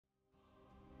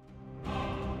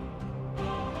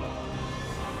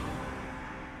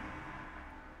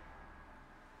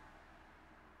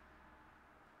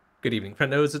Good evening,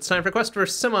 friendos. It's time for Quest for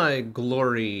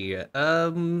Semi-Glory.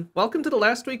 Welcome to the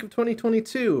last week of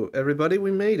 2022, everybody. We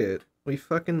made it. We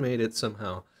fucking made it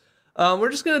somehow.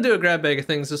 We're just gonna do a grab bag of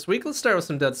things this week. Let's start with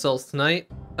some Dead Cells tonight.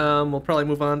 We'll probably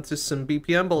move on to some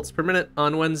BPM bolts per minute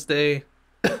on Wednesday.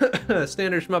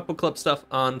 Standard Shmup Club stuff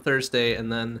on Thursday,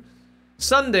 and then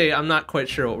Sunday, I'm not quite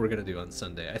sure what we're gonna do on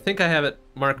Sunday. I think I have it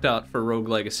marked out for Rogue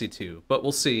Legacy 2, but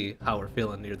we'll see how we're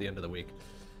feeling near the end of the week.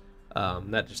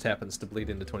 That just happens to bleed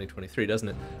into 2023, doesn't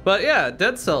it? But yeah,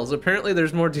 Dead Cells, apparently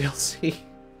there's more DLC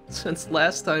since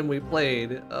last time we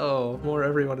played. Oh, more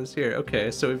Everyone is Here.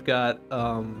 Okay, so we've got,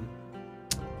 well,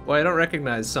 I don't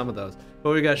recognize some of those.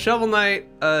 But we got Shovel Knight,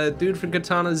 dude from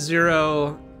Katana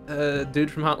Zero, dude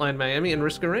from Hotline Miami, and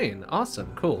Risk of Rain. Awesome,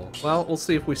 cool. Well, we'll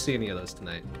see if we see any of those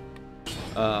tonight.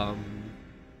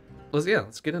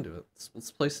 Let's get into it.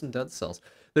 Let's play some Dead Cells.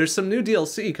 There's some new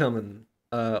DLC coming,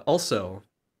 also.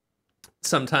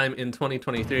 Sometime in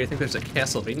 2023, I think there's a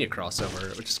Castlevania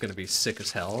crossover, which is going to be sick as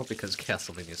hell, because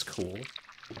Castlevania is cool.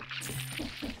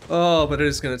 Oh, but it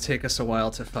is going to take us a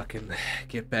while to fucking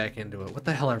get back into it. What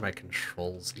the hell are my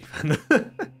controls, even?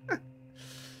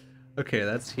 Okay,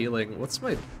 that's healing. What's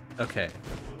my... Okay.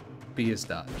 B is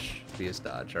dodge. B is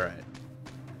dodge, alright.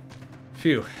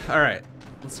 Phew, alright.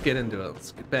 Let's get into it.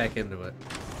 Let's get back into it.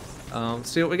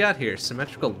 See what we got here.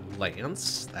 Symmetrical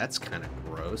lance? That's kind of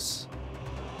gross.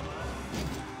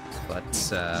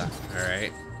 But,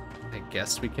 alright. I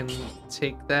guess we can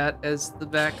take that as the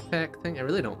backpack thing. I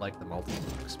really don't like the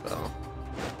multi-look spell.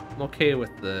 I'm okay with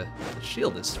the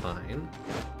shield is fine.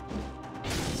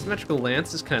 Symmetrical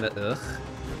lance is kind of ugh.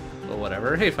 Well,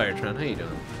 whatever. Hey, Firetron, how you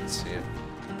doing? Let's see you.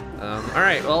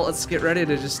 Alright, well, let's get ready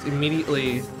to just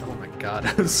immediately... Oh my god,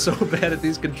 I'm so bad at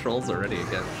these controls already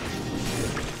again.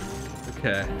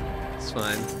 Okay, it's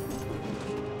fine.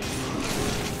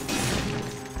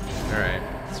 Alright.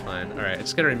 Fine. All right, I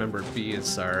just gotta remember B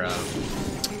is our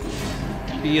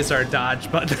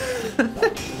dodge button.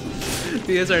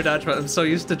 B is our dodge button. I'm so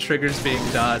used to triggers being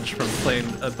dodged from playing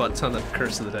a butt ton of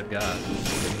Curse of the Dead God.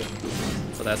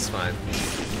 So that's fine.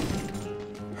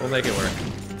 We'll make it work.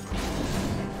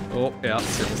 Oh yeah,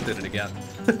 see, almost did it again.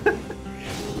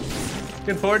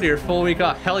 Looking forward to your full week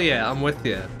off. Hell yeah, I'm with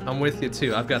you. I'm with you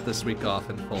too. I've got this week off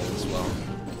in full as well.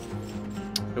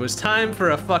 It was time for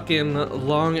a fucking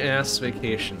long-ass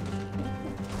vacation.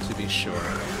 To be sure.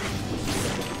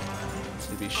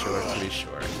 To be sure, to be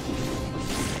sure.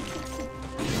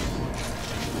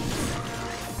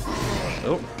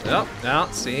 Oh, yep, yeah,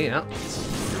 see, yeah.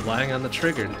 Relying on the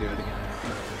trigger to do it again.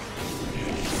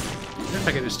 I wonder if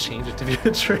I could just change it to be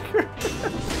a trigger.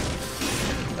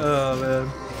 Oh,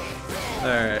 man.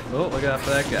 Alright, oh, look out for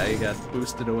that guy. He got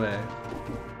boosted away.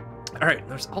 Alright,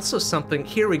 there's also something...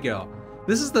 Here we go.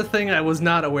 This is the thing I was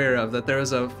not aware of, that there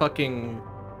was a fucking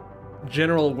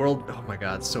general world... Oh my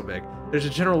god, it's so big. There's a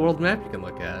general world map you can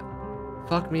look at.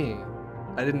 Fuck me.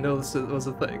 I didn't know this was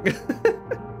a thing.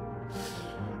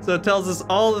 So it tells us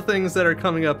all the things that are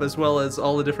coming up, as well as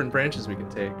all the different branches we can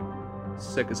take.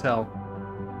 Sick as hell.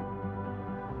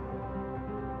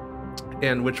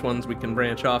 And which ones we can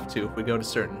branch off to if we go to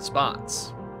certain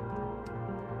spots.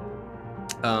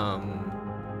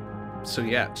 So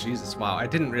yeah, Jesus, wow. I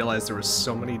didn't realize there was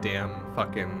so many damn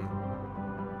fucking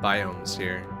biomes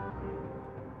here.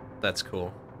 That's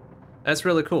cool. That's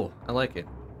really cool. I like it.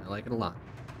 I like it a lot.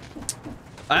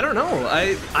 I don't know.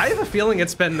 I have a feeling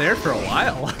it's been there for a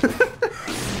while.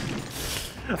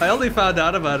 I only found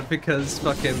out about it because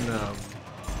fucking,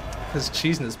 because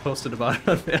Cheeseness posted about it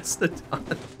on Mastodon.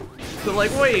 So I'm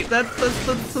like, wait, that's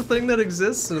the thing that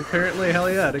exists, and apparently, hell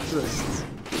yeah, it exists.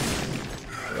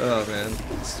 Oh man,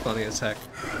 it's funny as heck.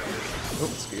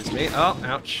 Oh, excuse me. Oh,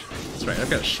 ouch. That's right, I've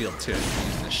got a shield too. I'm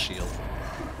using this shield.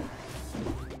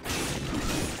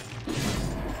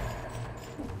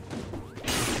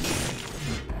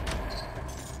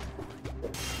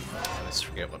 I always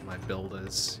forget what my build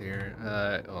is here.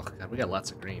 Oh god, we got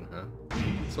lots of green, huh?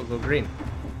 So we'll go green.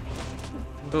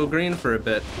 We'll go green for a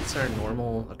bit. It's our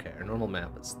normal... Okay, our normal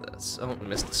map is this. Oh, we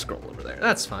missed the scroll over there.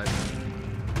 That's fine.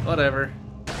 Whatever.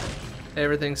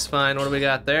 Everything's fine. What do we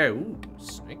got there? Ooh,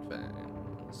 snake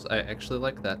fangs. I actually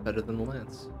like that better than the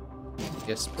lance.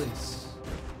 Yes, please.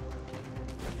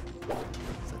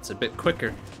 That's a bit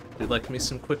quicker. Do like me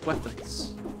some quick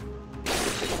weapons.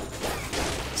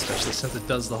 Especially since it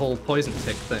does the whole poison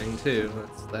tick thing too.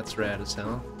 That's rad as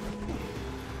hell.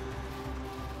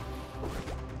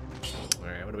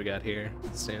 Alright, what do we got here?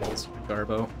 Sandals,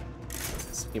 Garbo.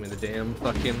 Just give me the damn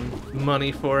fucking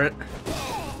money for it.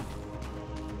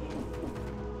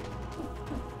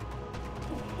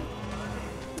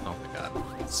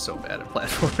 So bad at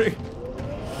platforming.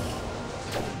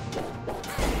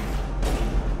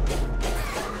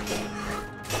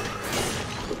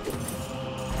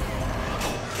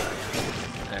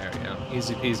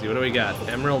 Easy peasy. What do we got?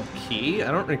 Emerald Key?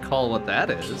 I don't recall what that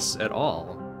is at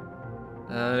all.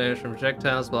 Damage from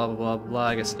projectiles, blah, blah, blah, blah.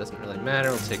 I guess it doesn't really matter.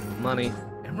 We'll take the money.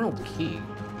 Emerald Key?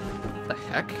 What the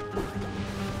heck?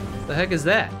 What the heck is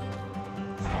that?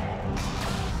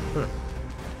 Huh.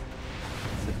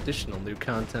 It's additional new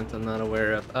content I'm not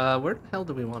aware of. Where the hell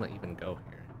do we want to even go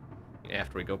here?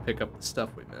 After we go pick up the stuff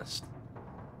we missed.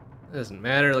 It doesn't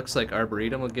matter. Looks like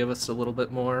Arboretum will give us a little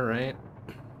bit more, right?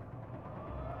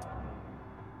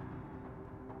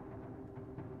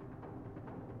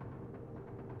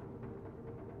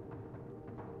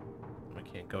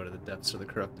 Go to the depths of the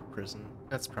corrupted prison.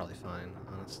 That's probably fine,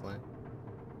 honestly.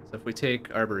 So if we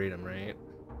take Arboretum, right?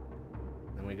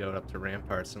 Then we go up to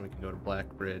Ramparts, and we can go to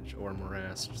Black Bridge or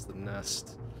Morass, just the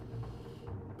Nest.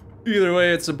 Either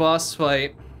way, it's a boss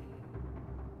fight.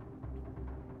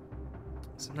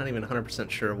 So I'm not even 100%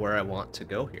 sure where I want to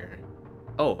go here.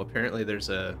 Oh, apparently there's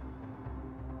a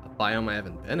biome I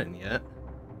haven't been in yet.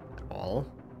 At all.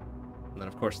 And then,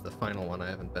 of course, the final one I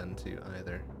haven't been to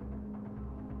either.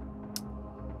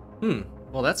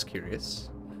 Well, that's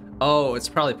curious. Oh, it's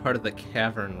probably part of the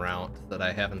cavern route that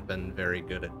I haven't been very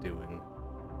good at doing.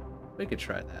 We could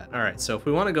try that. Alright, so if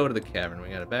we want to go to the cavern, we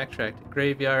gotta backtrack to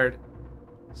Graveyard,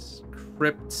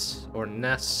 Crypt, or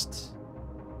Nest.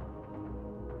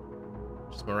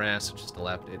 Just Morass, which is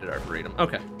dilapidated Arboretum.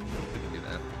 Okay, we can do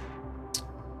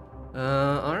that.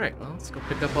 Alright, well, let's go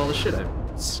pick up all the shit I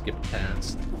skipped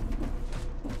past.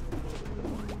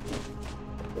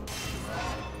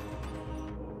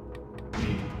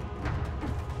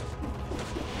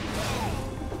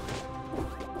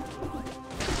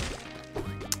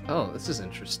 Oh, this is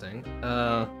interesting.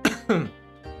 Were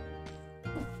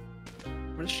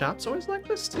the shops always like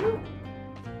this too?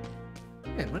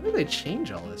 Man, when did they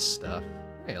change all this stuff?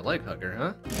 Hey, a leg hugger,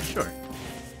 huh? Yeah, sure.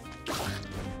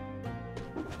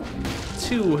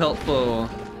 Two helpful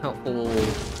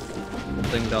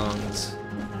ding-dongs.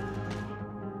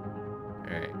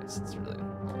 Alright, I guess that's really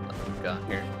all that we've got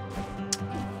here.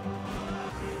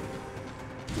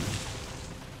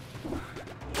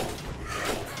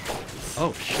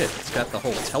 Oh shit, it's got the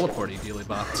whole teleporty dealy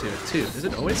bop to it too. Does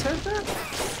it always have that?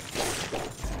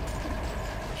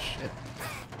 Shit.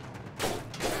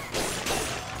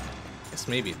 Guess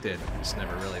maybe it did, I just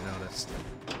never really noticed.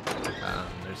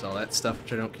 There's all that stuff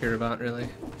which I don't care about really.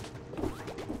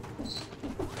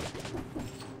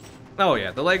 Oh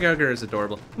yeah, the leg hugger is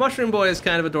adorable. Mushroom Boy is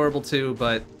kind of adorable too,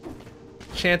 but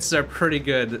chances are pretty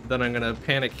good that I'm gonna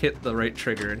panic hit the right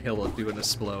trigger and he'll do an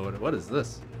explode. What is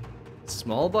this?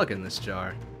 Small bug in this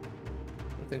jar.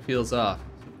 Something feels off.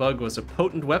 The bug was a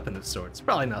potent weapon of sorts.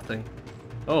 Probably nothing.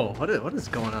 Oh, what is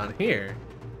going on here?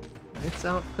 Knight's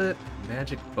outfit,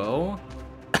 magic bow.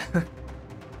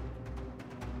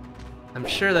 I'm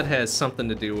sure that has something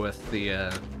to do with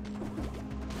the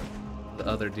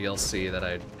other DLC that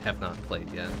I have not played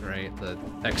yet, right? The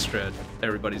extra,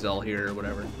 everybody's all here or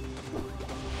whatever.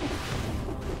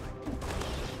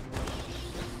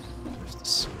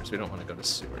 We don't want to go to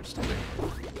sewers, do we?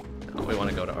 No, we want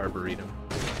to go to Arboretum.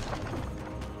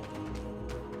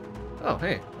 Oh,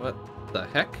 hey, what the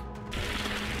heck?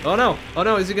 Oh no! Oh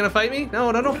no, is he gonna fight me? No,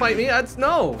 don't fight me! That's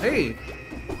no! Hey!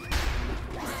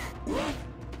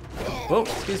 Whoa,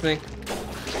 excuse me.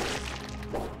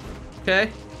 Okay.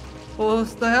 Well,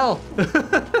 what the hell?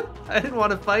 I didn't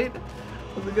want to fight. I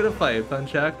wasn't gonna fight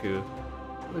Panchaku.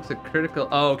 Looks like critical.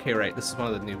 Oh, okay, right. This is one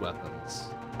of the new weapons.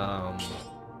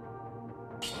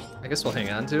 I guess we'll hang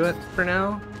on to it for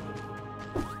now.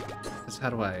 Cause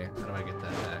how do I get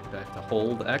that back? Do I have to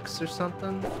hold X or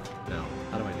something? No.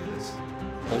 How do I do this?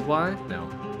 Hold Y? No.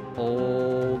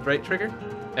 Hold right trigger?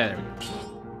 Yeah, there we go.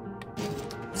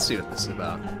 Let's see what this is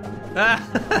about.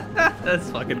 That's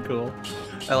fucking cool.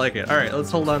 I like it. Alright, let's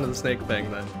hold on to the snake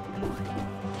thing then.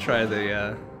 Try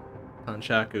the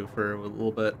Panchaku for a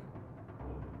little bit.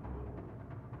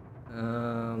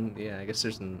 Yeah, I guess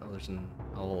there's an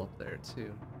owl up there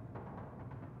too.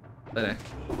 But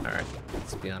alright,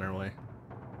 let's be on our way.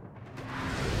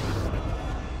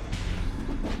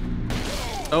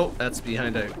 Oh, that's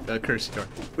behind a cursey door.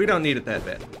 We don't need it that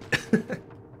bad.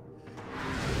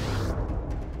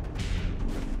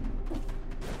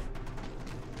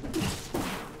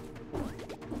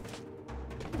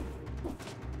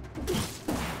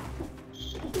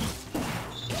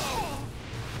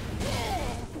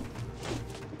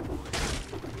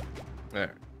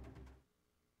 There.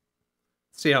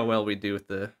 See how well we do with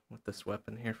this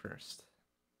weapon here first.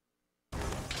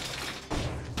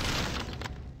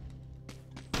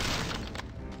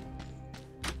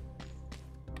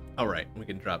 Alright, we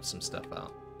can drop some stuff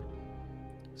out.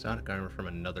 Exotic armor from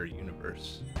another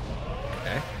universe.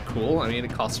 Okay, cool. I mean,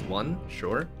 it costs 1,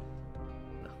 sure.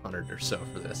 100 or so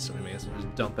for this, so we may as well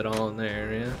just dump it all in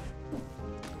there, yeah.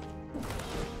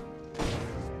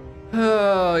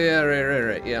 Oh, yeah,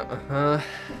 right, yeah,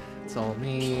 It's all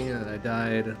me, that I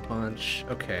died a bunch.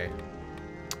 Okay.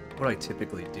 What do I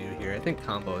typically do here? I think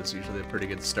combo is usually a pretty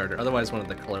good starter. Otherwise, one of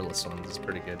the colorless ones is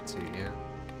pretty good too, yeah.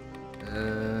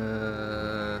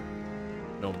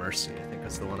 No Mercy, I think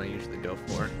that's the one I usually go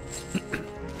for.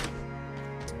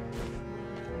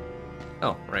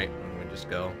 Oh, right, we just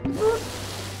go.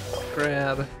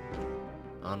 Grab.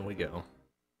 On we go.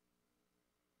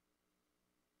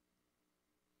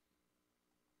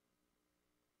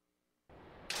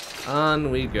 On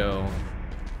we go.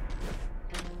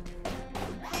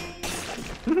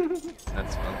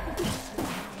 That's fun.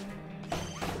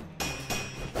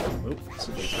 Oh,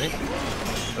 excuse me.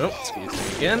 Oh, excuse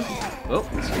me again. Oh,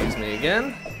 excuse me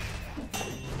again.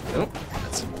 Oh,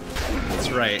 that's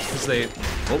right, because they...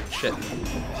 Oh, shit.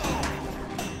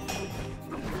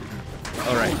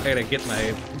 Alright, I gotta get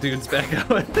my dudes back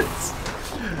out.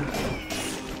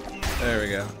 There we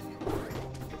go.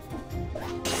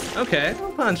 Okay,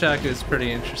 well, Ponchaku is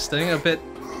pretty interesting. A bit,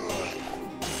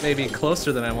 maybe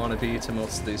closer than I want to be to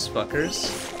most of these fuckers.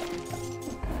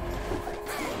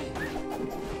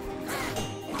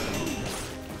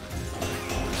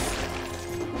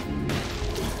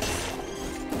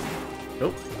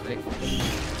 Oh, wait.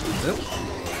 Nope.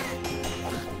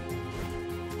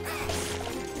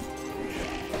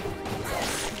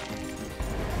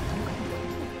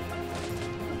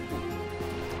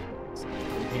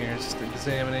 Here's the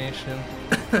examination.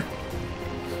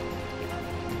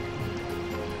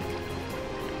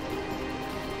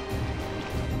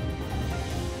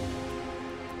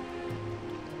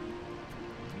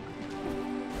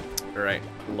 Alright,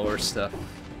 lore stuff.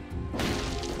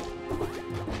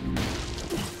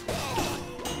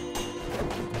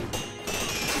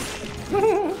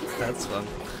 That's fun.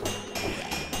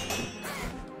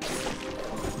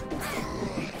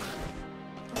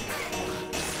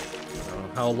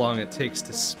 How long it takes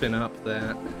to spin up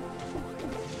that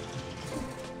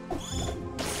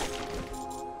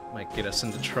might get us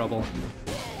into trouble.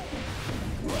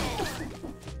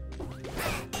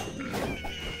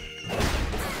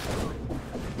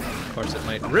 Of course, it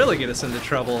might really get us into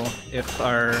trouble if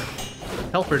our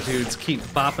helper dudes keep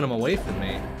bopping them away from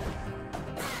me.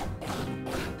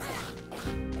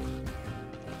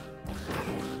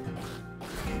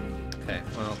 Okay,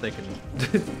 well, they can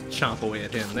chomp away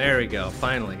at him. There we go.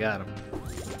 Finally got him.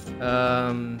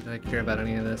 Do I care about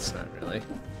any of this? Not really.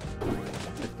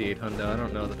 58 hundo. I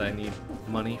don't know that I need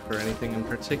money for anything in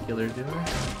particular, do I?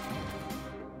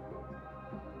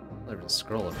 There's a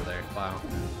scroll over there. Wow.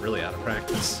 Really out of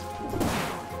practice.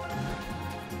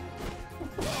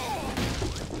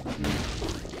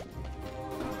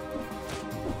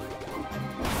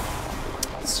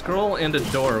 Scroll and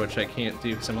a door, which I can't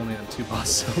do because I'm only on 2 boss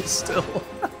cells still.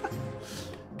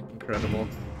 Incredible.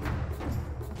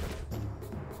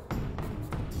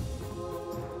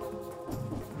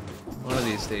 One of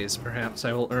these days, perhaps,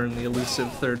 I will earn the elusive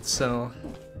 3rd cell.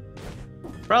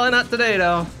 Probably not today,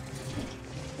 though.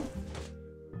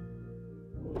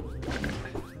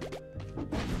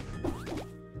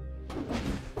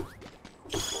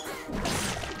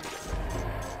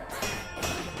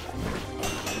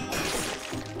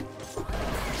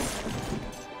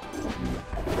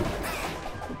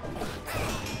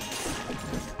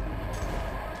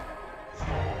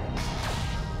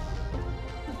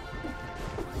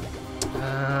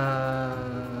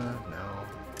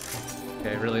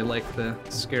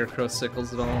 Scarecrow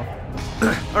sickles at all.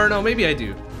 Or no, maybe I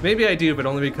do. Maybe I do, but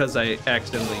only because I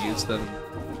accidentally use them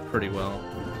pretty well.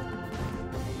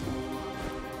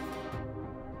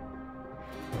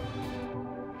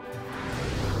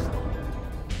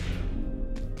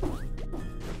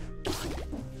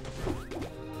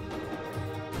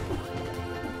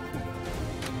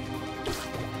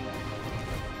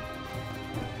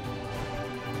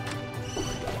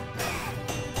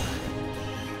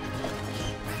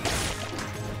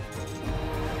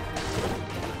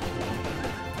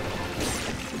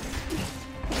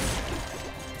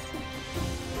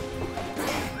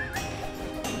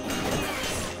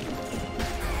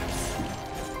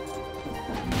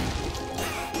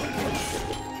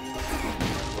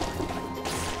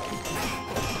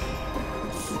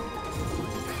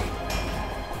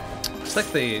 Looks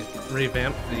like they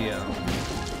revamped the,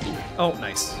 Oh,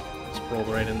 nice. Just rolled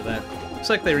right into that. Looks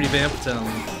like they revamped,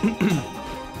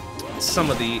 some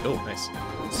of the... Oh, nice.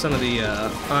 Some of the,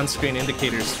 on-screen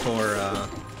indicators for,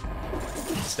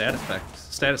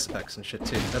 status effects and shit,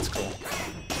 too. That's cool.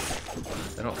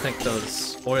 I don't think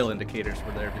those oil indicators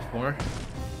were there before.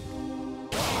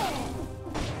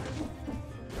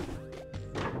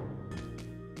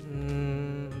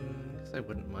 Guess I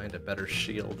wouldn't mind a better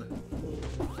shield.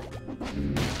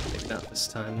 Maybe not this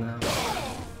time now.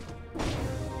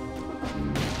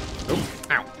 Oh,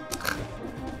 ow!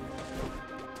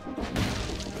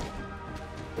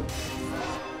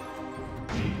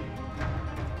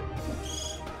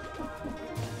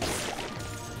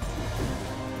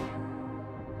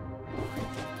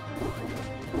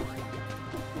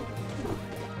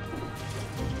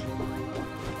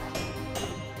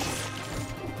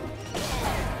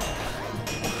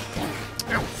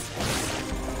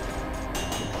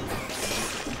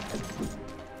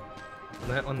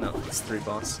 That one? No, it's 3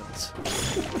 bosses.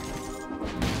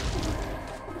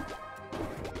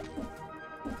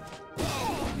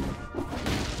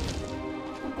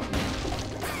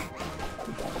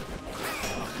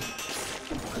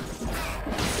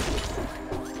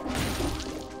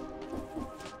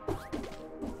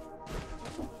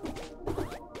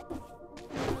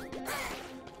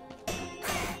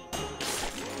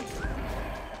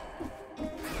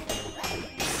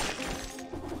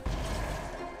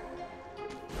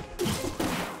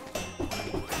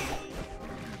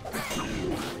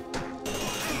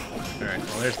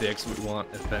 There's the exit we want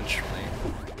eventually,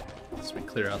 as we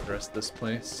clear out the rest of this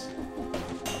place.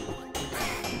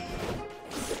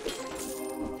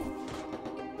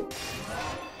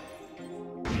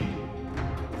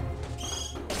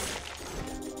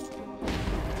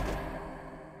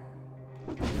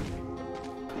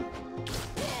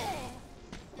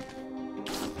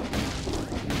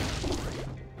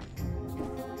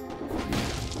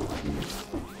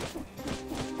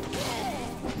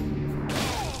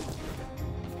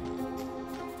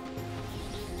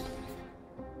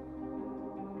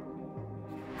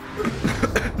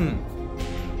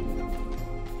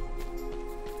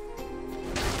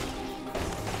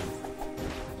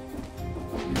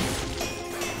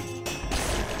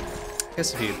 I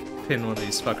guess if you pin one of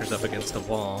these fuckers up against a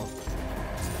wall,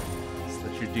 so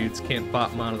that your dudes can't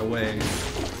bop them out of the way,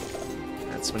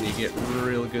 that's when you get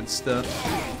real good stuff.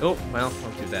 Oh, well,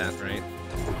 don't do that, right?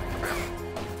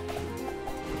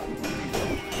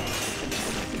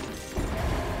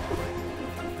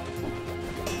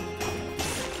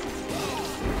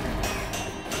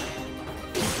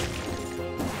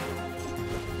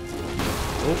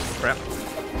 Oh, crap.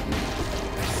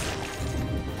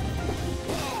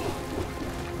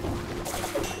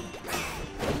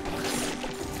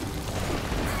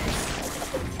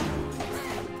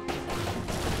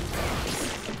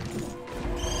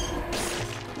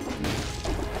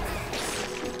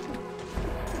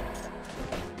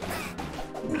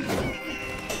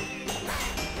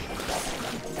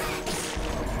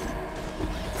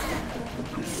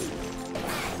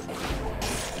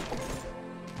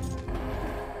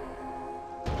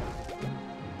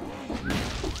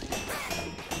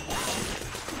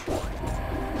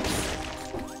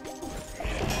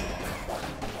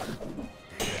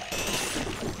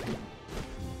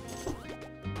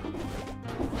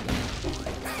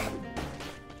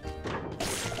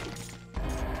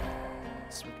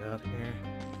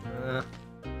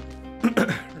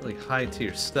 Really high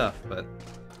tier stuff, but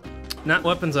not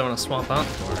weapons I want to swap out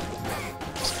for.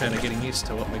 Just kind of getting used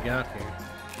to what we got here.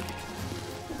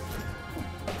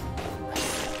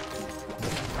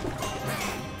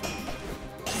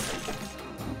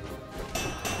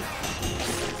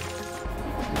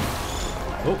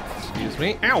 Oh, excuse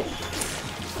me. Ow!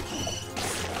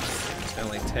 Just gonna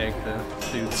like tag the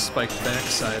dude's spiked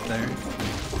backside there.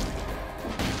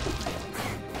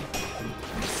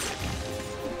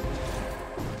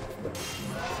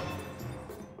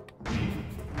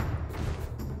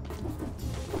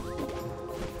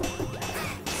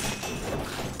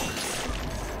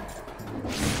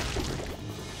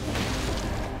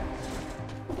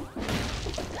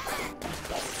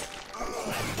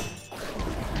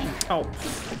 Oh.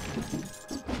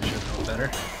 Should know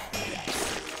better.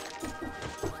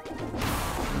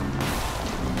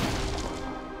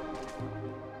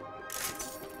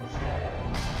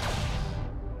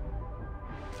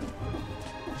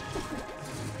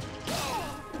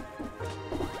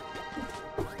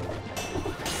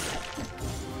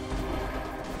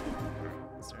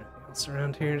 Is there anything else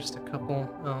around here? Just a couple.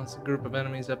 Oh, it's a group of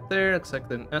enemies up there. Looks like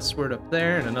an S word up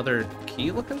there and another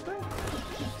key looking thing.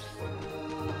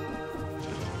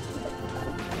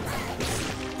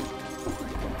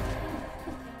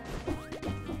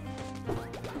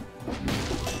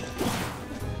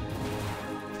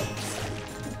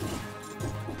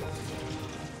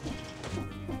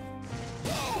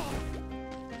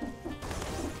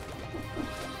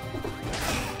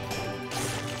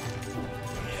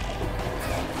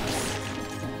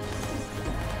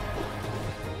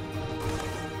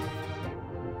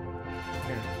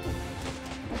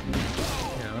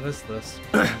 is this?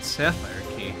 Sapphire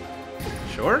key.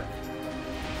 Sure?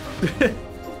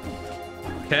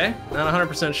 Okay, not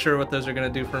 100% sure what those are gonna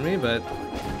do for me, but...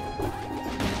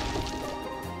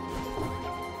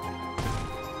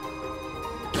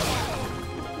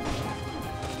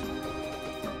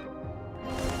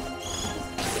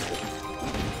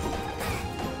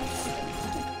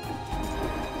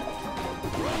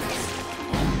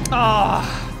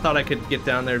 Ah, thought I could get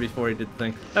down there before he did the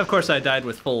thing. Of course I died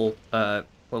with full,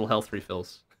 little health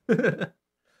refills. Because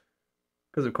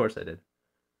of course I did.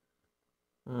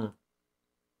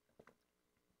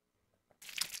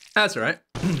 That's all right.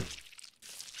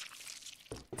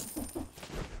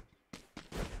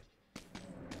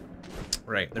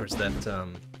 Right, there was that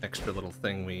extra little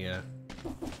thing we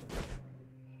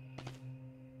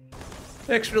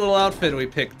extra little outfit we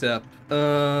picked up.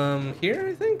 Here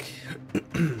I think.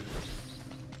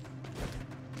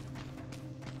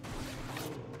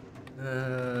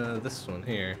 This one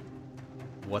here.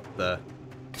 What the?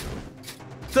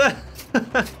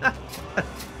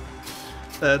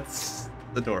 That's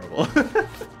adorable.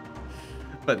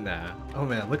 But nah. Oh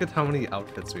man, look at how many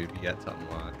outfits we've yet to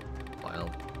unlock.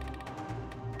 Wild.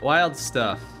 Wild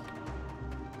stuff.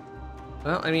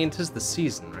 Well, I mean, 'tis the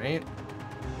season, right?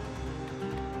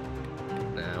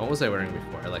 Nah, what was I wearing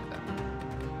before? I like that one.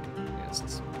 Yes,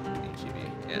 it's AGB.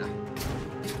 Yeah.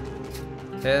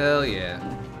 Hell yeah.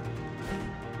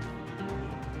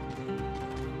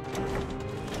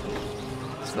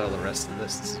 So the rest of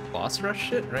this is boss rush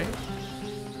shit, right?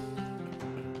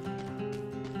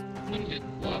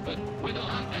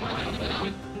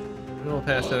 We'll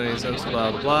pass enemies,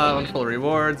 blah blah blah, one full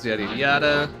rewards, yada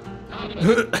yada.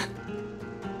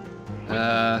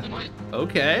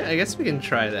 Okay, I guess we can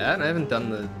try that. I haven't done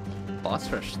the boss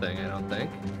rush thing, I don't think.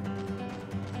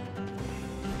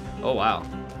 Oh wow.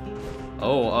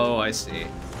 Oh, I see.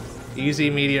 Easy,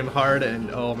 medium, hard,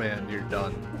 and oh man, you're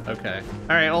done. Okay.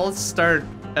 Alright, well let's start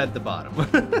at the bottom.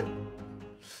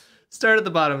 Start at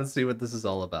the bottom and see what this is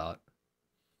all about.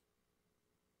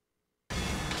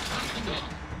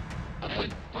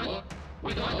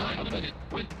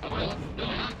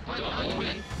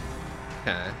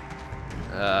 Okay.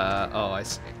 Oh, I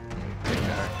see.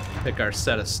 Pick our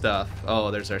set of stuff.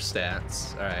 Oh, there's our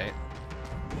stats. Alright.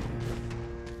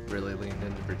 Really leaned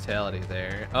into brutality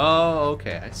there. Oh,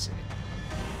 okay, I see.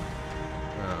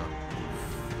 Oh.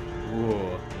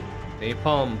 Ooh.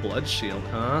 Napalm blood shield,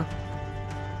 huh?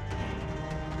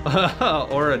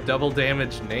 Or a double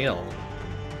damage nail.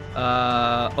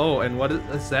 Oh, and what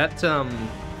is that,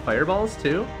 fireballs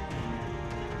too?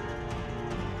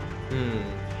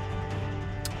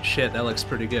 Shit, that looks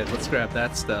pretty good. Let's grab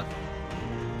that stuff.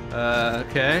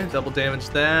 Okay, double damage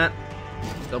that.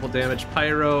 Double damage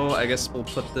pyro. I guess we'll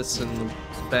put this in the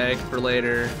bag for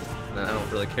later. I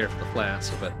don't really care for the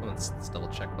flask, but let's double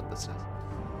check what this is.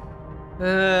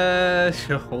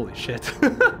 Holy shit.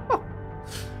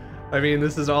 I mean,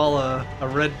 this is all a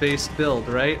red-based build,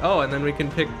 right? Oh, and then we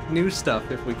can pick new stuff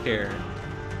if we care.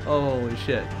 Holy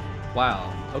shit.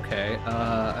 Wow, okay.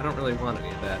 I don't really want any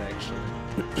of that, actually.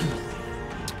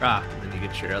 Ah, and then you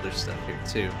get your other stuff here,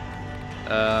 too.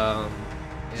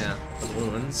 Yeah,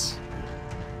 balloons.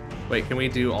 Wait, can we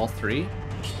do all three?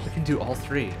 We can do all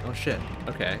three. Oh, shit.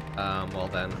 Okay. Well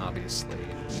then, obviously,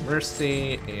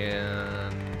 Mercy,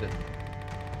 and...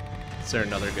 Is there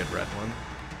another good red one?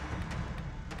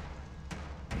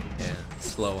 Yeah,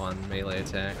 slow on melee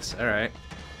attacks. Alright.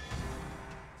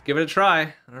 Give it a try.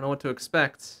 I don't know what to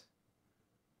expect.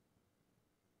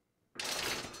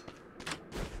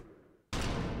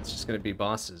 It's just gonna be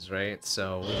bosses, right?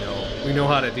 So we know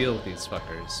how to deal with these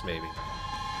fuckers, maybe.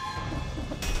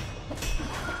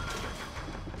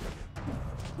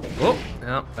 Oh,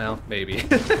 no, well, maybe.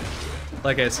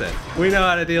 Like I said, we know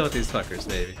how to deal with these fuckers,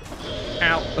 maybe.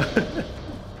 Ow.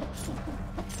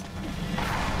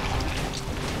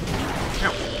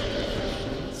 Ow.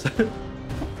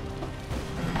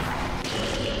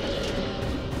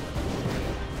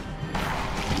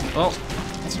 Oh,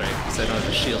 that's right, because I don't have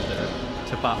a shield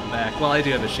to pop him back. Well, I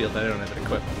do have a shield, but I don't have it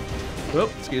equipped.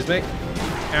 Whoop, excuse me.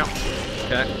 Ow.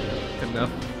 Okay, good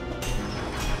enough.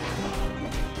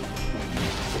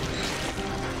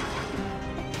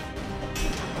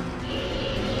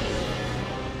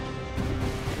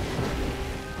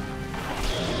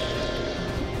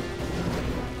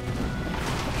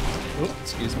 Oh,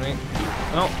 excuse me.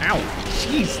 Oh, ow!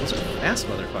 Jeez, those are fast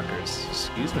motherfuckers.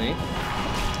 Excuse me.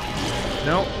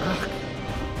 No. Ugh.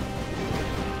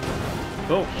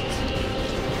 Oh.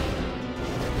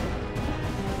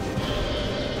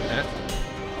 Eh.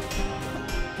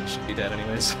 Should be dead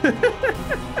anyways.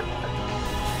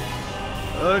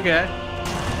 Okay.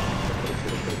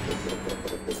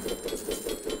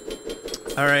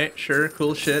 Alright, sure,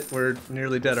 cool shit. We're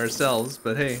nearly dead ourselves,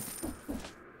 but hey.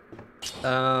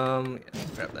 Yeah,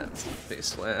 grab that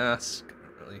face flask.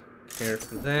 Don't really care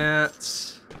for that.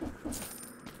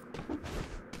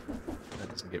 That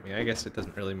doesn't get me. I guess it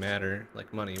doesn't really matter.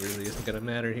 Like, money really isn't gonna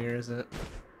matter here, is it?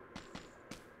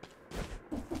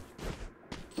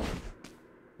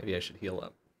 Maybe I should heal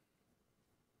up.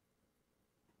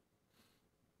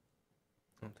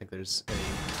 I don't think there's any...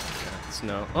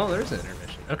 No. Oh, there's an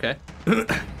intermission. Okay.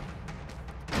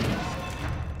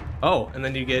 Oh, and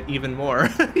then you get even more.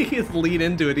 You lead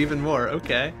into it even more.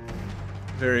 Okay.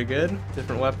 Very good.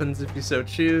 Different weapons if you so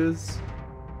choose.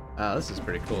 This is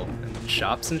pretty cool. And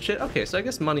shops and shit. Okay, so I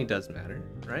guess money does matter,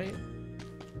 right?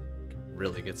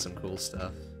 Really get some cool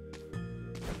stuff.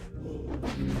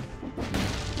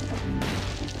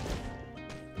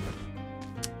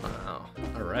 Wow.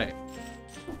 All right.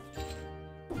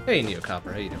 Hey,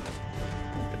 Neocopper, how you doing?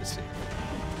 Good to see you.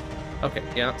 Okay,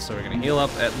 yeah, so we're gonna heal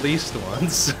up at least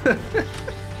once.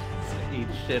 Eat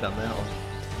shit on that one.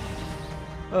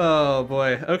 Oh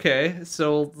boy. Okay,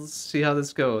 so let's see how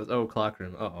this goes. Oh, clock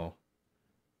room. Uh-oh.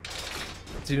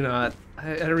 Do not...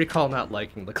 I recall not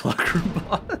liking the clock room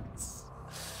boss.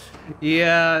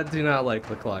 Yeah, do not like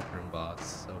the clock room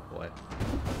boss. Oh boy.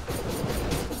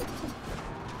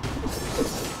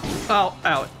 Oh,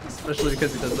 ow. Especially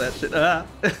because he does that shit. Ah.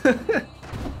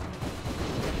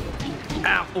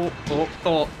 Ow. Oh, oh,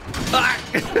 oh. Ah.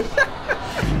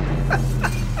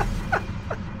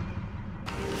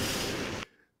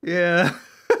 Yeah.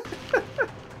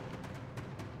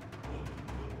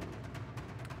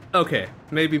 Okay,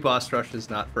 maybe boss rush is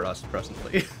not for us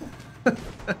presently.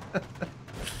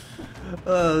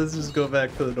 Let's just go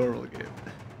back to the normal game.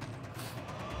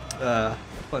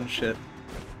 Fun shit.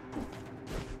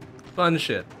 Fun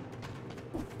shit.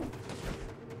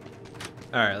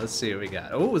 Alright, let's see what we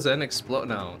got. Oh, was that an explode?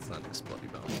 No, it's not an exploding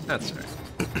bomb. That's alright.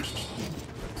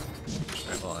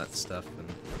 Grab all that stuff and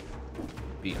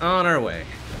be on our way.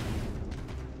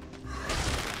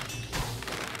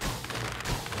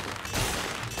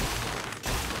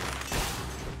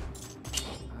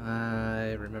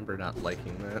 I remember not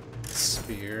liking that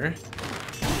spear.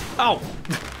 Oh!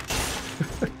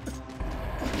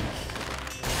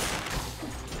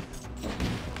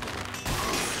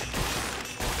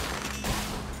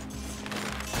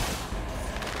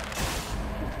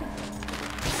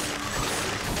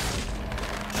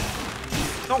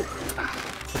 Oh!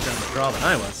 Quicker on the draw than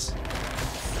I was.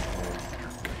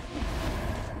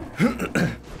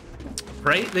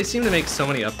 Right? They seem to make so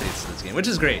many updates to this game, which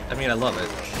is great. I mean, I love it.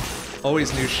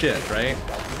 Always new shit, right?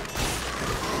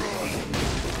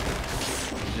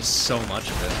 Just so much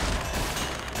of it.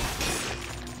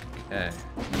 Okay.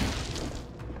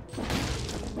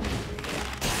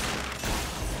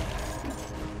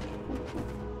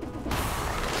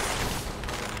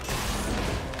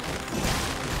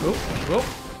 Oh, oh.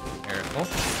 Careful.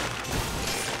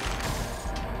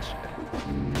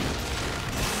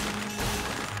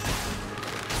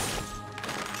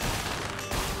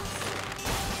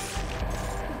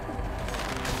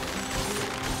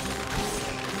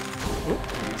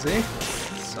 Easy.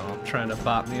 So I'm trying to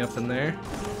bop me up in there.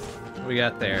 What we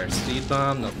got there? Speed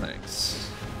bomb? No thanks.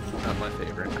 Not my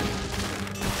favorite.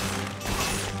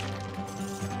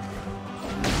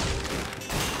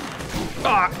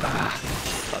 Ah!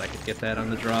 Thought I could get that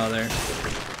on the draw there.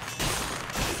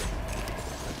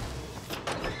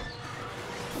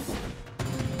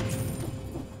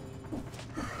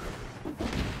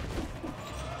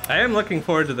 I am looking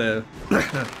forward to the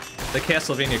the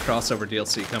Castlevania crossover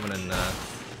DLC coming in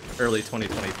early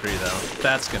 2023 though.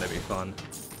 That's gonna be fun.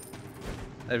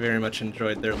 I very much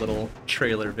enjoyed their little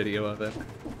trailer video of it.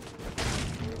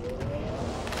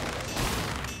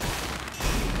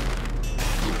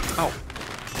 Oh.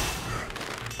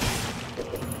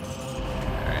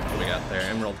 Alright, what we got there?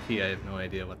 Emerald Key, I have no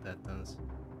idea what that does.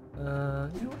 You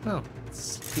know what? No.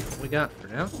 Let's keep what we got for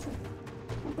now.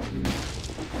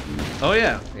 Oh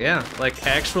yeah, yeah. Like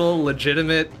actual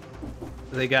legitimate...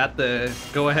 They got the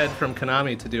go-ahead from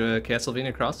Konami to do a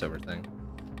Castlevania crossover thing.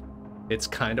 It's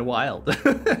kinda wild.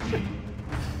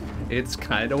 It's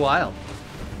kinda wild.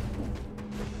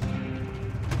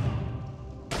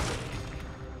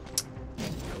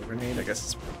 No grenade, I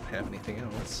guess we don't have anything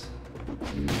else.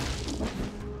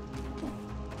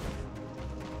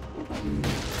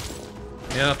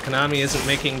 Yeah, if Konami isn't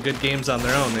making good games on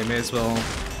their own, they may as well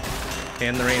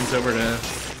hand the reins over to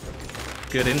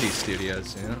good indie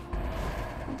studios, you know?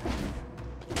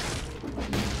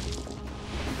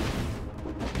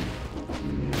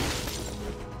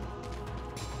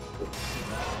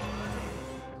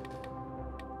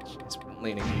 Jeez,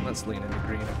 Let's lean into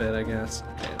green a bit, I guess.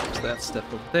 Okay, there's that stuff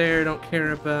over there. Don't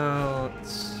care about.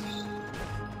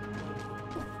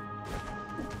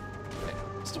 Okay,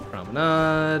 just a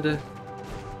promenade.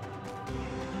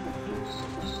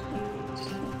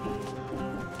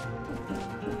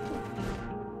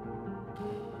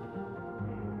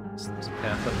 There's a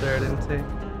path up there I didn't take.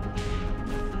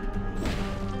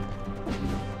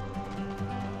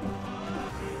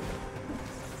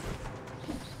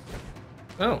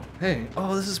 Oh, hey.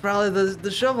 Oh, this is probably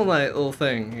the Shovel Knight little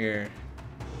thing here.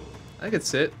 I could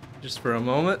sit just for a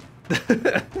moment.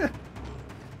 Should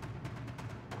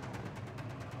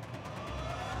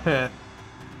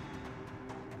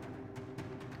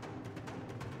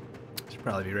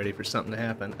probably be ready for something to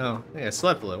happen. Oh, hey, I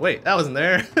slept a little. Wait, that wasn't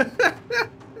there.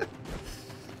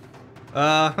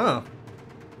 Huh.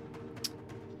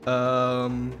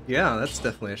 Yeah, that's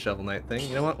definitely a Shovel Knight thing.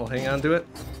 You know what? We'll hang on to it.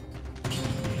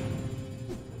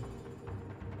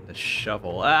 The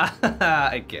shovel. Ah,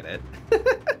 I get it.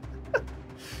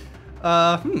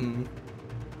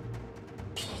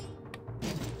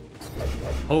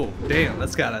 Oh, damn,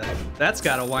 that's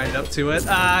gotta wind up to it.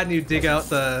 Ah, and you dig out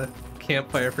the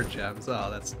campfire for gems. Oh,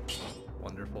 that's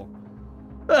wonderful.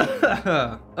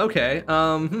 Okay,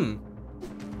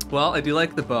 well, I do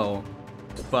like the bow,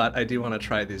 but I do want to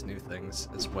try these new things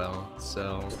as well,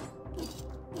 so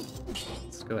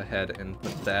let's go ahead and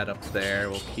put that up there.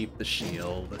 We'll keep the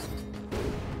shield.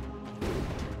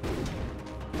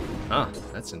 Ah,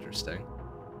 that's interesting.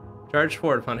 Charge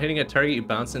forward. Upon hitting a target, you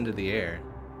bounce into the air.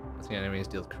 The enemies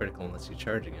deal critical unless you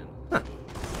charge again. Huh.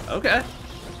 Okay.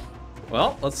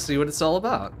 Well, let's see what it's all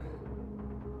about.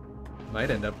 Might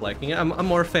end up liking it. I'm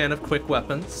more a fan of quick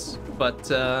weapons, but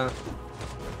let's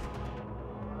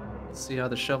see how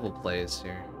the shovel plays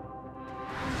here.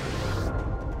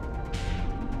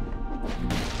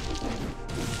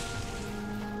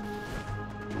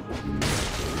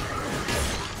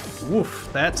 Woof,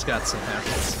 that's got some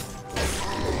happens.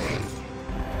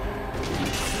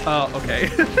 Oh, okay.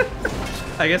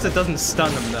 I guess it doesn't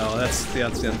stun them though. That's the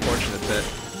unfortunate bit.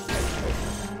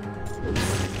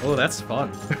 Oh, that's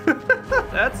fun.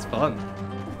 That's fun.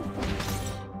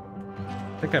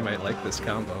 I think I might like this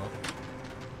combo.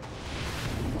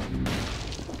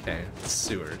 Okay,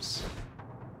 sewers.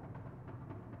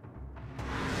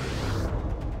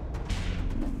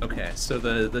 Okay, so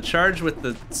the charge with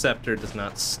the scepter does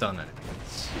not stun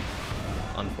enemies.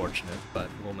 Unfortunate, but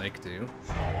we'll make do.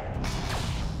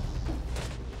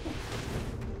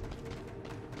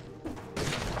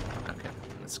 Okay,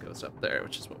 this goes up there,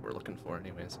 which is what we're looking for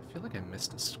anyways. I feel like I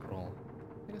missed a scroll.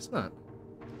 I guess not.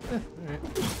 Alright.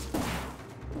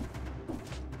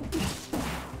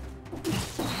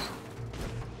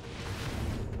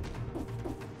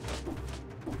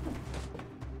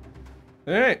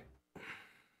 Alright.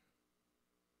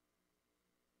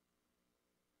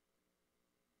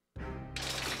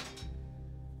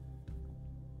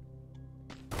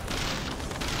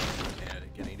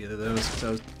 Of those because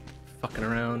I was fucking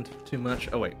around too much.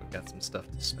 Oh wait, we've got some stuff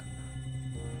to spend.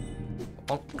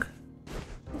 Bonk.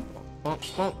 Bonk, bonk,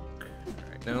 bonk.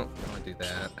 Alright, no, I don't want to do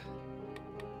that.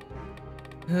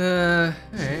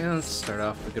 Alright, let's start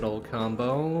off with a good old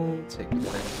combo. Take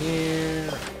that here,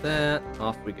 like that,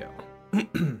 off we go.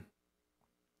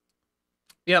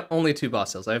 Yep, only 2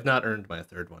 boss cells. I have not earned my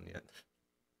 3rd one yet.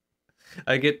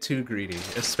 I get too greedy,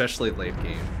 especially late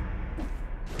game.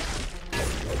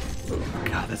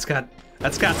 God, that's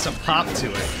got some pop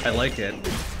to it. I like it.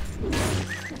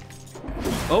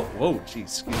 Oh, whoa,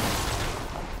 jeez.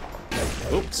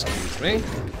 Oops, excuse me.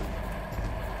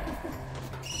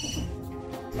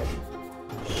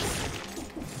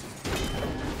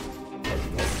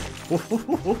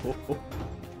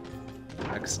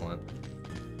 Excellent.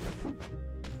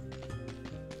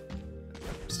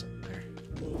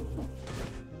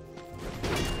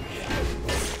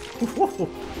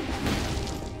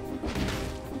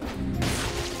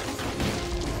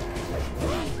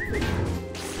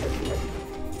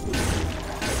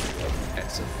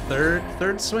 Something there.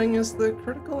 Third swing is the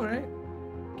critical, right?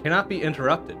 Cannot be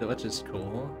interrupted, which is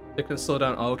cool. It can slow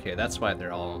down. Oh, okay, that's why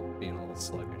they're all being a little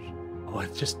sluggish. Oh,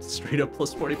 it's just straight up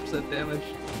plus 40% damage.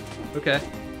 Okay,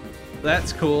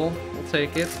 that's cool. We'll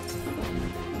take it.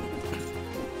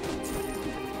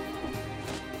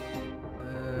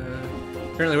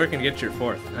 Currently working to get your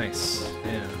 4th. Nice.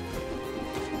 Yeah.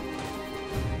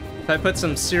 If I put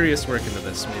some serious work into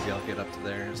this, maybe I'll get up to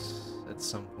theirs at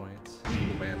some point. Oh,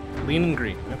 man. Lean and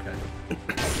green. Okay.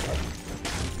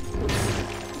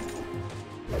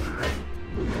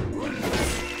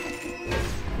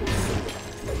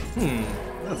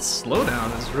 That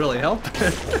slowdown is really helping.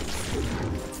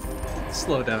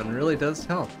 slowdown really does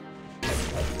help.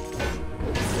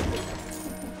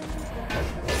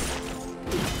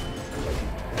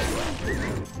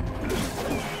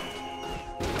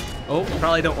 Oh,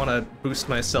 probably don't want to boost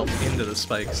myself into the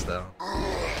spikes, though.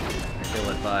 Ill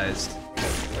advised.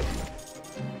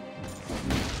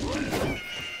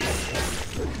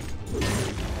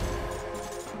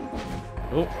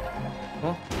 Oh,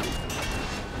 well.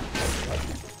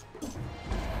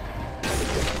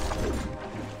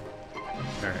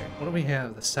 Alright, what do we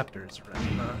have? The scepters, right?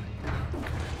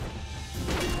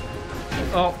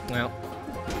 Oh, well.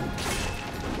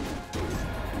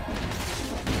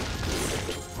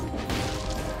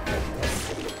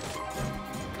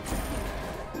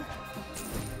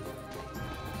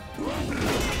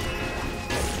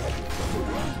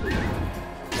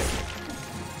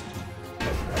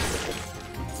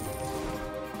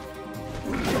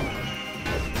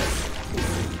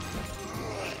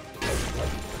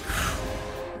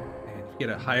 Get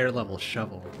a higher level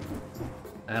shovel.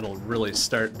 That'll really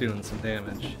start doing some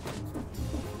damage.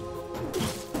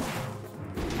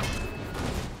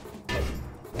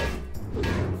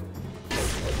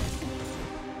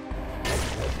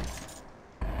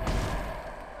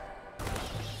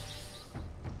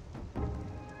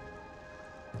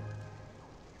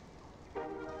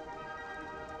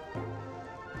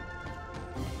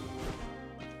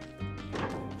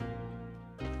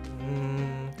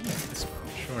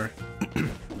 Sure. I'm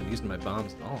not using my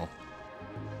bombs at all.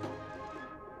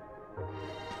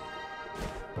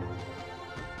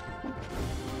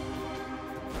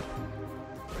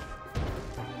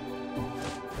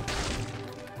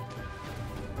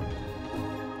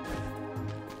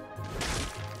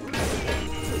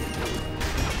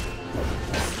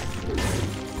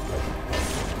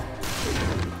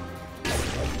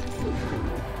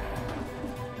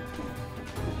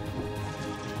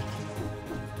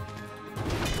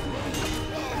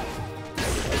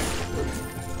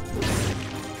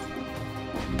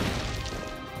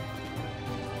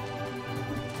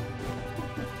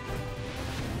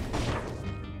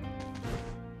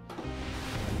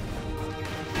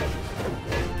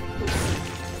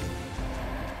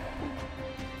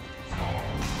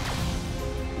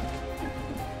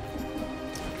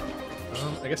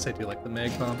 I guess I do like the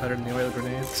mag bomb better than the oil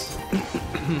grenades.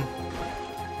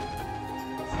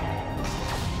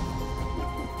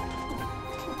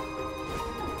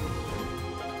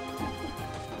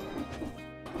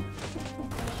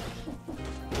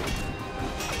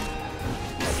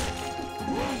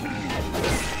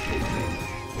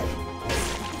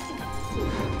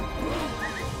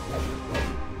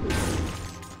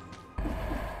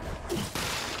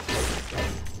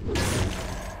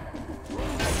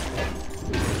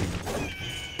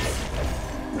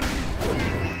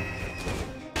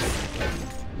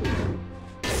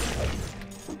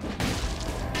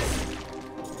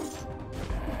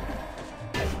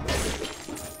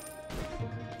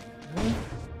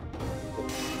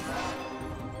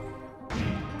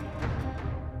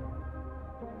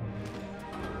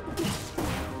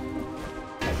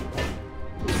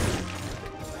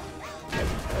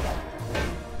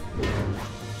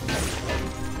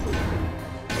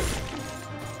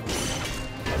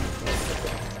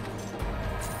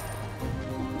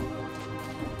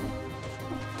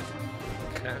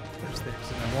 There's the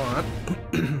exit I want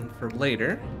for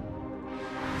later.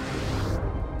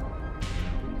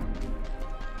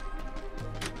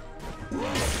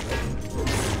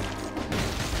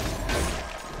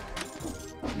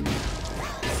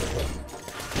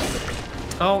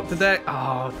 Oh, did that?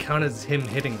 Oh, count as him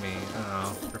hitting me.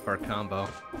 Oh, for our combo.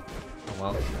 Oh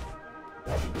well.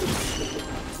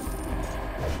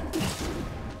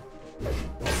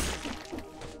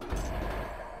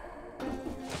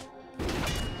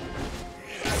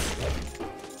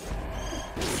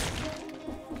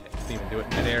 Even do it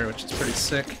mid-air, which is pretty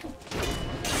sick.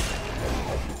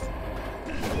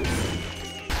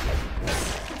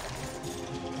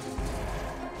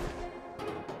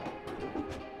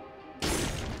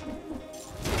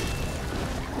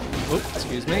 Oh,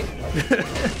 excuse me.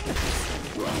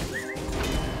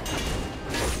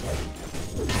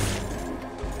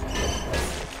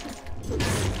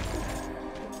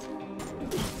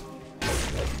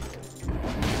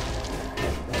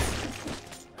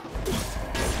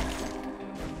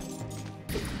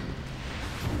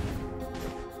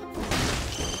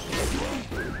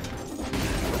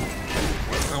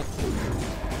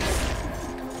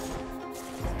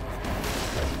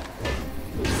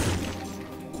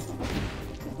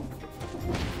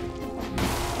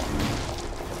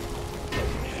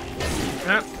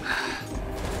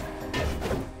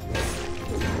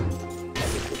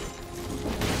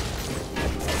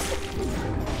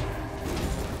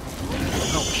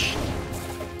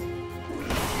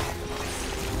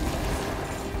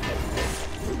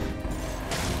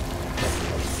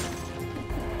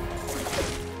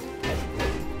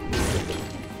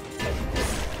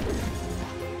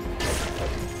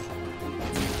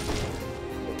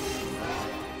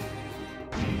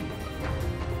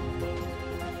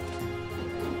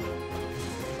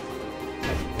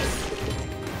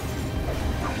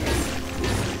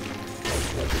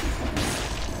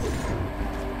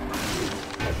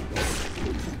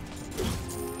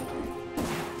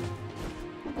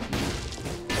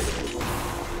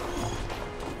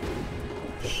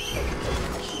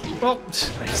 Oh,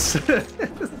 nice.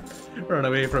 Run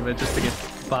away from it just to get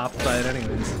bopped by it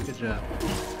anyways. Good job.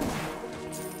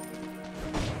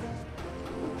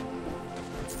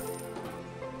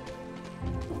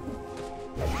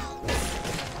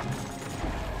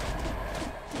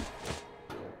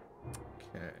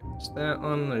 Okay, there's that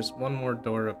one. There's one more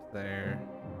door up there.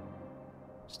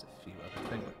 Just a few other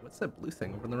things. What's that blue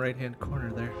thing over in the right-hand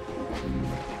corner there?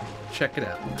 Check it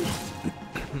out.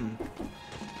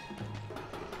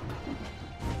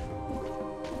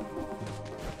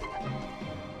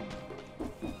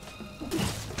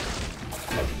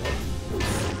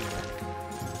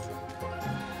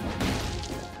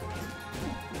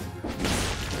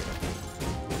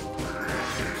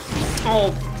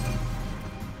 Oh.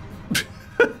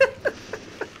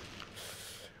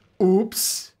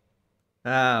 Oops.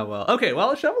 Ah, well. Okay, well,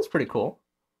 the shovel's pretty cool.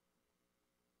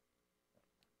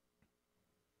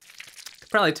 Could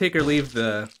probably take or leave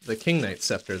the King Knight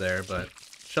scepter there, but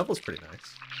shovel's pretty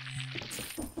nice.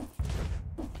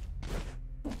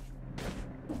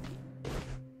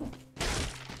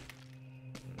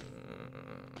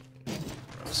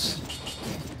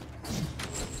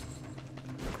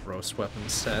 Gross weapon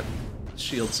set.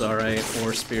 Shield's alright,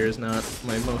 War Spear is not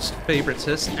my most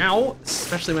favoritist. Ow!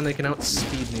 Especially when they can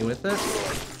outspeed me with it.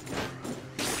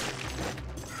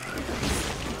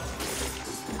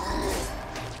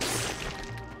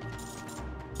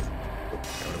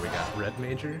 What do we got? Red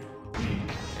Major?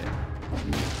 Yeah.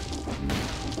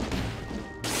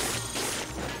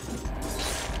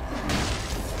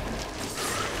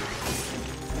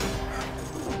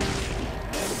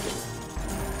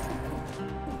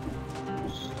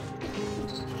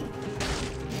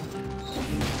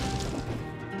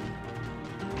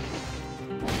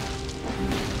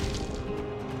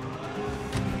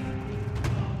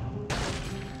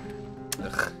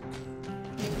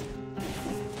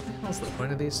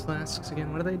 These flasks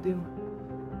again, what do they do?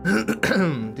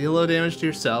 Deal low damage to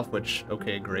yourself, which,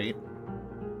 okay, great.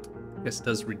 I guess it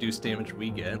does reduce damage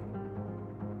we get.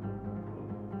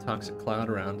 Toxic cloud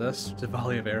around us. Just a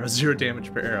volley of arrows, 0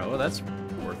 damage per arrow. Oh, that's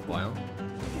worthwhile.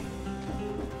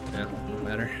 Yeah, no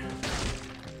matter.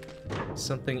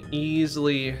 Something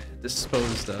easily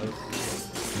disposed of.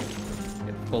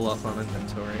 Get full up on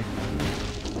inventory.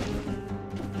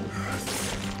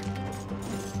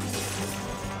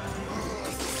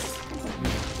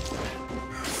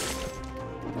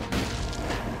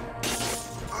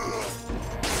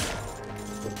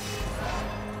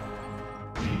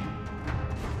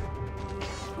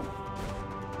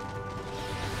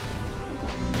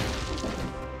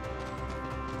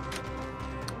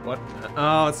 What?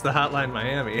 Oh, it's the Hotline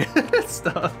Miami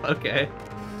stuff. Okay.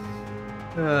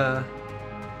 Yeah.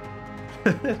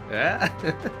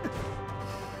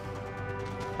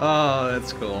 Oh,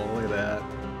 that's cool. Look at that.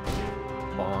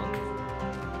 Bonk.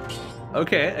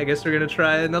 Okay, I guess we're gonna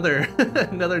try another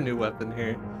another new weapon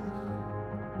here.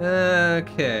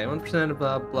 Okay, 1% of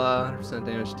blah blah, 100%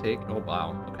 damage take. Oh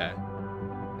wow. Okay.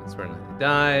 That's where you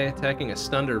die. Attacking a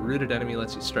stunned or rooted enemy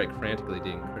lets you strike frantically,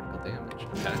 dealing critical damage.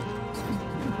 Okay.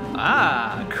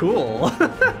 Ah, cool.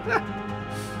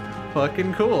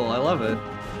 Fucking cool. I love it.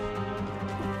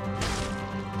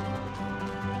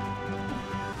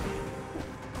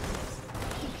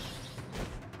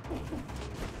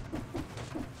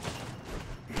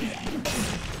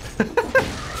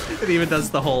 It even does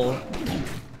the whole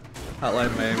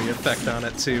Hotline Miami effect on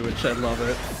it too, which I love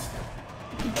it.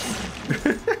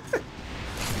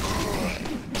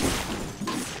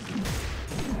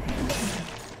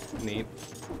 Neat.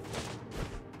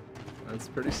 That's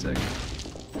pretty sick.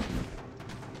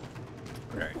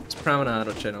 Alright, it's Promenade,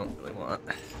 which I don't really want.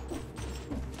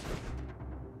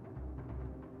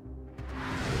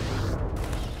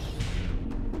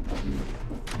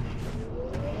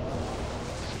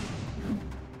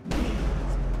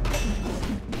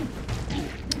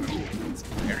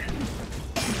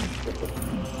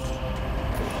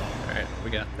 Alright, what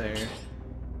we got there?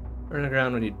 Burn the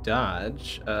ground when you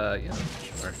dodge. Yeah,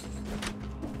 sure.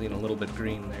 Lean a little bit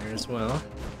green there as well.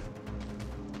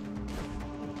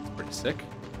 It's pretty sick.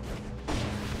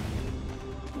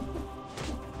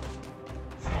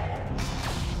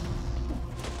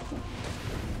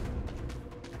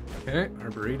 Okay,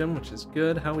 Arboretum, which is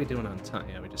good. How are we doing on time?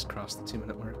 Yeah, we just crossed the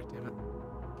 2-minute mark, damn it.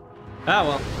 Ah,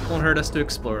 well, won't hurt us to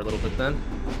explore a little bit then.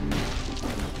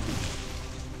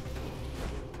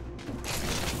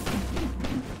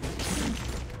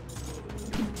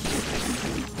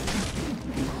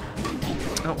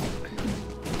 Oh.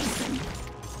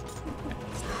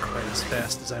 It's not quite as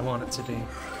fast as I want it to be.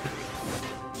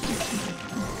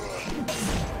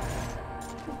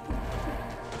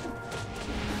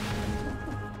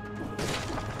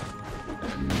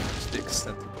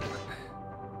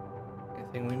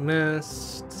 Anything we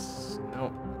missed?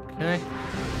 Nope. Okay.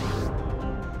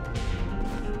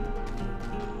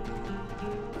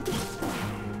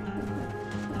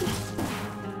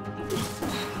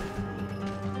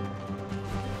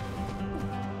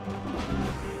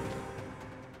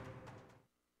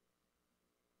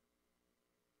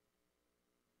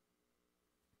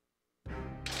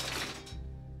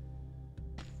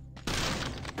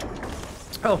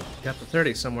 Oh, got the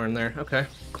 30 somewhere in there. Okay,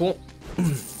 cool.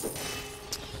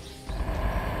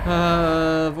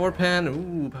 Vorpan.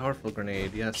 Ooh, powerful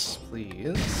grenade. Yes,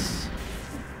 please.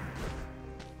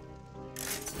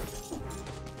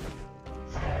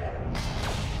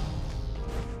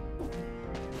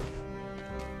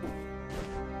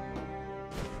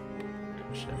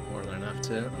 Should have more than enough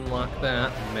to unlock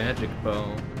that. Magic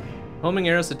bow. Homing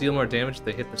arrows that deal more damage if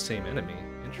they hit the same enemy.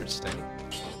 Interesting.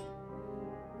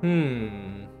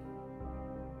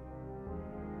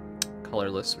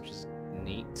 Colorless, which is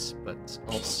neat, but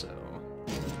also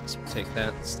let's take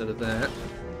that instead of that.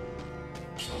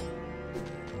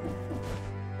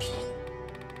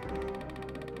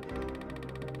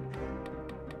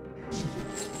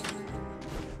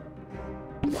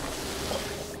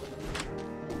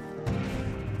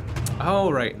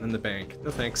 Oh, right, and then the bank. No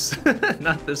thanks.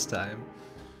 Not this time.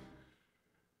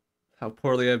 How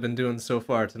poorly I've been doing so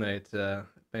far tonight.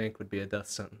 Bank would be a death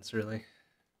sentence, really.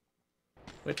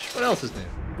 Which, what else is new?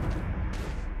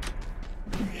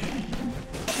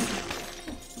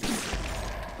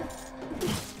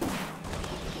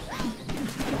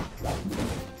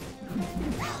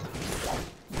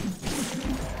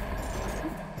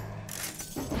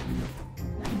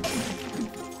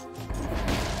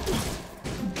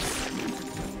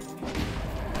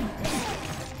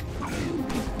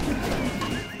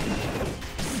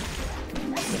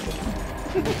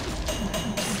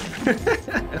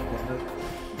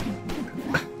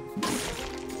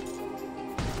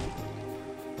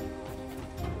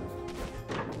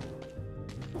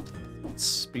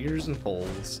 Spears and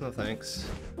poles, no thanks.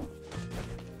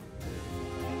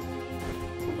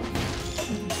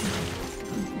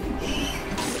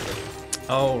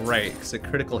 Oh, right, because it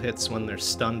critical hits when they're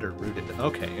stunned or rooted.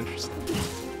 Okay, interesting.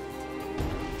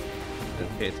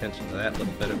 Didn't pay attention to that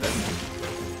little bit of it.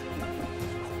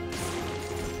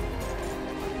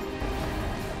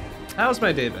 How's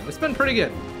my day been? It's been pretty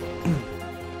good.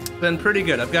 Been pretty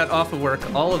good. I've got off of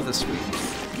work all of this week.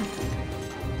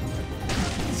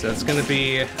 So it's gonna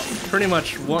be pretty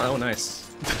much one. Oh,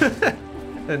 nice.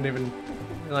 Didn't even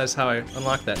realize how I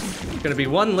unlocked that. It's gonna be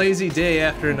one lazy day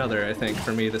after another, I think,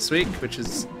 for me this week, which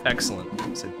is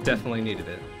excellent. So definitely needed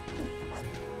it.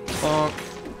 Bonk.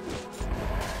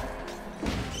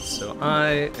 So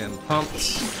I am pumped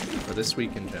for this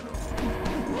week in general.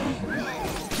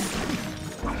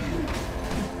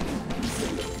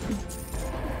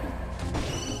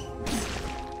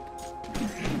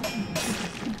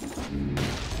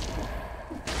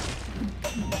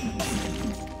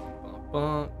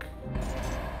 Bonk.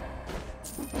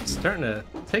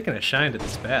 Taking a shine to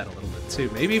this bat a little bit too.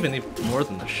 Maybe even more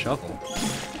than the shovel.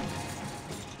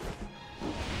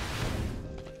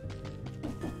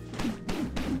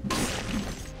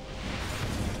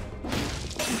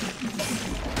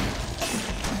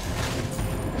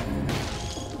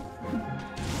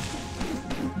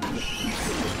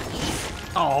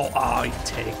 Oh, he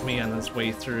take me on his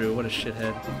way through. What a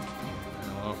shithead.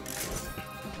 Oh, well.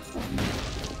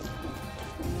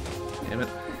 Damn it.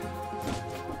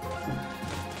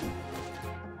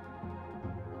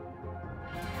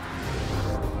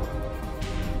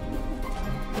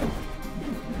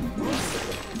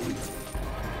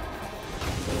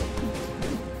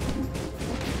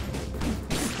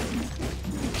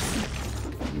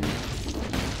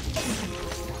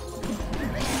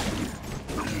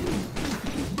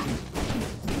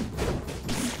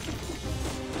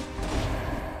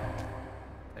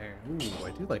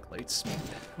 Speed.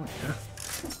 Oh yeah.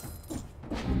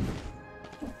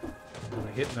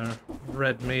 Really hitting our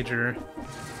red major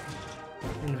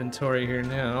inventory here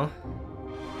now.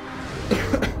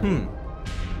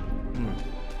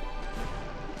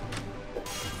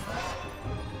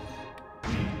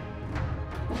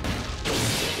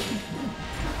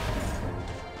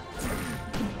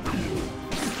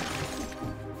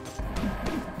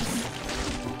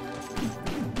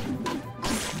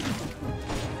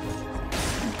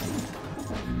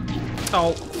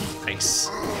 Oh, nice.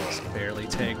 Just barely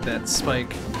tagged that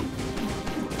spike.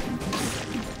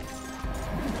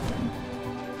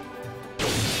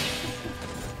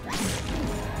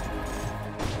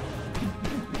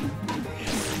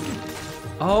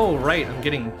 Oh, right, I'm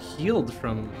getting healed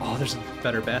from... Oh, there's a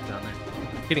better bat down there.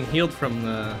 Getting healed from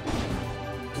the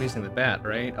I'm using the bat,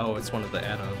 right? Oh, it's one of the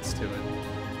add-ons to it.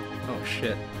 Oh,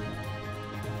 shit.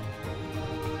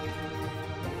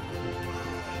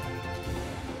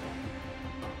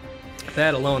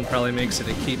 That alone probably makes it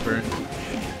a keeper.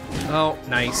 Oh,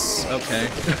 nice. Okay.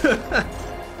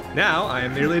 Now I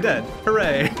am nearly dead.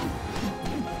 Hooray!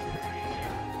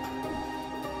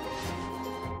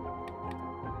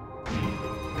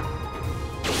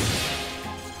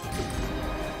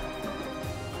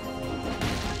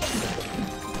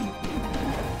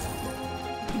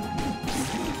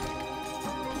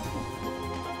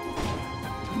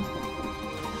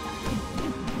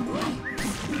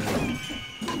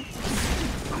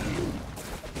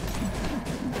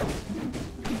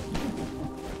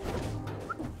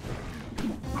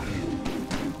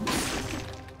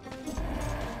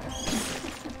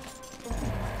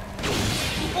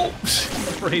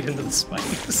 Right into the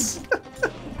spikes. Good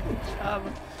job.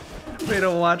 Way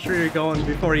to watch where you're going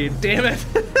before you. Damn it!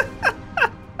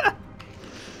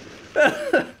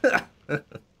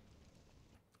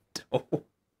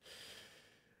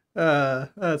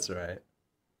 That's right.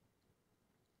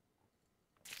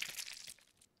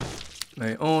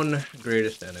 My own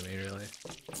greatest enemy, really.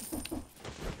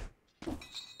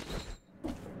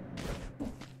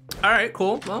 All right,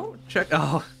 cool. Well, check.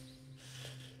 Oh.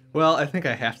 Well, I think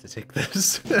I have to take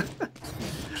this.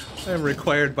 I'm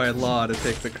required by law to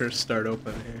take the Cursed Start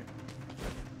open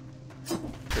here.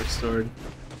 Cursed Sword.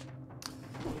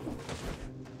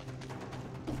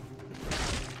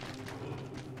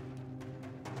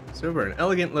 Super, an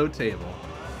elegant low table.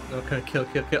 Okay, kill.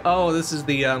 Oh, this is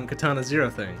the Katana Zero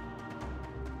thing.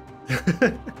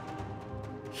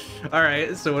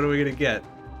 Alright, so what are we gonna get?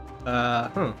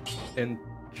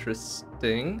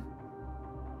 Interesting.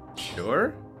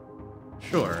 Sure.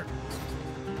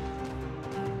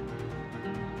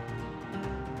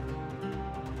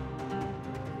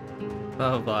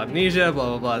 Blah blah blah, amnesia, blah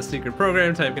blah blah, secret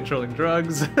program, time controlling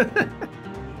drugs.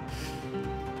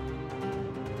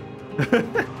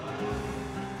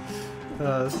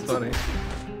 That's funny.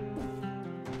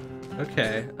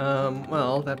 Okay,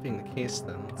 well, that being the case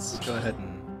then, let's go ahead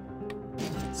and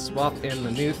swap in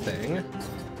the new thing.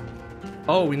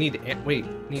 Oh, we need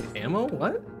need ammo?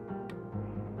 What?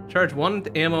 Charge 1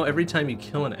 ammo every time you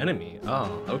kill an enemy.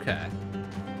 Oh, okay.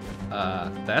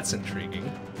 That's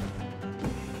intriguing.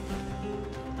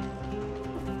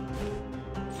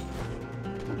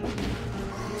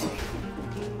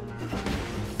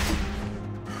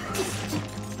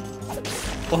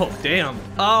 Oh, damn.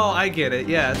 Oh, I get it.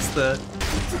 Yeah, it's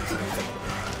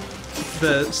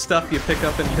the stuff you pick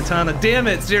up in Katana. Damn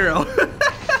it, Zero.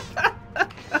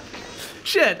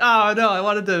 Shit. Oh, no, I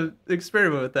wanted to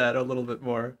experiment with that a little bit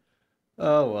more.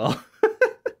 Oh, well.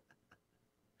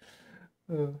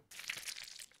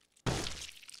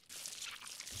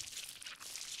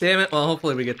 Damn it. Well,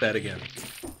 hopefully we get that again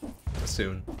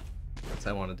soon. Because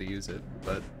I wanted to use it,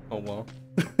 but oh well.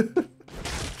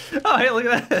 Oh, hey, look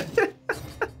at that.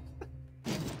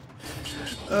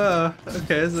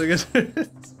 Okay, so I guess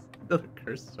it's another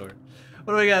Cursed Sword.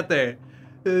 What do we got there?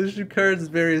 Shoot cards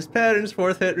in various patterns.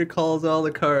 4th hit recalls all the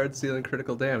cards, dealing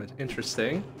critical damage.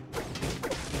 Interesting.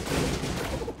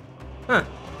 Huh.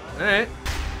 Alright.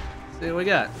 See what we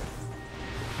got.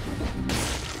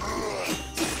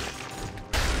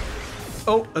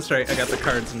 Oh, that's right. I got the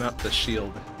cards, not the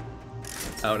shield,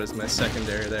 out as my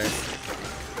secondary there.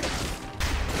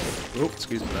 Oh,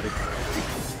 excuse me, buddy.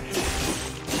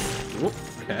 Oh,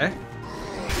 okay.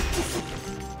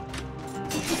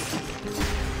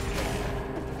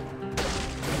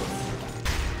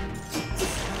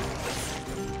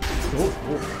 Oh,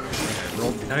 I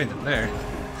rolled behind him there.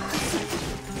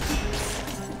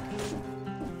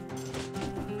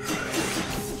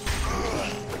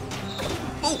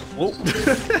 Oh,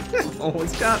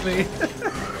 almost got me.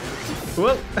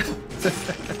 Whoop.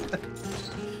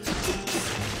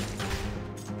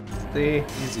 See,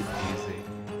 easy peasy.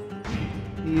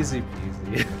 Easy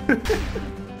peasy.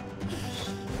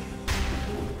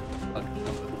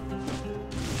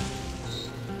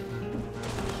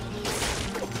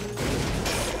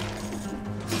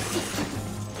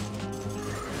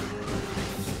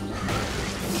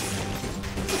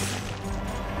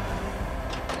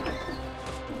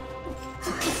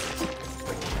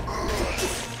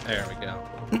 There we go.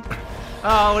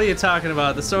 Oh, what are you talking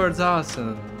about? The sword's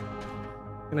awesome.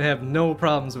 I'm gonna have no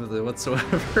problems with it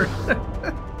whatsoever.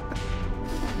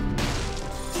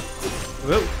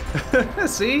 Whoa.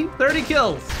 See? 30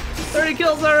 kills! 30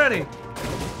 kills already!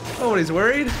 Nobody's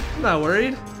worried. I'm not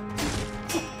worried.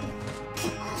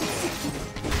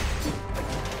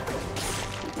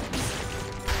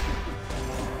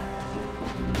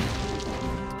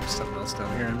 There's something else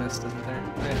down here I chest, isn't there?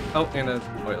 Oh, and a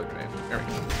oil grenade. There we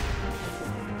go.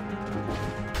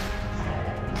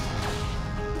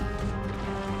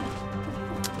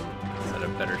 Is that a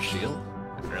better shield?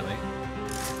 Not really.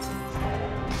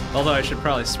 Although I should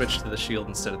probably switch to the shield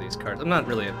instead of these cards. I'm not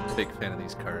really a big fan of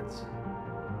these cards.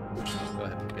 Go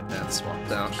ahead and get that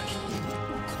swapped out.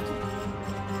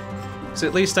 So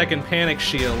at least I can panic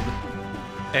shield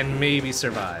and maybe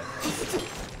survive.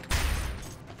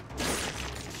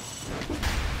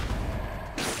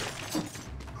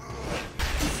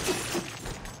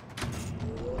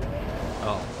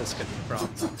 Oh, this could be a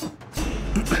problem.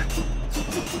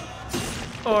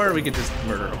 Or we could just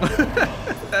murder him.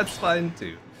 That's fine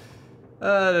too.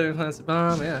 Plants a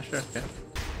bomb. Yeah, sure. Okay.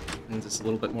 And just a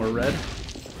little bit more red.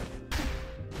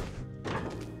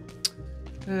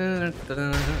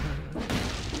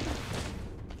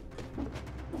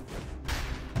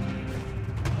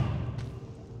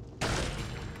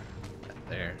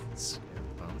 There. Let's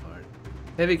bombard.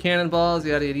 Heavy cannonballs,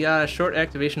 yada yada yada. Short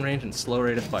activation range and slow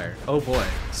rate of fire. Oh boy,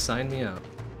 sign me up.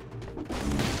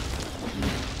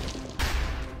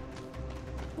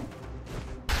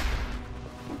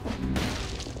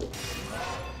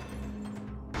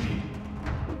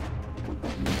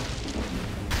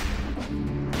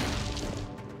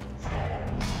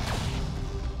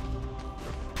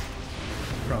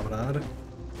 Promenade.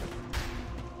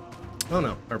 Oh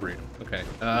no, Arboretum. Okay.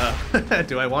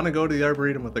 Do I want to go to the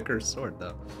Arboretum with the cursed sword,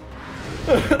 though?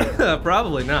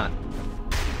 Probably not.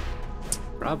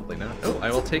 Probably not. Oh,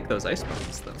 I will take those ice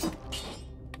bombs, though.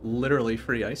 Literally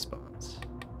free ice bombs.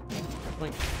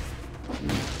 Boink.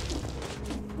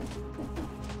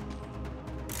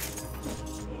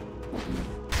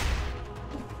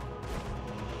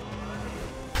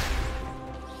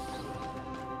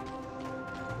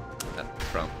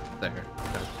 From there.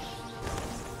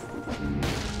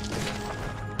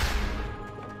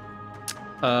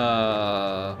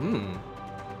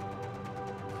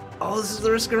 Oh, this is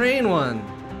the Risk of Rain one.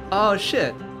 Oh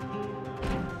shit.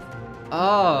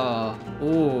 Oh.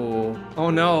 Ooh. Oh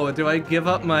no. Do I give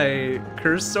up my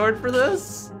cursed sword for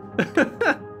this?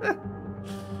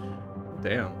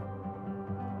 Damn.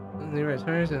 They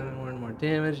returns and more and more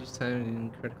damage. Each time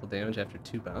doing critical damage after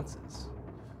 2 bounces.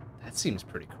 That seems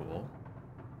pretty cool.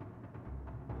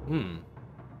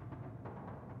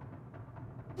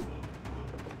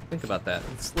 Think about that.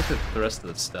 Let's look at the rest of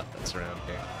the stuff that's around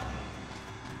here.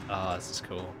 Oh, this is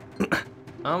cool.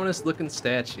 Ominous looking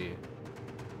statue.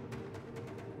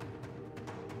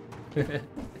 This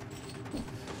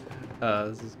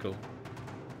is cool.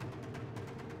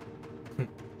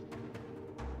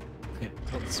 Yeah,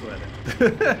 don't sweat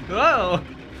it. Whoa!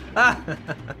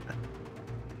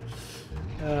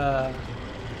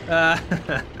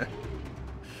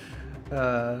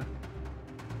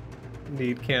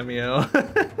 Need cameo.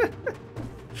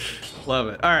 Love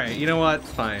it. Alright, you know what?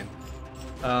 Fine.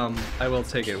 I will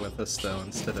take it with us though,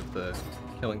 instead of the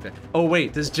killing thing. Oh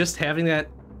wait, does just having that...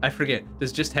 I forget.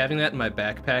 Does just having that in my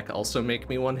backpack also make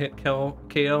me one-hit KO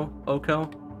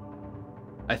Oko?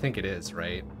 I think it is,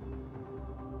 right?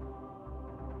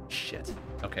 Shit.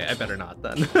 Okay, I better not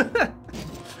then.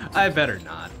 I better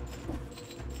not.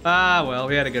 Ah, well,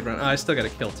 we had a good run. Oh, I still gotta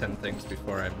kill 10 things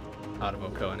before I'm out of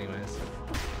Oko anyways.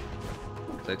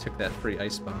 Because I took that free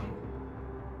ice bomb.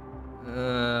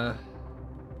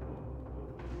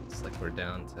 It's like we're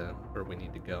down to where we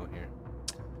need to go here.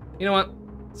 You know what?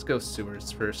 Let's go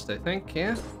sewers first, I think,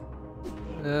 yeah?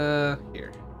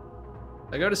 Here.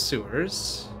 I go to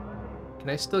sewers. Can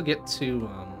I still get to,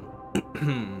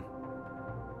 Can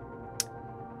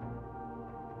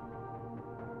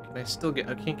I still get...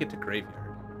 I can't get to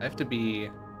graveyard. I have to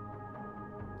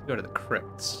go to the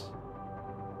crypts.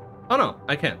 Oh no,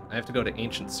 I can. I have to go to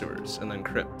ancient sewers, and then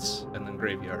crypts, and then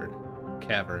graveyard,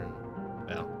 cavern.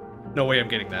 Well, no way I'm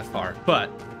getting that far, but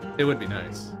it would be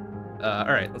nice.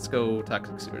 Alright, let's go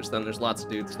toxic sewers then. There's lots of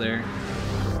dudes there.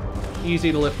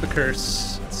 Easy to lift the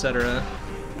curse, etc.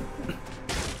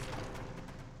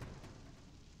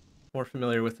 More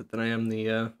familiar with it than I am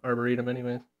the Arboretum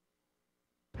anyway.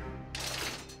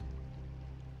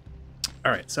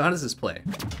 Alright, so how does this play?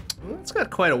 Well, it's got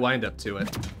quite a wind-up to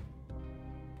it.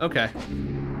 Okay.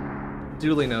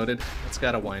 Duly noted. It's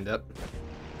got a wind-up.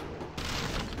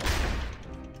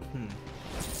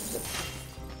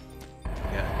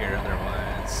 Yeah, here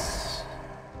otherwise.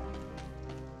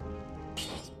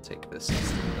 Let's take this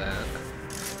instead of that.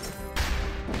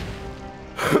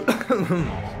 Excuse me.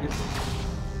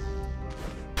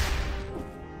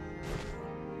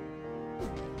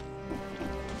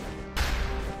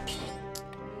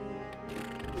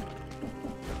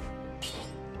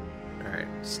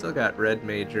 Still got red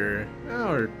major. Oh,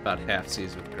 we're about half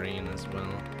seas with green as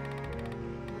well.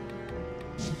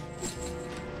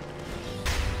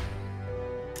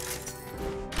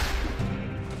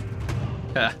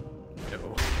 Ha!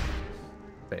 No.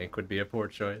 Bank would be a poor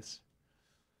choice.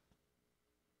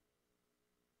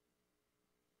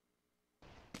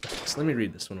 So let me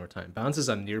read this one more time. Bounces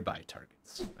on nearby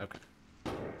targets. Okay.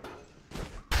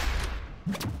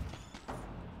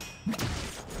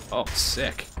 Oh,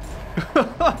 sick.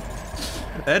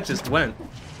 That just went.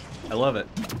 I love it.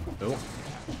 Oh.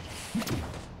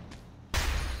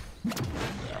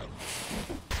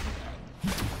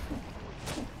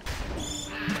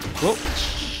 Whoa,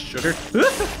 sugar.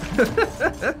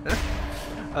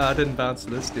 Didn't bounce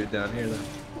this dude down here, though.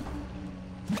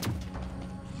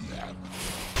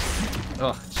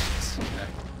 Oh, jeez. Okay.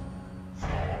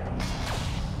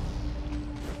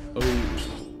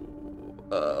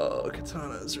 Oh,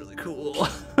 katana is really cool.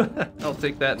 I'll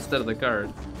take that instead of the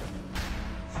card.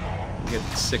 Get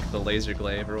sick of the laser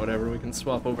glaive or whatever, we can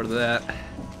swap over to that.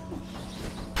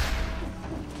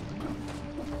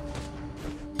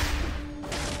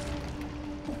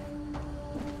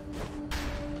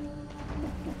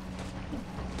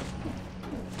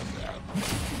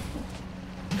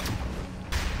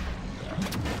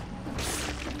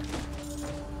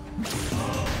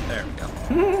 There we go.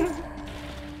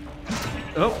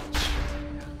 Oh.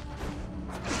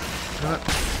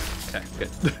 Okay, good.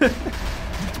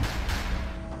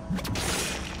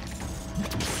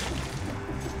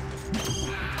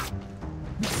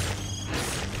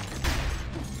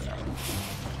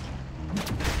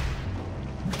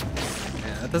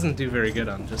 Yeah, that doesn't do very good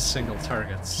on just single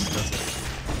targets, does it?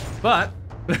 But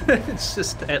it's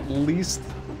just at least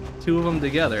two of them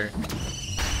together,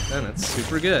 then it's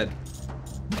super good.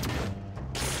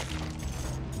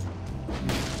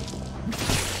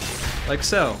 Like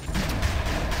so.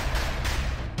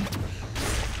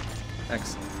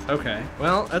 Excellent. Okay,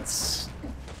 well, that's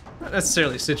not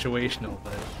necessarily situational,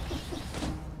 but...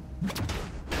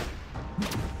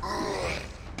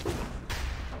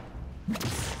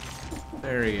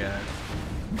 very,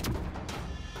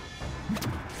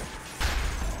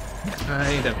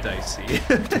 kind of dicey.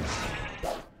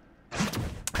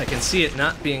 I can see it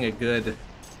not being a good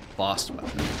boss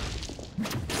weapon.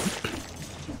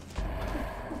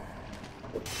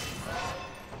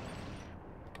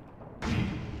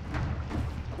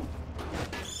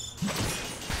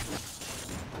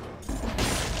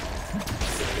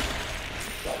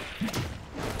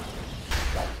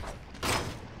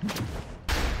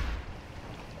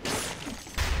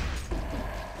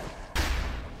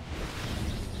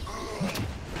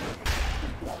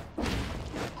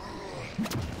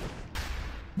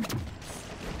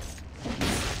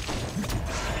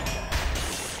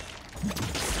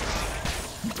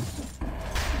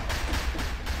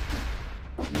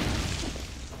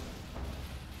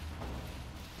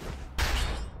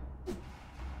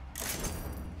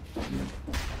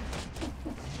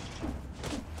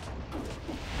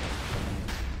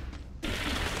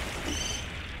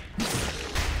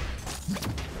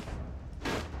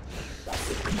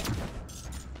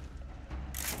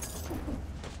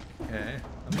 Okay,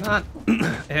 I'm not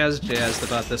as jazzed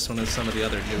about this one as some of the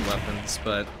other new weapons,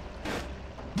 but...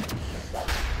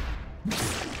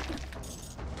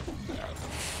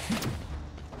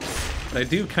 I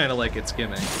do kind of like its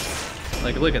gimmick.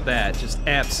 Like, look at that, just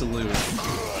absolute.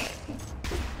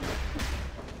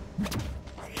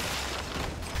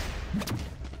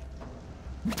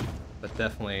 But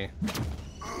definitely,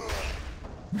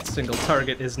 single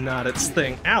target is not its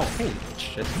thing. Ow! Holy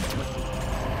shit.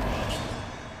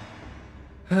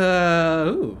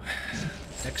 Ooh.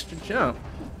 Extra jump.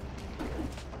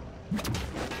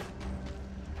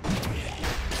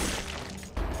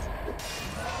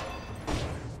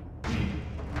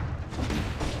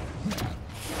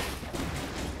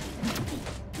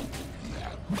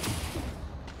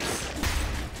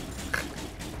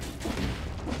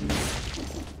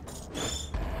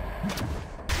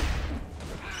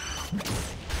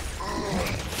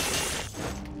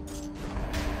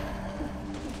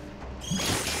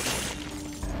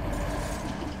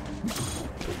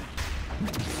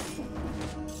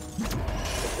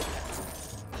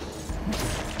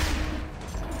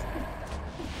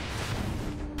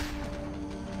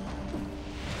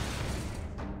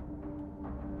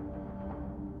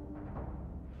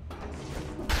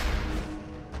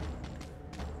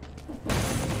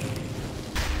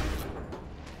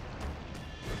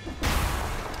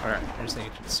 Alright, there's the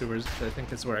ancient sewers, which I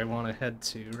think is where I want to head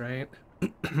to, right?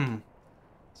 So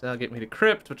that'll get me to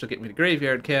Crypt, which will get me to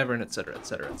Graveyard Cavern, etc.,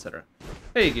 etc., etc.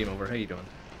 Hey, Game Over, how you doing?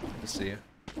 Good to see you.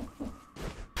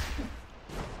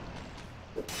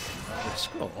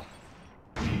 scroll.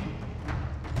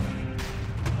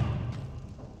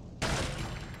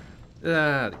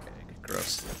 Okay,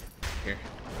 gross. Here.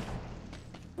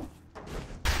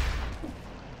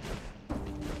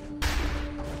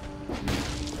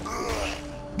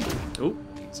 Oh,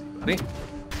 easy, buddy.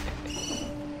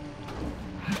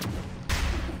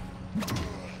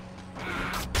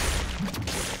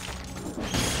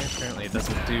 Apparently it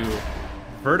doesn't do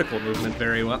vertical movement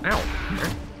very well. Ow!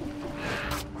 Here.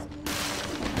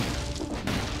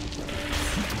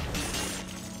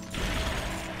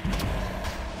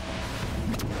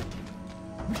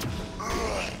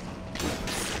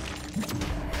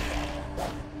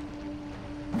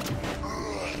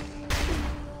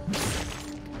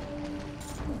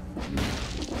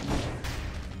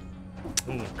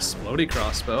 Explodey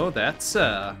crossbow, that's,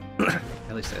 at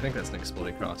least I think that's an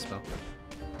explodey crossbow.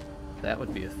 That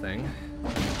would be a thing.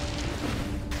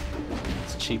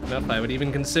 It's cheap enough, I would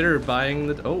even consider buying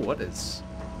the... Oh, what is...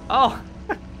 Oh!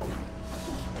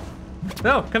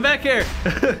 No, come back here!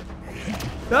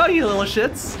 No, you little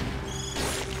shits!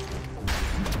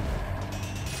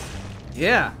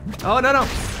 Yeah! Oh, no, no!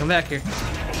 Come back here.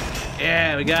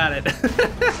 Yeah, we got it!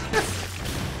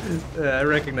 I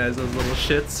recognize those little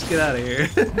shits. Get out of here.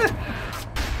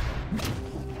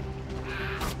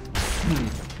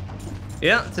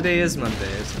 Yeah, today is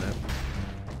Monday, isn't it?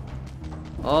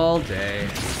 All day.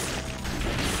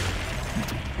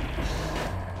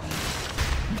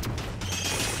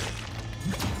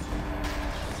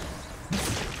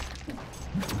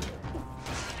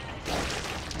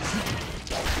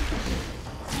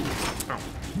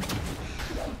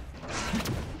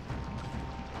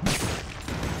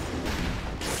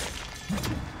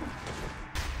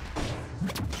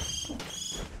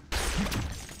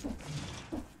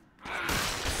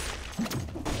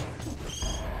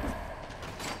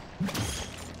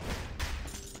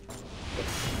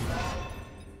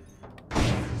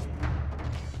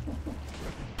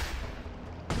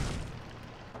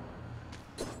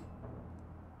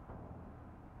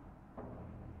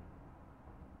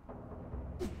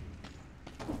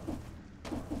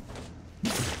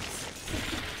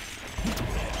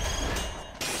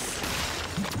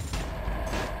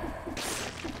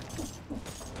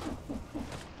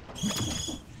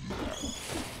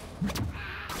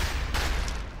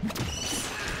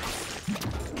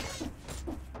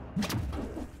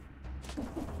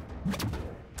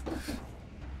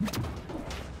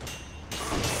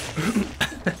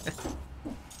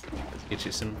 Get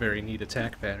you some very neat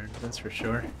attack patterns, that's for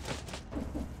sure.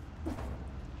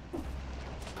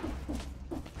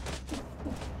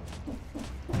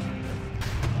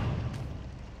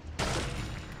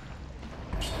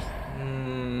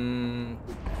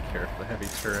 Careful, heavy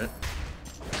turret.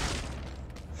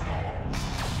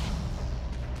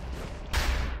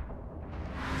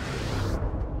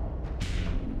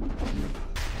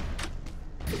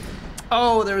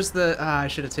 Oh, there was the... I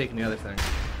should have taken the other thing.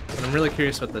 But I'm really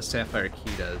curious what the Sapphire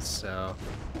Key does, so...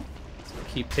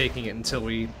 let's keep taking it until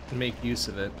we make use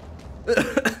of it.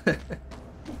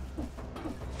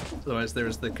 Otherwise, there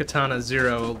was the Katana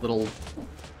Zero little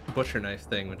butcher knife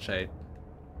thing, which I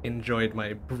enjoyed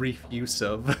my brief use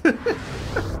of.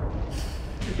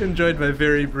 Enjoyed my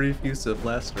very brief use of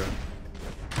last run.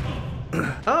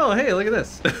 Oh, hey, look at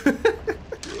this.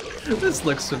 This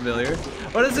looks familiar.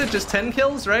 What is it, just 10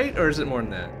 kills, right? Or is it more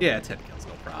than that? Yeah, 10 kills,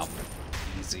 no problem.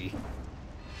 Easy.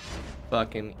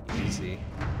 Fucking easy.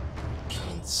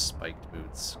 And spiked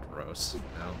boots, gross.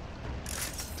 No.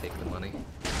 Take the money.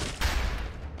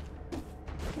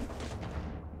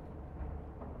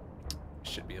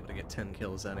 Should be able to get 10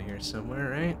 kills out of here somewhere,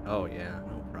 right? Oh yeah,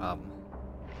 no problem.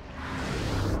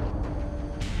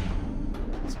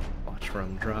 Let's watch where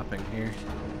I'm dropping here.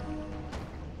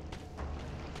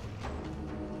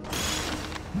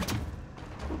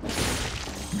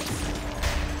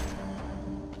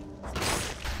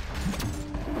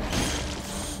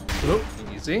 Oh,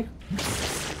 easy.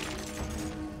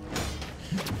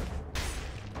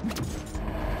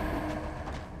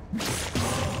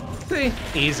 See?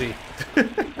 Easy.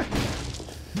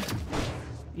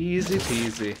 Easy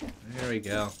peasy. There we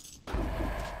go.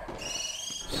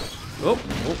 Oh,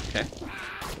 okay.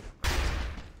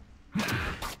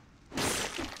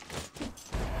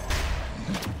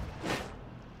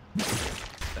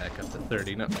 Back up to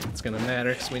 30. Not like it's gonna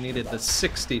matter because we needed the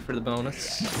 60 for the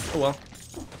bonus. Oh well.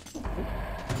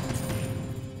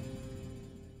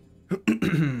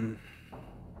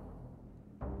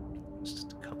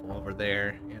 Just a couple over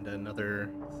there, and another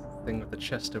thing with the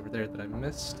chest over there that I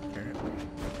missed, apparently.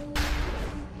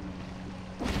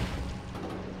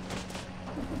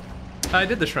 I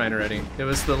did the shrine already. It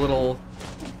was the little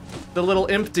The little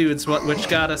imp dudes, which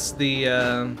got us the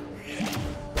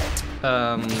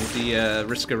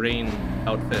Risk of Rain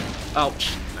outfit.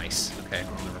 Ouch. Nice. Okay,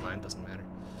 well, never mind. Doesn't matter.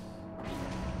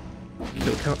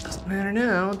 Kill count doesn't matter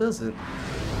now, does it?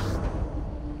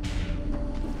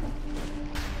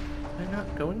 Did I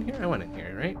not go in here? I went in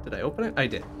here, right? Did I open it? I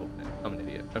did open it. I'm an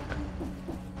idiot. Okay.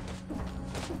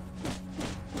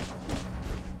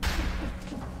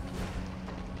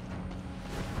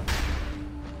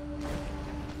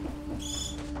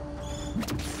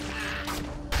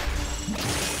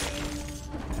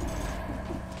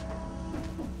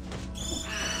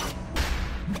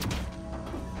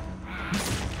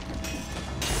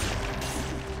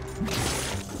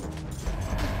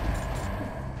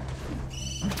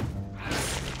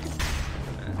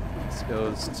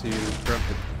 Goes to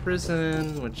Corrupted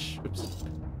Prison, which, oops,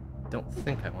 don't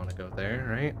think I want to go there,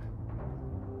 right?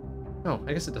 Oh,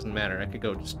 I guess it doesn't matter. I could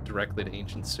go just directly to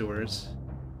Ancient Sewers.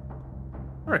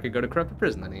 Or I could go to Corrupted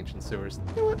Prison, then Ancient Sewers.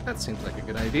 You know what? That seems like a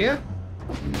good idea.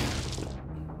 There's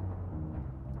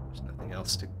nothing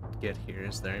else to get here,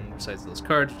 is there? Besides those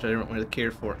cards, which I don't really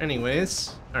care for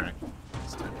anyways. Alright,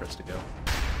 it's time for us to go.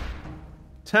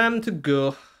 Time to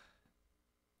go.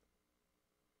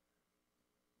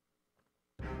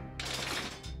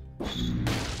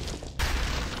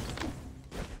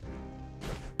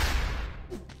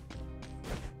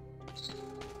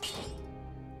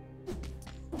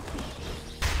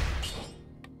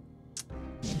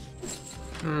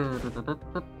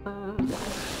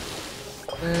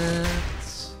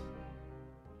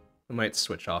 We might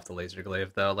switch off the laser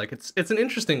glaive though. Like it's an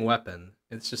interesting weapon.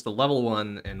 It's just a level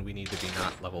 1 and we need to be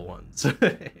not level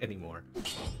 1s anymore.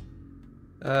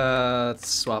 Let's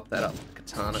swap that up with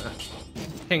katana.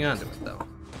 Hang on to it though.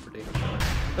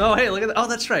 Oh hey, look at that. Oh,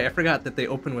 that's right. I forgot that they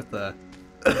open with the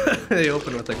they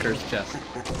open with the cursed chest.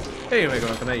 Hey, Omega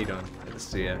Weapon, how you doing? Good to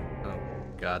see ya. Oh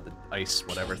god, the ice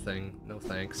whatever thing. No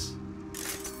thanks.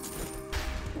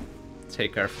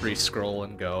 Take our free scroll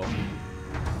and go. Alright,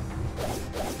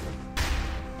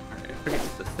 I forget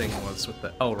what the thing was with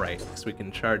the... Oh, right, so we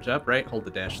can charge up, right? Hold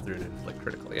the dash through to inflict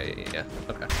critical. Yeah.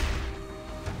 Okay.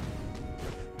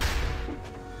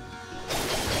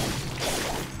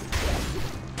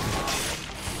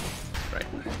 Right.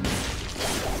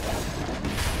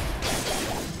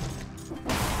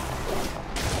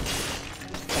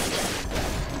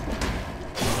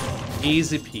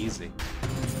 Easy peasy.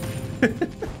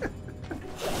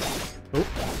 Oh.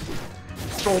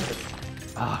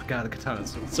 Oh god, the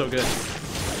katana's so good.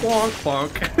 Bonk,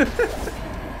 bonk.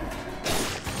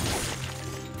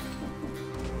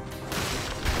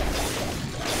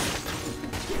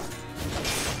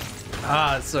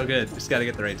 Ah, it's so good. Just gotta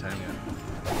get the right time, yeah.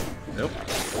 Nope.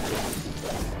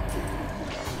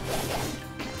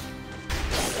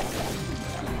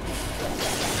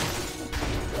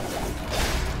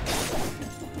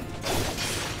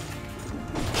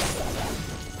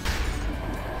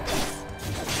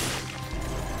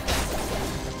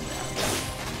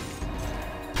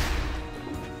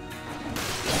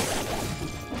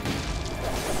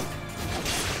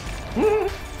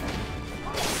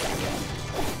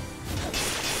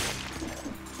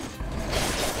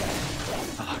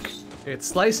 It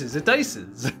slices, it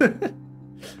dices.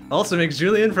 Also makes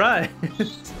Julian fries.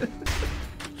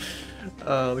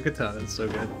 Oh, the katana is so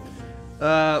good.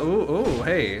 Ooh,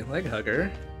 hey, leg hugger.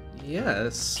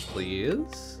 Yes,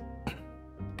 please.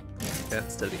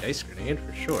 That's to the ice grenade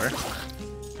for sure.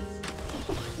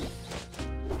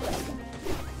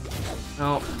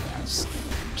 Oh,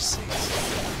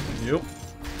 nope.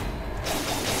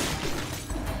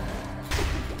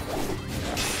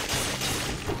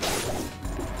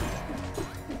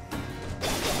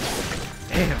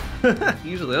 Damn.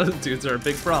 Usually those dudes are a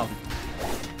big problem.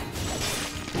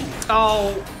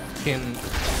 Oh, fucking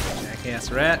jackass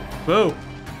rat. Whoa.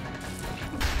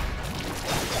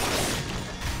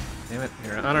 Damn it.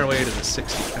 We're on our way to the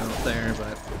 60 count there,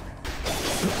 but...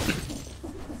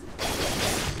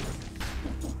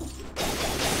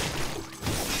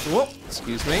 Whoa,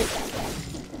 excuse me.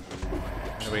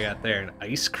 What do we got there? An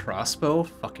ice crossbow?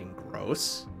 Fucking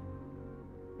gross.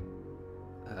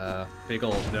 Big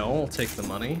ol' no, I'll take the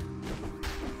money.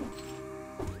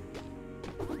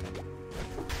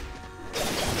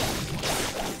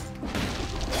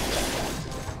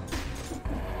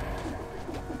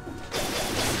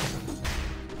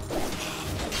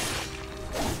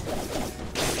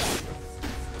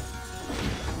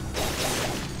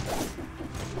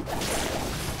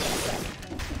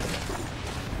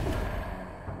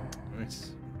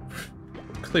 Nice.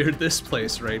 Cleared this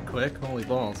place right quick, holy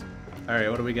balls. Alright,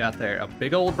 what do we got there? A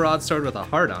big old broadsword with a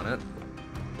heart on it.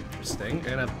 interesting.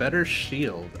 And a better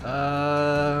shield.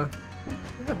 A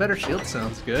better shield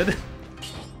sounds good.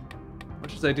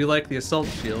 Much as I do like the assault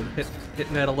shield,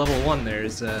 hitting at a level 1 there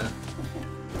is a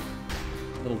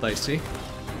little dicey.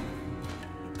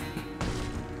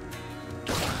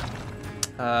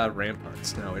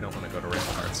 Ramparts. No, we don't want to go to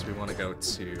Ramparts. We want to go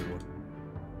to...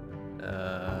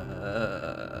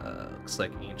 looks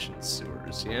like Ancient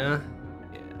Sewers, yeah?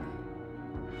 Yeah.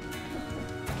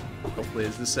 Hopefully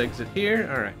is this exit here?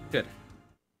 Alright, good.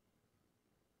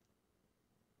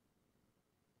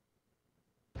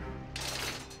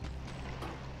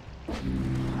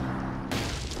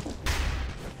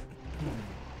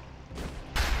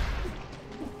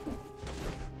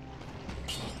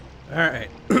 Alright.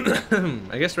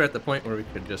 I guess we're at the point where we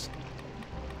could just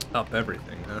up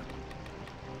everything, huh?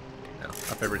 No,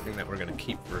 up everything that we're gonna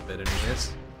keep for a bit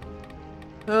anyways.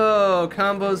 Oh,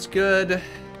 combo's good.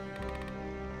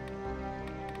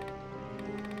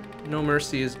 No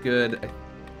Mercy is good.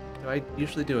 Do I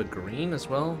usually do a green as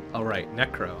well? Oh right,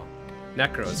 Necro.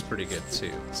 Necro is pretty good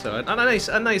too. So a nice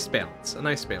balance. A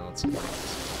nice balance.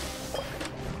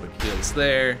 Quick heals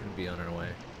there and be on our way.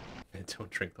 And don't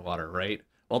drink the water, right?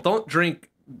 Well, don't drink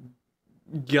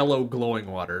yellow glowing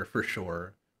water for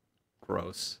sure.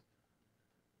 Gross.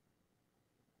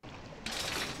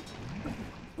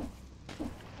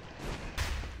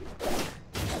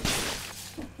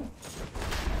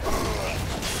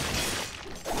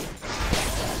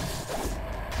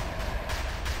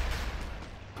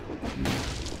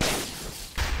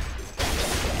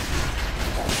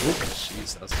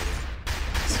 Jeez, that was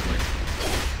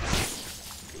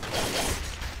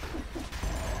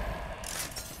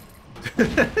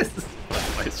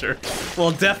Budweiser.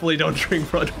 Well, definitely don't drink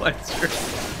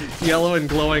Budweiser. Yellow and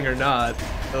glowing or not.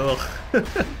 Ugh.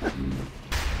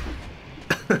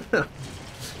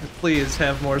 Please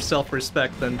have more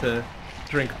self-respect than to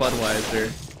drink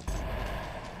Budweiser.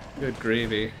 Good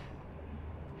gravy.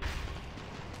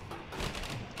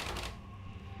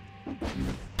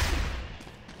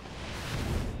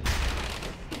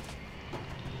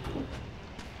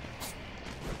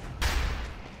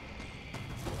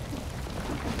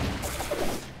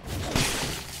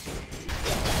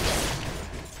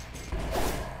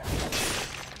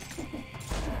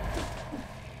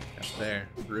 There.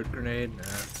 Root grenade? Nah.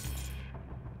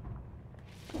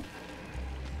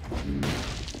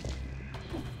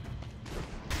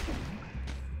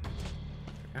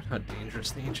 Forgot how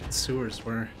dangerous the ancient sewers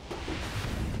were.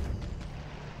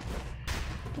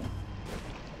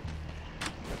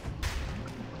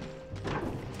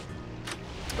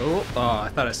 Oh, I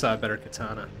thought I saw a better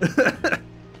katana.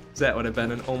 That would have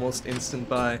been an almost instant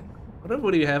buy.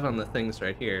 What do you have on the things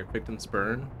right here? Victim's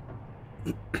burn?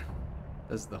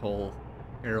 Does the whole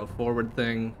arrow forward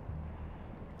thing.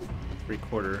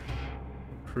 3/4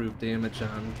 improved damage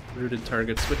on rooted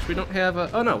targets, which we don't have.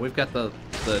 Oh no, we've got the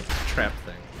trap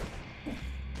thing.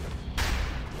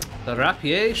 The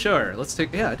rapier, sure. Let's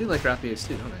take. Yeah, I do like rapiers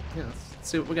too, don't I? Yeah, let's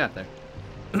see what we got there.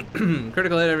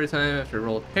 Critical hit every time after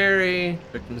roll parry.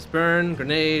 Victim's burn,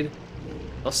 grenade.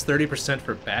 Plus 30%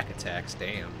 for back attacks.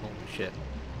 Damn, holy shit.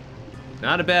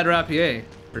 Not a bad rapier,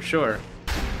 for sure.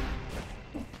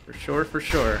 For sure, for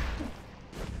sure.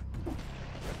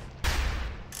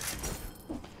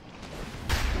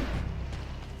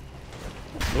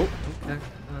 Oh, okay.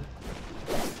 Come on.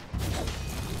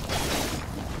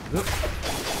 Oh.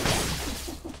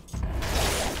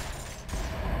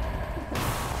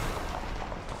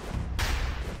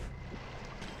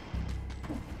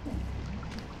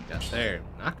 Got there.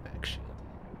 Knockback shield.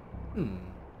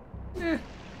 Eh.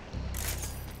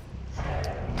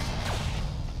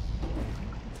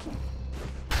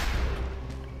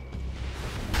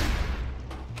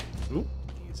 Ooh,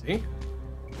 easy.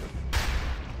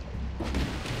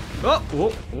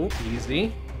 Oh,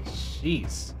 easy.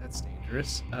 Jeez, that's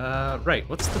dangerous. Right,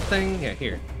 what's the thing? Yeah,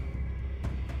 here.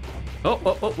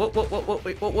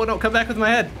 Wait, no, come back with my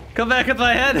head. Come back with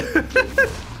my head.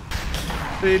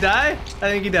 Did he die? I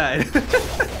think he died.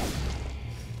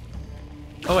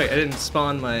 Oh wait, I didn't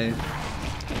spawn my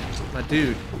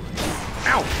dude.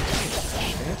 Ow!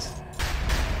 Shit.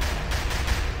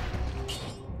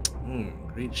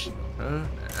 Great shield, huh? Nah.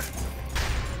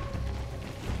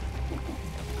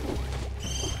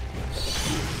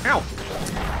 Ow!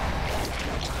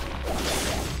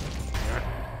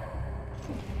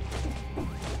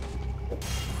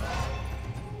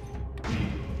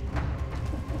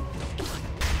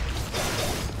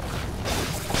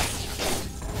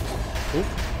 Oop,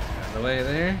 out of the way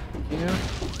there. Yeah.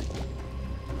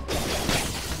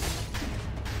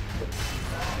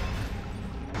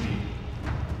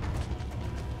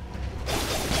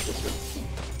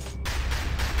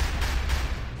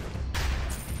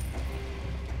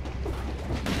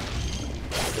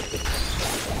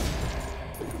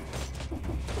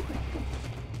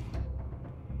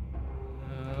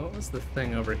 the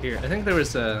thing over here? I think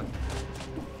there's a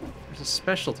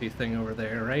specialty thing over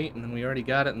there, right? And then we already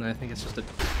got it, and I think it's just a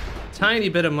tiny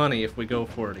bit of money if we go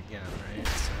for it again, right?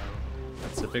 So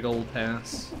that's a big old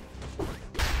pass.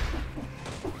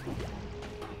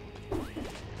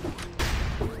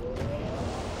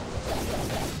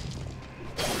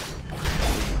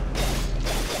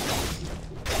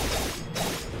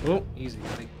 Oh, easy,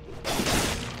 buddy.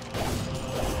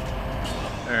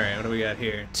 Alright, what do we got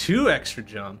here? 2 extra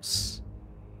jumps.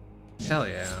 Hell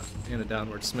yeah. And a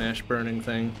downward smash burning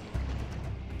thing.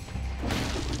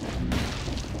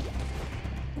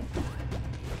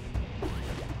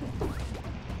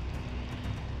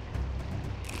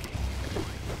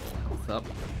 Health up.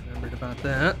 Remembered about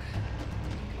that.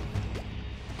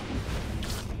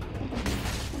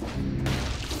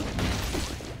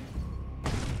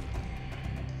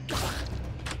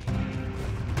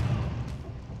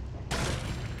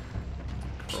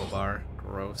 Crowbar.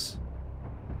 Gross.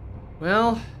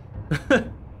 Well...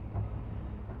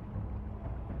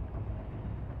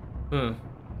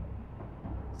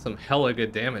 Some hella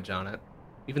good damage on it.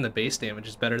 Even the base damage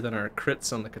is better than our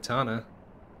crits on the katana.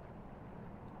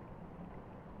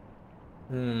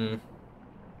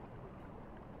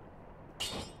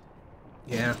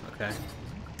 Yeah, okay.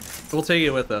 We'll take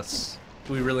it with us.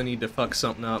 We really need to fuck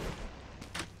something up.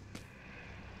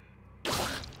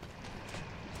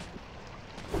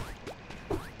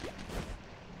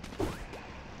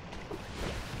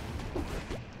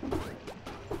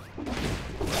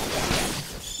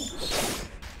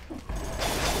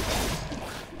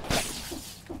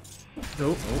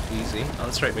 Oh, easy. Oh,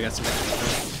 that's right, we got some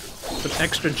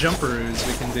extra jumperoos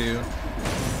we can do.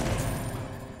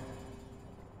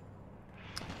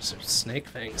 Some snake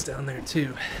fangs down there,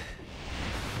 too.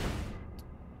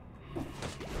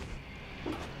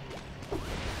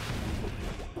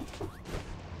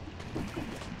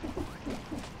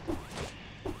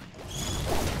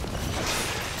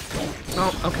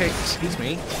 Oh, okay, excuse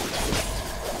me.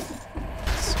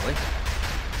 Silly.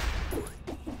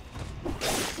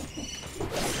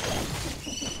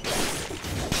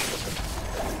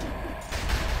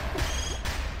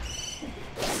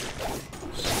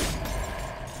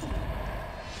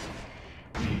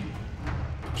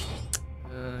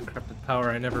 Corrupted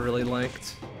power I never really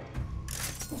liked.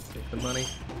 Take the money.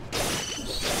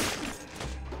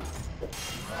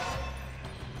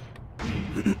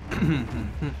 Do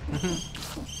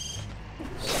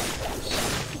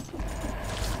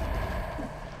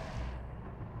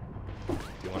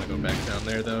you want to go back down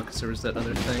there though? Because there was that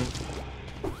other thing.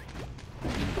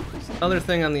 There's the other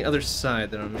thing on the other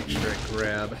side that I'll make sure I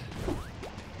grab.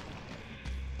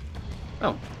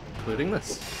 Oh, including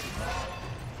this.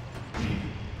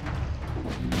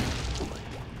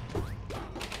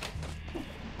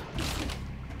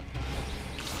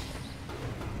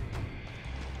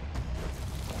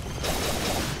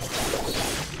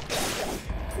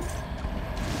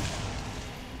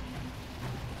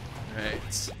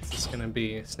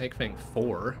 Be Snake Fang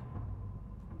 4.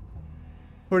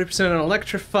 40% on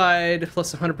electrified,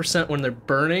 plus 100% when they're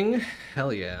burning.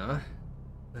 Hell yeah.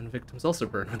 And victims also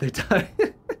burn when they die.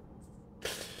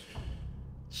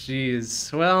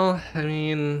 Jeez. Well, I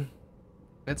mean,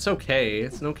 it's okay.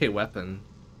 It's an okay weapon.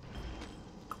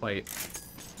 Quite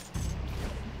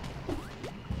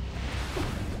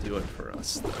do it for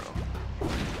us, though.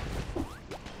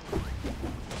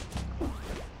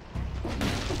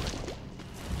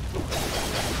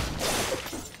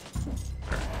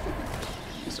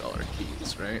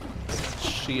 Right?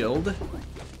 Shield.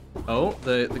 Oh,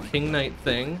 the King Knight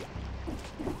thing.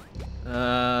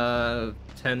 10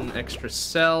 extra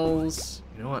cells.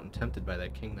 You know what? I'm tempted by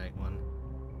that King Knight one.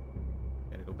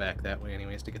 Gotta go back that way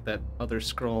anyways to get that other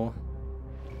scroll.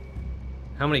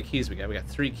 How many keys we got? We got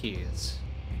 3 keys.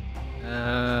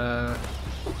 That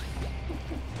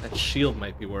shield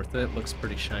might be worth it. Looks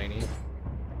pretty shiny.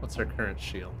 What's our current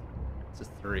shield? It's a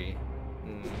 3.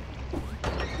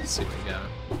 Let's see what we got.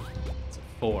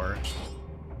 4.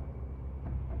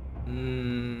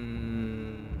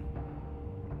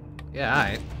 Yeah,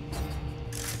 alright.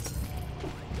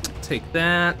 Take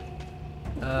that.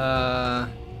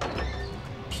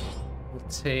 We'll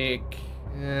take...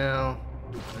 Yeah,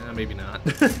 maybe not.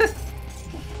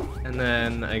 And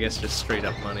then, I guess just straight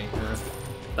up money.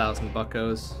 1,000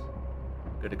 buckos.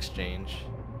 Good exchange.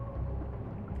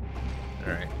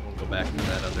 Alright, we'll go back to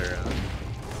that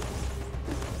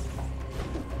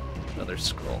other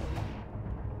scroll.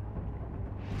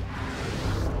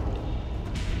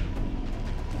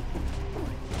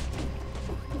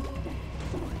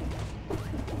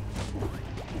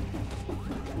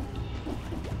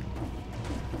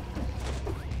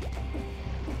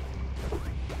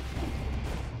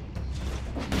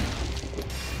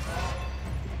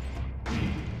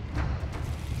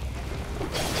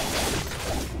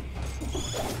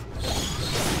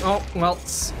 Oh, well,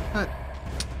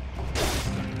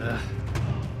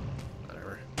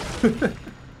 whatever.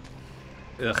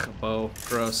 Ugh, bow.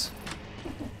 Gross.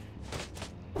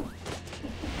 Which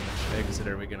exit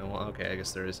are we gonna want? Okay, I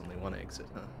guess there is only one exit,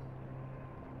 huh?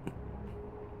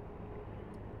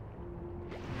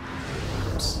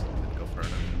 Oops, didn't go far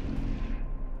enough.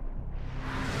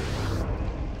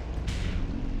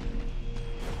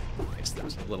 I guess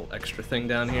there's a little extra thing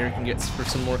down here you can get for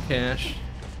some more cash.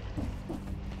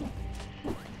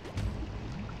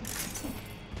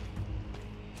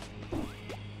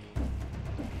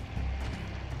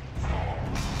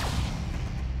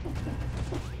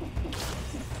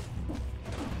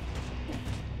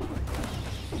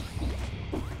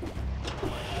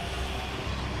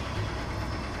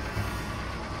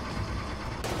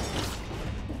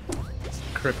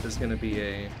 Crypt is gonna be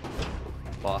a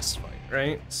boss fight,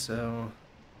 right? So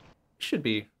should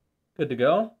be good to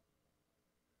go.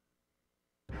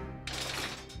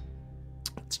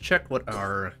 Let's check what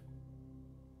our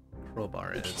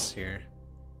crowbar is here.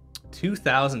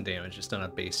 2,000 damage just on a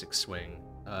basic swing.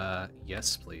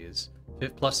 Yes, please.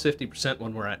 Plus 50%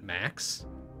 when we're at max.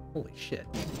 Holy shit.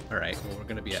 Alright, well, we're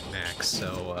gonna be at max,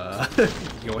 so,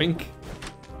 yoink.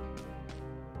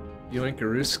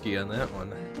 Yoinkarooski on that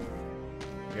one.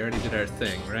 We already did our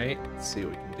thing, right? Let's see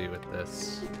what we can do with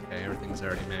this. Okay, everything's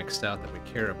already maxed out that we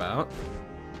care about.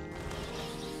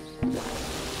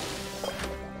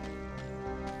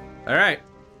 Alright.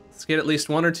 Let's get at least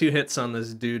 1 or 2 hits on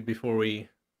this dude before we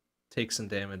take some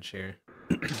damage here.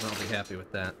 I'll be happy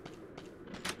with that.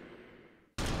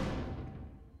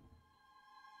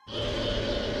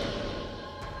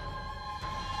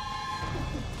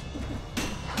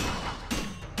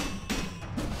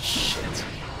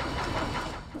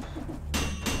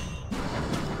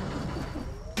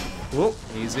 Whoa,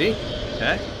 easy.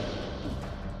 Okay.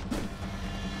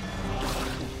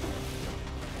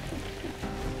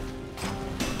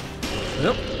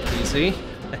 Nope, easy.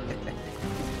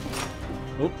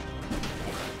 Oh.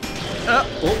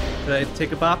 Oh, did I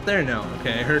take a bop there? No.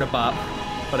 Okay, I heard a bop,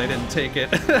 but I didn't take it.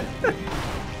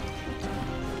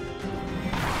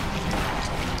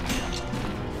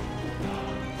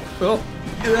 Oh.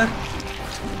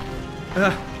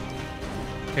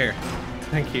 Here.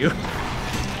 Thank you.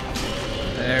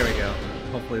 There we go.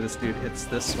 Hopefully this dude hits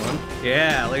this one.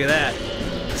 Yeah, look at that.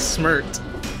 Smirt.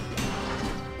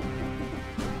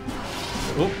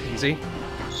 Oh, easy.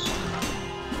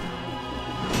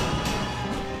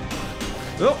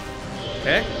 Oh,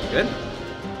 okay, good.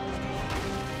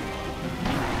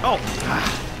 Oh,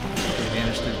 he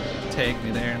managed to tag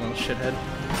me there, little shithead.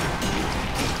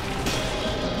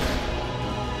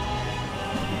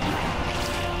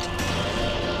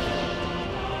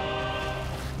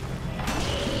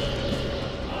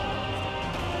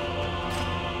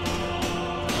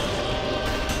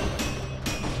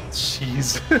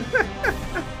 Jeez.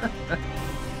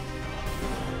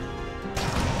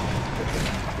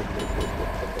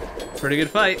 Pretty good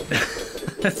fight.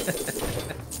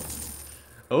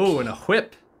 Oh, and a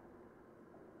whip.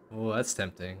 Oh, that's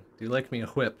tempting. Do you like me a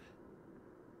whip?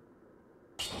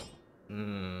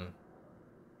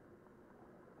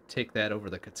 Take that over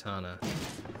the katana.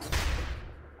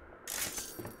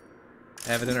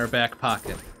 Have it in our back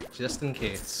pocket, just in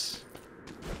case.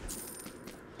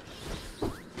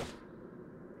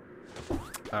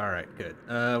 Alright, good.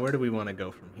 Where do we want to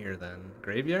go from here, then?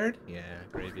 Graveyard? Yeah,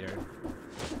 graveyard.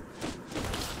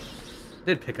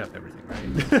 Did pick up everything, right?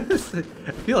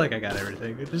 I feel like I got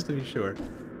everything, just to be sure.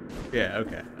 Yeah,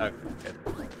 okay. Okay, good.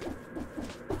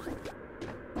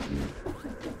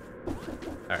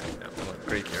 Alright, now we want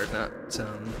graveyard, not,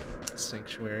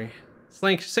 sanctuary.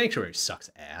 Sanctuary sucks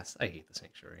ass. I hate the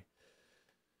sanctuary.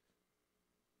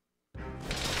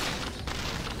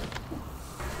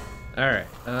 Alright,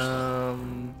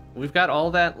 we've got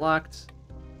all that locked.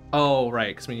 Oh,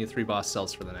 right, because we need 3 boss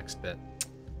cells for the next bit.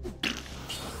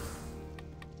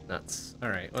 Nuts.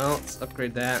 Alright, well, let's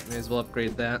upgrade that. May as well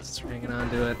upgrade that since we're hanging on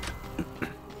to it.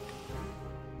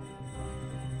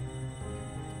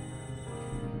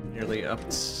 Nearly up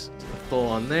to full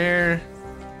on there.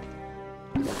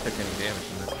 Didn't take any damage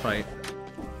in this fight.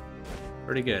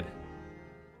 Pretty good.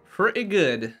 Pretty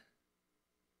good.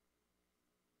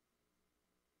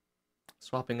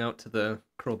 Swapping out to the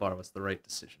crowbar was the right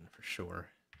decision, for sure.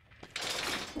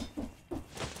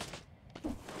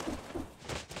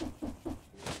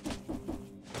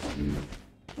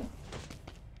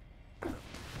 I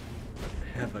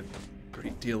have a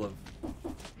great deal of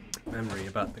memory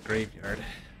about the graveyard.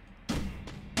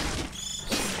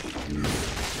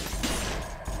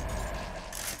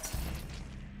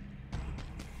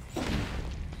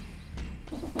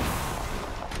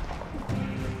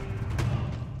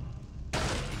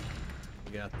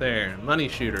 got there? Money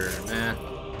shooter, nah.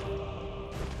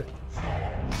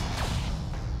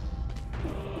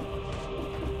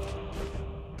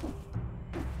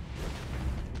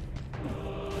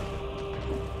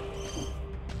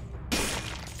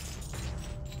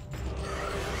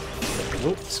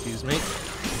 Whoop, excuse me.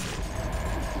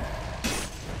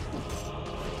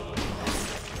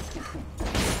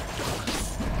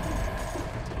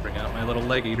 Bring out my little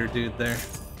leg eater dude there.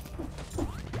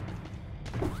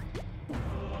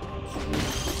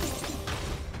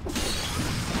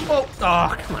 Oh,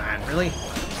 oh, come on, really?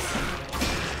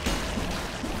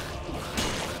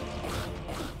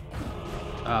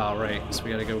 All right, so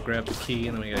we gotta go grab the key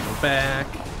and then we gotta go back.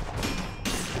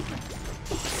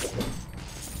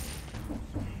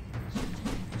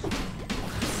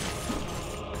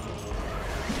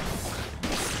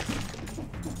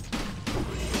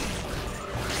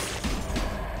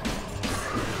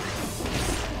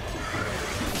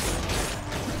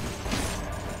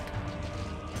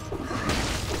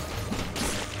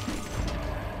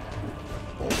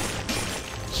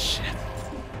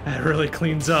 That really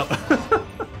cleans up.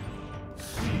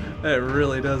 That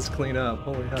really does clean up.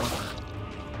 Holy hell.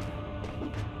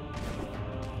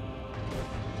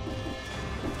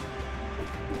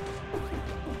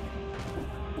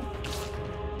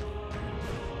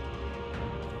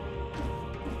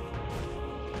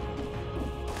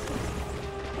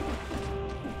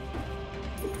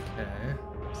 Okay,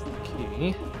 that's the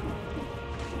key.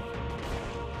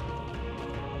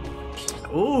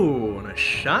 Ooh, and a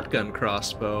shotgun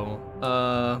crossbow.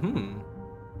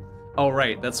 Oh,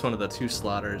 right, that's one of the 2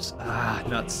 slaughters. Ah,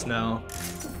 nuts, no.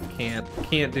 Can't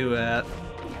do that.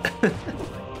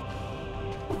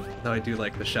 Though I do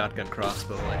like the shotgun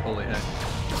crossbow, like, holy heck.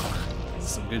 This is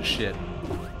some good shit.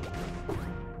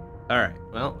 Alright,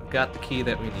 well, we've got the key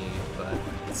that we need, but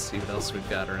let's see what else we've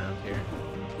got around here.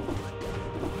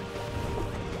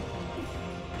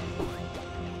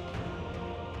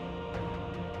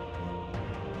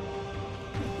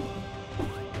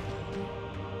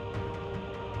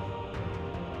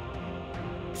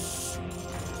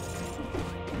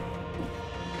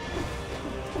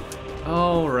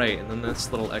 Oh, right, and then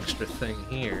this little extra thing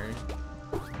here.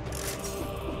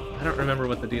 I don't remember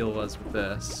what the deal was with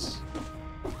this.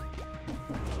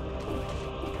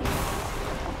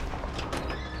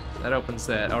 That opens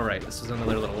that. All right, this is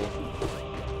another little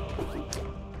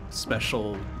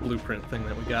special blueprint thing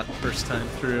that we got the first time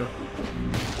through.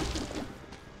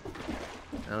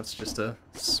 Now it's just a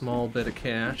small bit of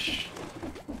cash.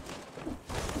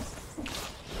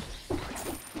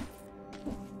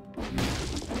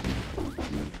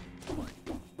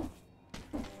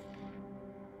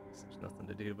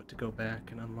 But to go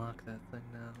back and unlock that thing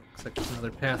now. Looks like there's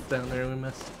another path down there we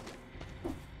missed.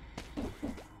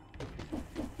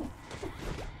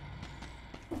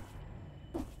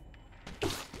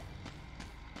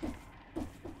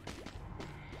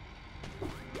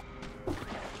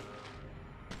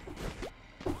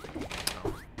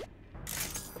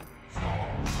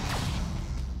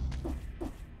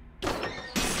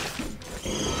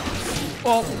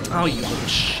 Oh, you little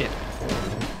shit.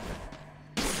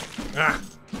 Ah!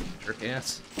 Jerk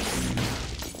ass.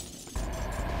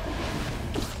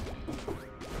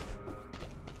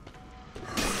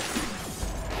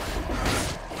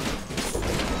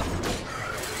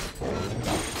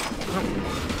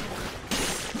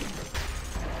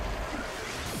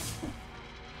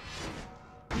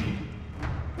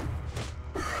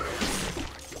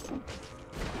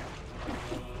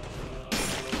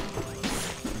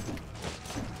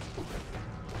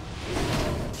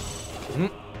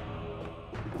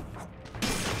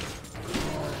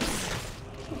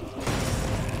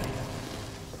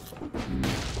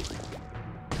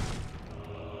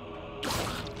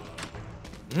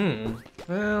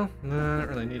 Well, no, I don't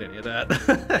really need any of that.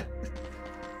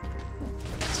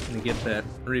 Just gonna get that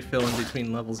refill in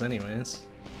between levels anyways.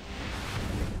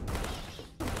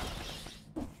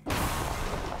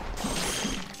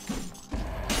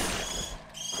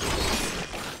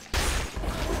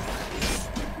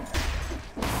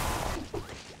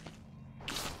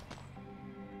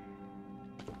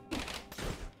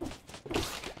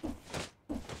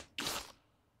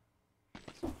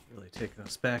 Taking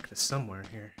us back to somewhere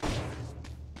here.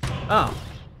 Oh.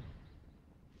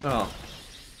 Oh.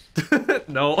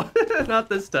 No, not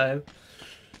this time.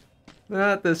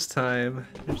 Not this time.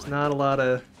 There's not a lot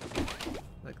of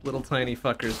like little tiny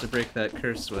fuckers to break that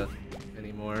curse with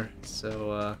anymore.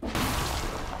 So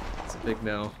it's a big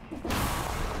no.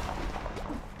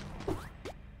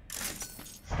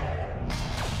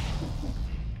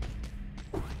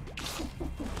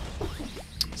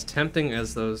 tempting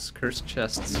as those cursed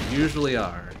chests usually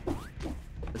are,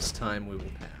 this time we will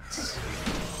pass.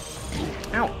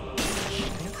 Ow!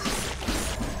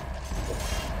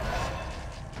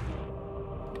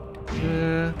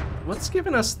 What's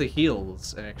giving us the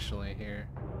heals, actually, here?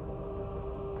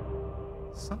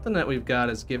 Something that we've got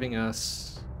is giving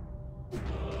us,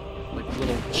 like,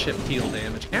 little chip heal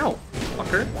damage. Ow!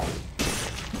 Fucker!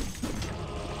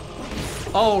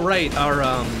 Oh, right,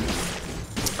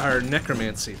 our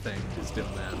necromancy thing is doing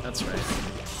that. That's right.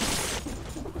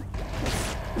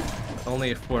 Only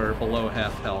if we're below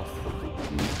half health.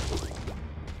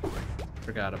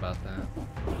 Forgot about that.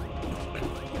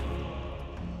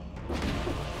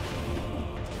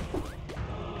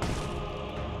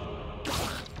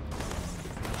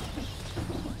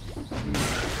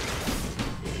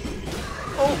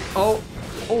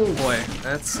 Oh boy,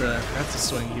 that's a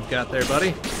swing you've got there,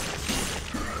 buddy.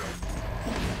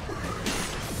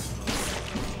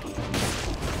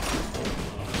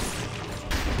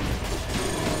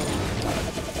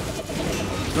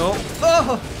 No.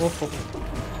 Oh!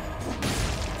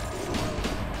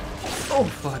 Oh,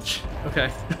 fudge.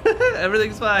 Okay.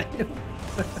 Everything's fine.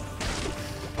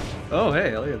 Oh,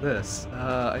 hey, look at this.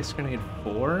 Ice Grenade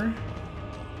 4?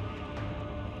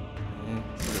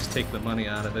 So just take the money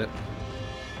out of it.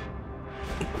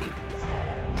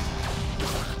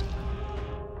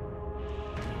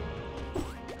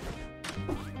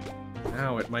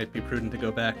 Now it might be prudent to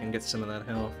go back and get some of that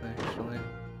health, actually.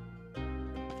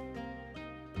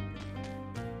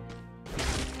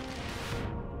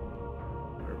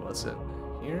 Where was it?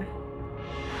 Here?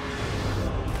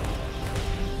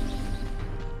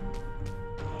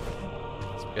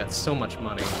 So we got so much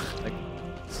money. Like,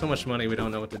 so much money we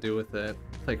don't know what to do with it.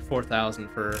 Like 4,000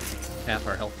 for half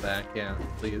our health back. Yeah,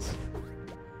 please.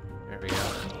 There we go.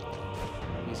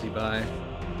 Easy buy.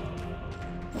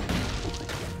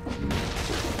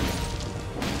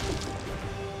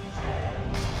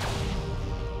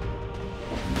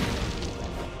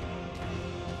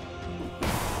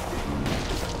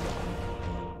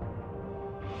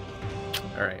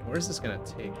 Alright, where's this gonna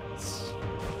take us?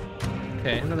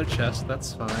 Okay, another chest,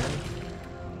 that's fine.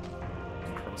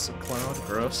 Corrosive cloud,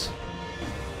 gross.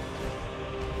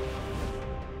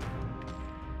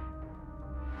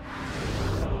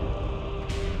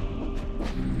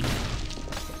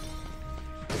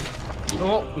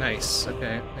 Oh, nice.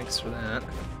 Okay, thanks for that.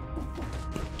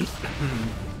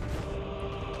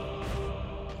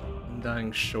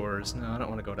 Undying Shores. No, I don't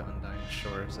want to go to Undying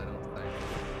Shores, I don't think.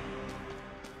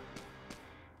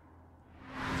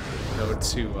 Go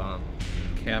to,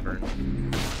 Cavern.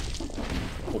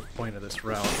 The whole point of this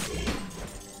route.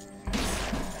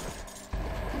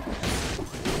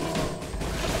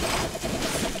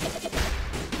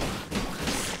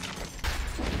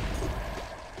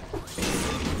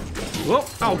 Whoa!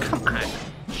 Oh, come on!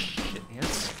 Shit,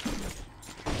 yes.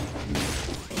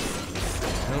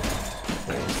 Nope.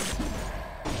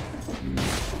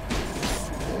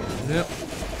 Nope.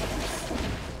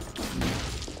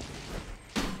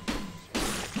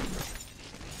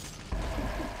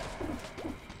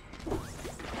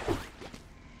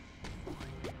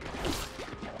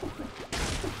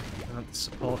 Not the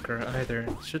Sepulchre either.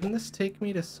 Shouldn't this take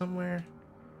me to somewhere?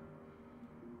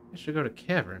 I should go to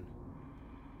Cavern.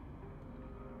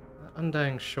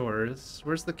 Undying Shores.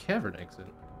 Where's the cavern exit?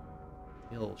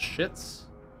 You little shits.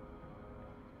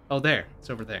 Oh, there. It's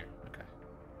over there. Okay.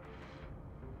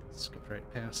 Skip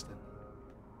right past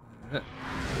it.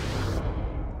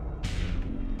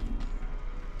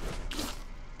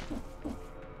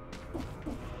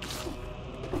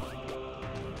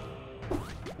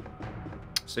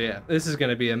 So yeah, this is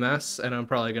gonna be a mess, and I'm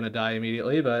probably gonna die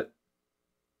immediately, but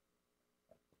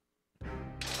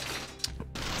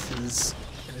this is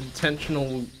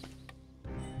intentional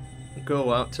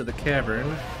go out to the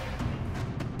cavern,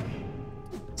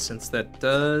 since that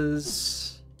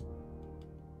does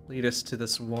lead us to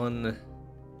this one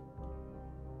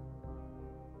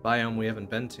biome we haven't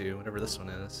been to, whatever this one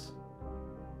is.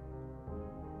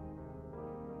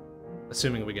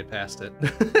 Assuming we get past it,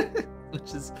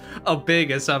 which is a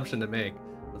big assumption to make,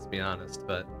 let's be honest,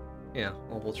 but yeah,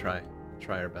 well, we'll try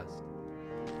our best.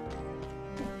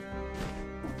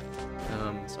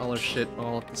 It's all our shit,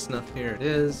 all up to snuff. Here it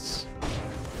is.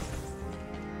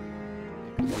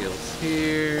 Deals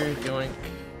here, yoink.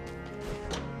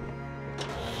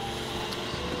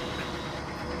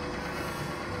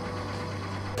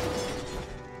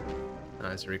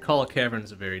 As you recall, a cavern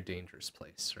is a very dangerous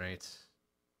place, right?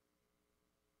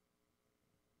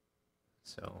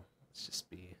 So let's just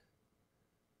be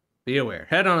aware.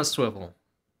 Head on a swivel,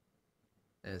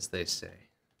 as they say.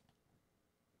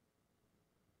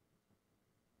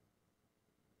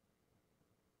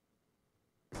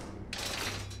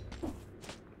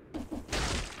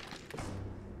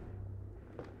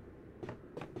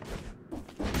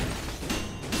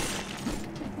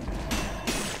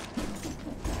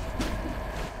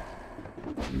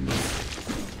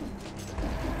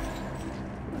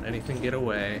 can get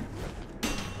away.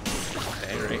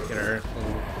 Okay, right, get our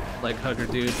little leg hugger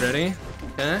dude ready.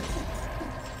 Okay.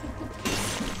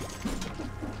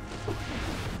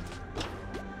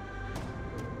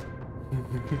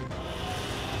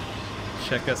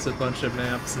 Check us a bunch of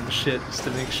maps and shit just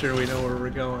to make sure we know where we're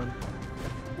going.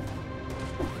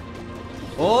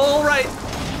 All right.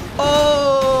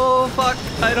 Oh, fuck.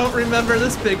 I don't remember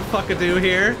this big fuckadoo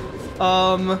here.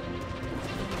 Ow.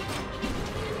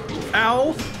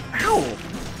 Ow.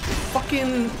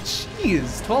 Fucking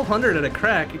jeez. 1200 at a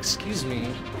crack. Excuse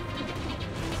me.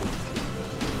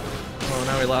 Oh,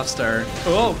 now we lost our...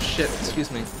 Oh, shit.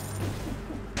 Excuse me.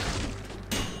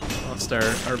 Lost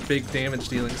our big damage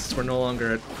dealing since we're no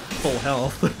longer at full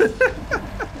health.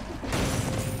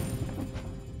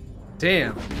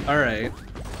 Damn. Alright.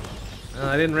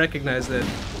 I didn't recognize that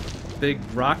big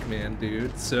rock man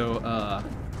dude, so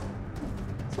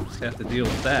just have to deal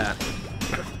with that.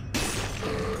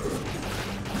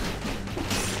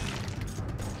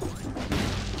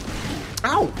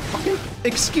 Ow! Fucking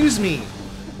excuse me!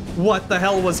 What the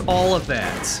hell was all of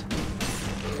that?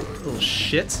 Little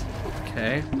shit.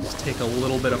 Okay, just take a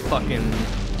little bit of fucking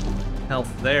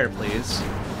health there, please.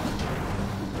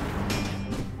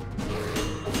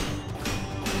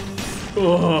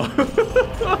 Oh.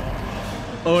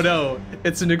 Oh no,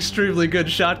 it's an extremely good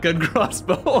shotgun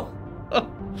crossbow.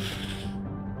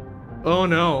 Oh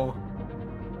no.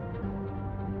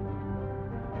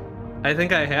 I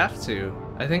think I have to.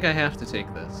 I think I have to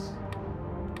take this.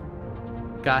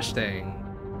 Gosh dang.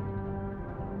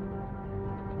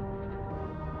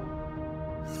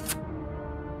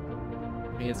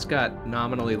 I mean, it's got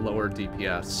nominally lower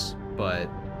DPS, but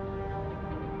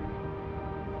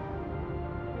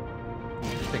I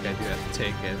think I do have to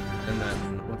take it. And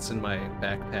then what's in my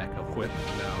backpack? A whip?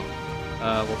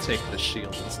 No. We'll take the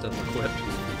shield instead of the whip.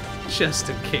 Just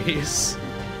in case.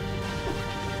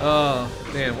 Oh,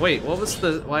 damn. Wait, what was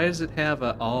the... Why does it have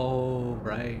a... Oh,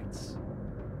 right.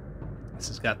 This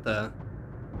has got the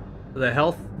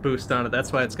health boost on it.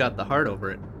 That's why it's got the heart over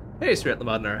it. Hey, Strat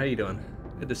Lamodnar, how you doing?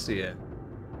 Good to see you.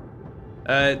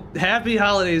 Happy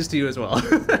holidays to you as well.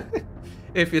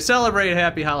 If you celebrate,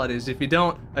 happy holidays. If you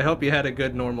don't, I hope you had a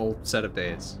good, normal set of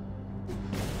days.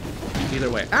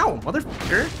 Either way. Ow,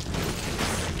 motherfucker!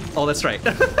 Oh, that's right.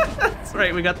 That's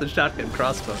right, we got the shotgun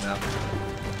crossbow now.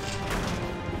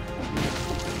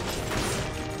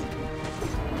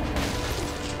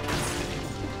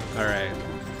 Alright.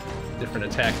 Different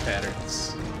attack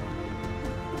patterns.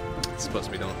 I suppose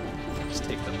we don't just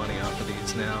take the money off of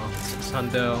these now. 6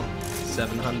 hundo,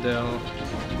 7 hundo.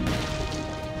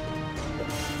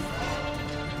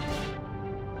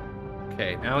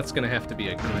 Okay, now it's gonna have to be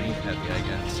a green heavy, I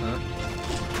guess, huh?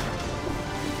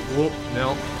 Whoop,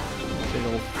 no. Big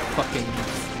ol' fucking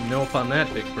nope on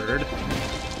that big bird.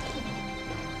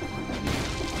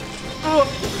 Oh!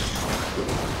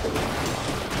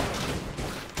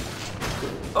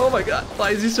 Oh my god,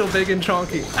 why is he so big and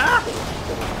chonky? Ah!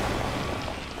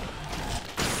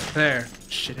 There,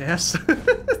 shit ass.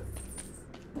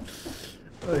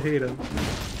 I hate him.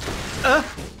 Oh,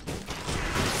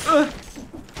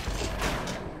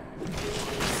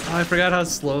 I forgot how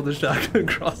slow the shotgun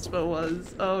crossbow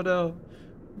was. Oh no.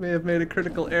 May have made a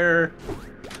critical error.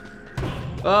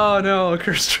 Oh no,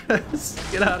 curse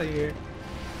stress. Get out of here.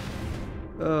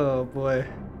 Oh boy.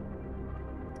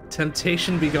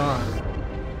 Temptation be gone.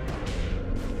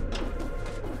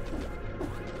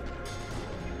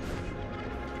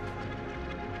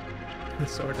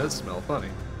 This sword does smell funny.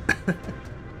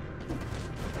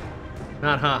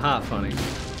 Not ha-ha funny.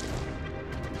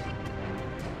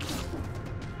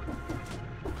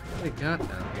 What do we got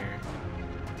down here?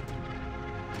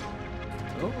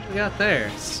 Oh, what we got there?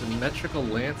 Symmetrical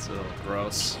lance. Oh,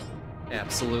 gross.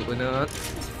 Absolutely not.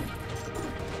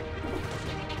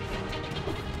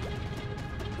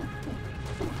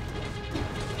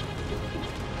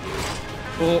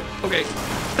 Oh, okay.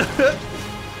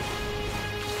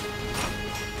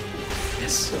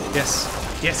 Yes,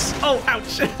 yes, yes. Oh,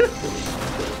 ouch!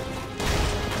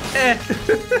 Eh.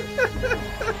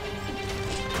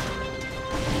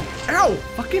 Ow!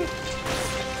 Fucking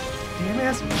damn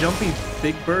ass jumpy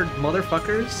big bird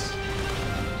motherfuckers.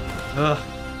 Ugh.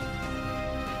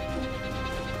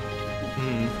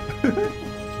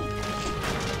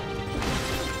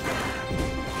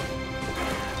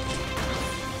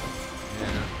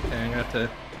 Yeah, okay, I got to...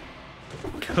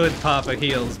 Could pop a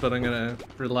heals, but I'm gonna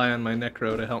rely on my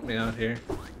Necro to help me out here.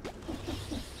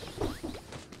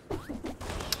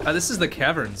 This is the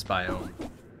caverns biome.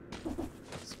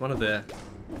 It's one of the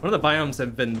biomes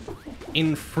I've been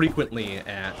infrequently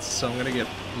at, so I'm gonna get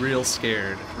real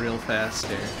scared real fast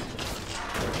here.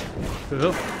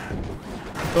 Oh.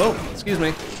 Oh, excuse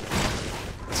me.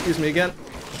 Excuse me again.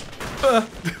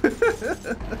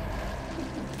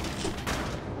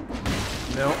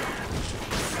 No.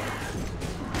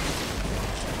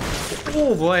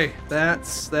 Oh boy,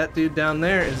 that dude down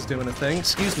there is doing a thing.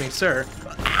 Excuse me, sir.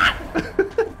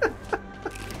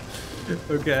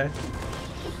 Okay.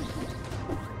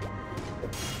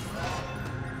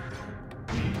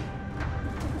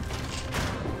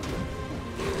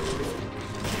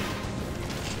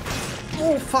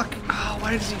 Oh fuck! Oh,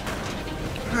 why does he?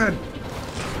 God.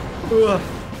 Ugh.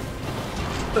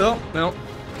 Oh no,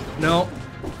 no.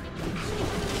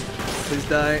 Please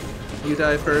die. You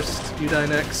die first. You die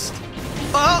next.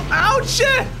 Oh, ouch!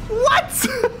 Shit! What?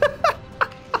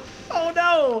 Oh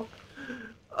no!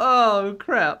 Oh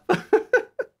crap!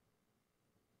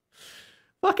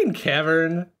 Fucking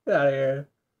cavern. Get out of here.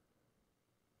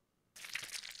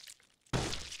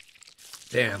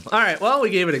 Damn. Alright, well, we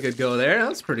gave it a good go there. That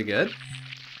was pretty good.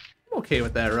 I'm okay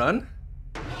with that run.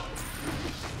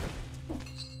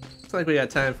 Looks like we got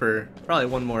time for probably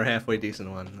one more halfway decent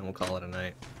one, and then we'll call it a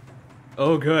night.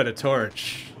 Oh good, a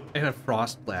torch. And a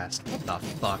frost blast. What the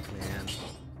fuck, man?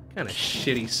 What kind of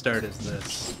shitty start is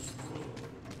this?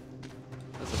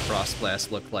 What does the frost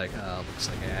blast look like? Oh, looks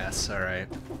like ass. Alright.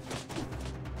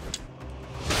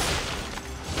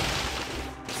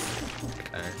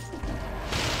 Okay.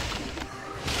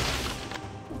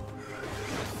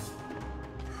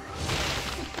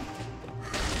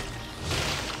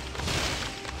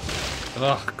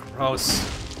 Ugh, gross.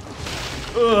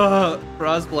 Ugh,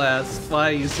 frost blast. Why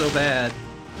are you so bad?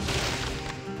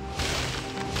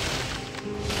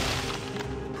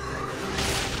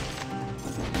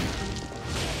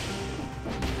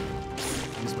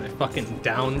 Use my fucking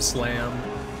down slam.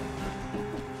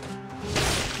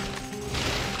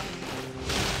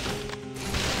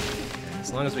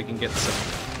 As long as we can get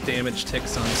some damage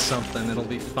ticks on something, it'll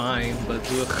be fine, but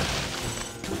ugh.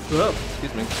 Whoa,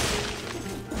 excuse me.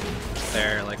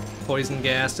 There, like poison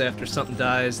gas after something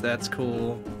dies, that's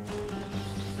cool.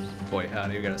 Boy,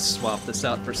 howdy, we gotta swap this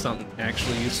out for something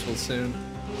actually useful soon.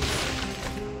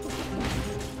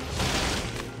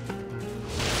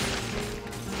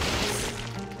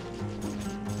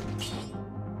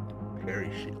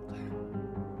 Parry shield.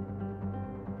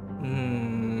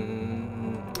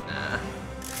 Nah.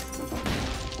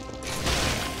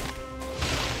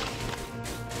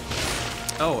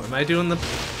 Oh, am I doing the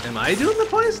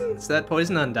poison? Is that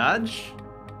poison on dodge?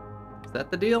 Is that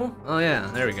the deal? Oh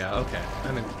yeah, there we go. Okay,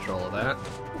 I'm in control of that.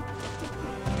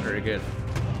 Very good.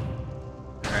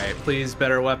 Alright, please,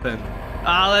 better weapon.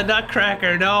 Ah, the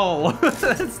nutcracker, no!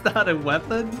 That's not a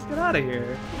weapon. Get out of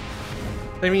here.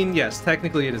 I mean, yes,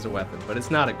 technically it is a weapon, but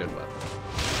it's not a good weapon.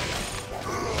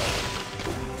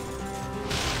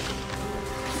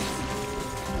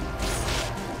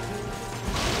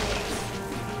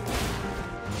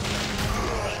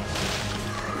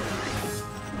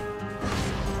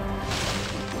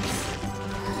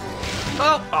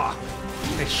 Oh! Oh!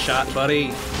 Nice shot, buddy.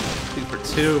 2 for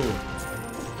 2.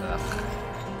 Ugh.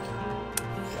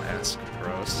 Flask.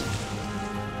 Gross.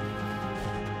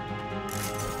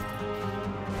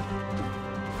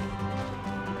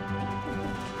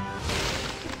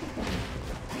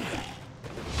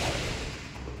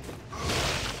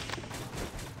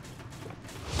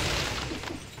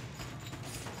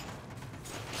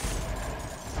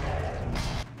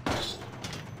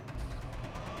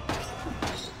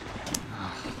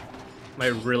 Am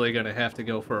I really gonna have to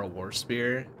go for a war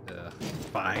spear?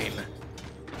 Fine.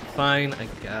 Fine, I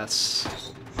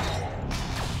guess.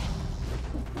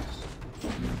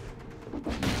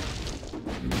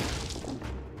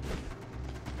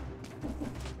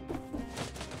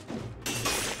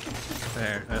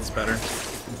 There, that's better.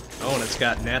 Oh, and it's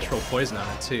got natural poison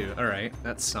on it too. Alright,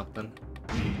 that's something.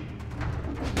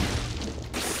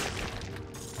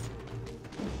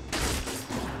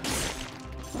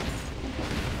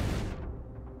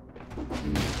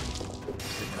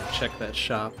 Check that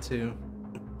shop too.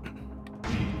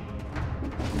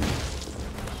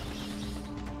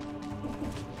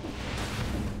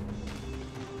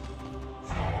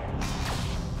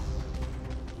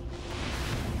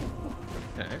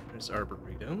 Okay, there's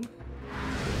Arboretum.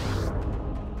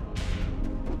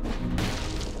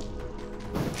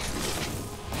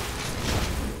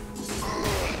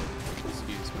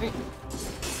 Excuse me.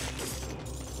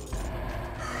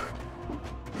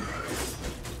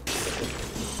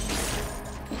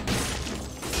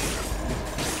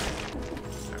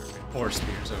 More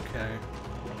spears, okay.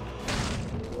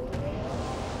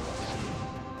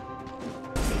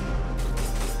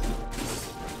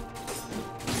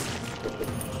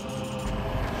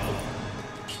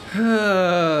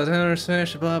 Downer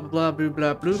smash, blah blah blah, blue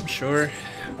blah bloop. Sure.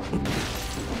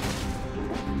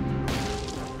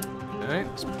 Okay,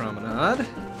 let's promenade.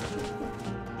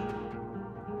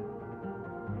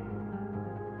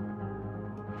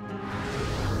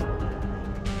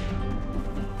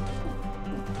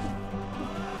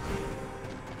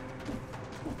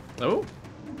 Oh.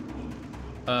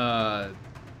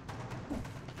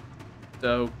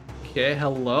 Okay,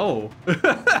 hello.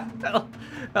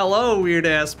 Hello,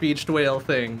 weird-ass beached whale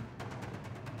thing.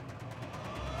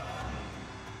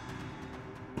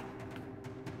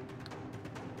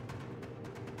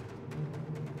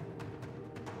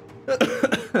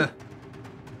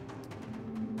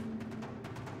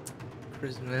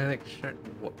 Prismatic shark.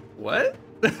 What?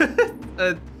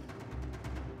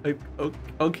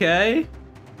 Okay.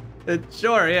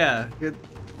 Sure, yeah.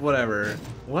 Whatever.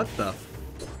 What the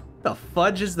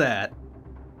fudge is that?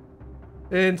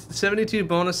 And 72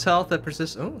 bonus health that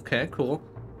persists. Oh, okay, cool.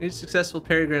 Each successful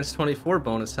parry grants 24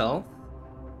 bonus health.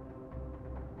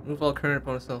 Move all current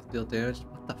bonus health, deal damage.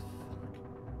 What the fuck?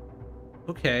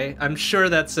 Okay, I'm sure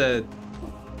that's a...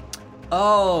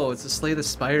 Oh, it's a Slay the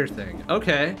Spire thing.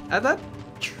 Okay,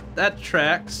 that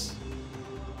tracks.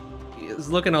 It's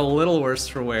looking a little worse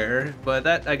for wear, but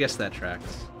I guess that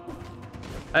tracks.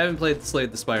 I haven't played Slay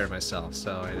the Spire myself,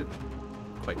 so I didn't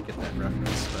quite get that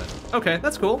reference, but... Okay,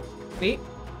 that's cool. Neat.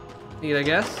 Neat, I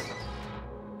guess.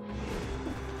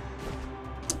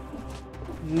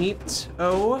 Neat.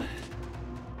 Oh. Alright,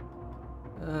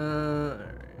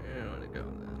 I want to go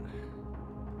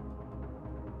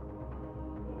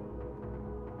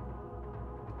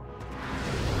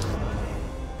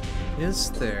then.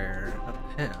 Is there a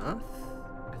path?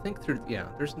 I think through, yeah,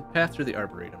 there's a path through the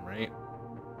Arboretum, right?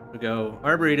 We go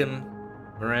Arboretum,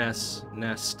 Morass,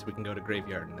 Nest, we can go to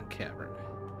Graveyard and then Cavern.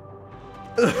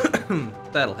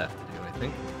 That'll have to do, I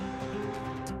think.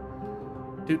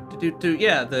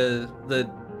 Yeah,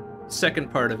 the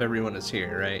second part of Everyone Is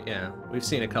Here, right? Yeah, we've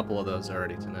seen a couple of those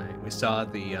already tonight. We saw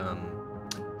the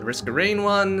Risk of Rain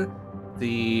one,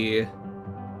 the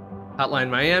Hotline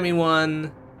Miami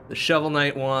one, the Shovel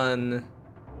Knight one.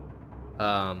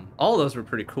 All of those were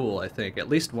pretty cool, I think. At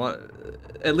least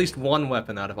one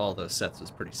weapon out of all those sets was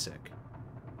pretty sick.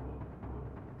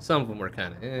 Some of them were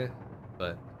kind of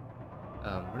but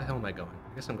where the hell am I going?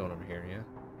 I guess I'm going over here, yeah?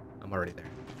 I'm already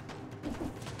there.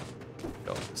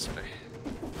 Go this way.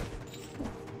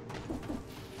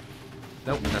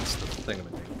 Nope, that's the thing I'm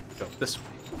doing. Go this way.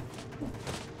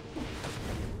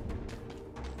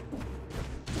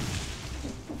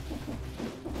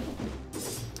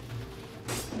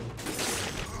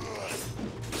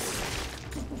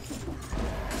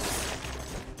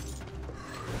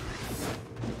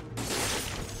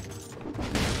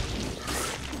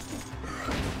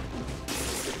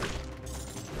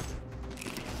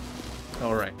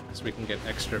 Alright, so we can get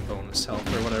extra bonus health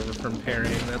or whatever from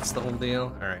parrying, that's the whole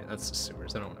deal. Alright, that's the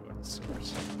sewers. I don't want to go to the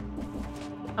sewers.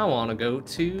 I want to go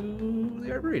to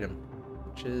the Arboretum,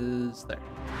 which is there.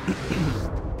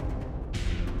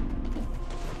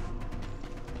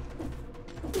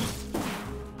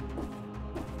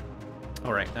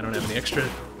 Alright, I don't have any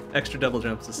extra double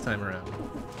jumps this time around.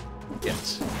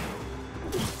 Yes.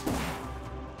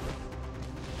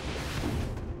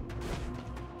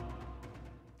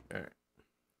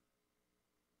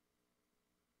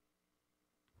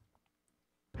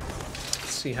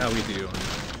 See how we do on the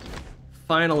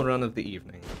final run of the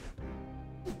evening.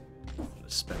 I'm gonna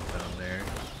spend down there.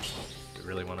 Do we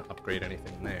really want to upgrade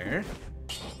anything there?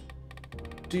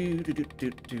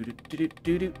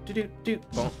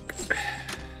 Bonk.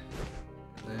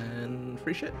 And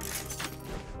free shit.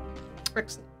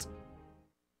 Excellent.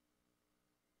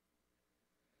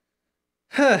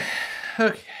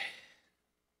 Okay.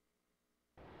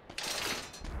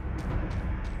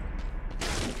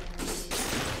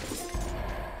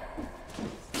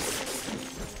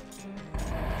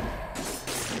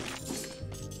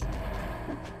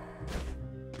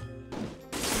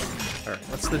 Alright,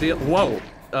 what's the deal? Whoa!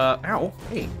 Ow.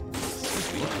 Hey.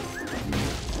 Excuse me.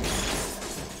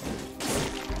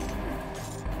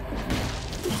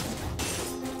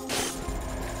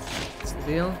 What's the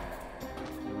deal?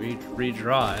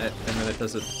 Redraw it, and then it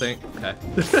does a thing. Okay.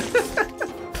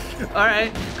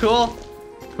 Alright, cool.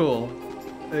 Cool.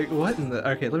 Like, what in the...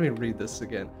 Okay, let me read this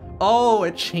again. Oh,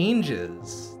 it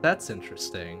changes. That's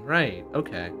interesting. Right,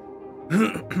 okay.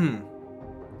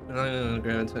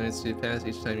 Gravitates to pass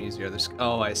each time you use your other.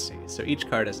 Oh, I see. So each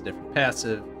card has a different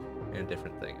passive and a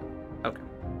different thing. Okay.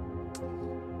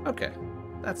 Okay.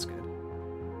 That's good.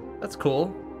 That's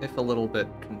cool, if a little bit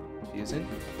confusing.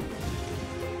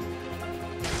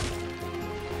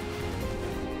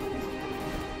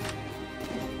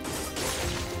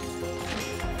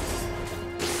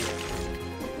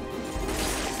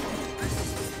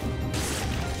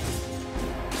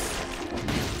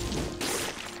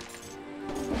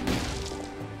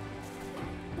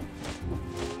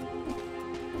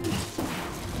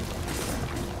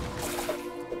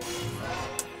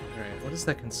 is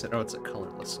that consider? Oh, it's a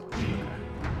colorless one. Okay.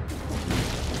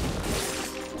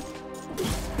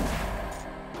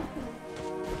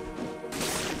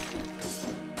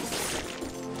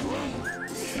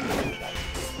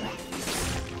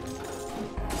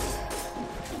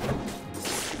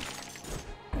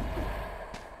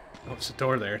 Oh, there's a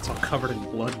door there. It's all covered in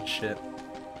blood and shit.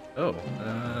 Oh,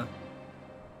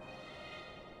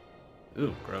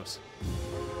 ooh, gross.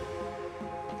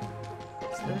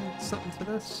 Is there something to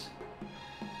this?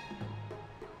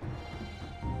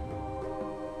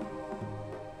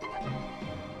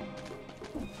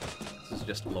 This is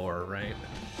just lore, right?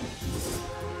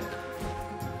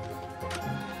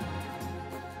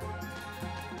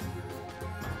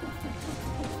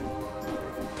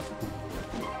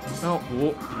 Oh,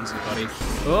 whoa, easy, buddy.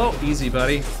 Oh, easy,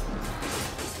 buddy.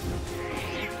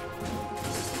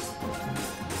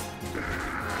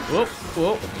 Whoop,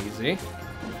 whoop, easy.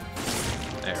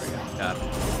 There we go, got it.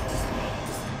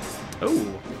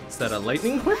 Oh, is that a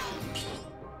lightning whip?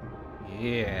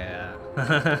 Yeah.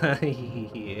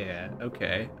 Yeah,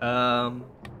 okay. Yeah,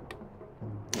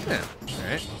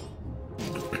 alright.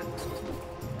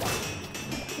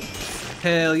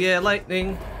 Hell yeah,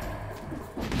 lightning!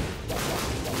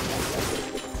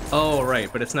 Oh, right,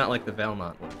 but it's not like the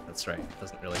Valmont one. That's right, it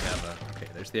doesn't really have a... Okay,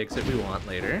 there's the exit we want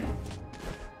later.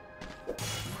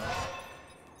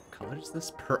 What is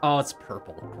this? Oh, it's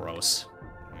purple. Gross.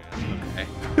 Yeah,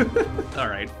 okay.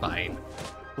 Alright, fine.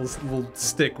 We'll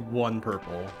stick one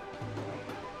purple.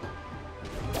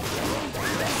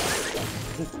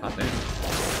 Ooh, hot there.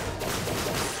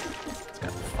 It's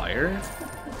got fire.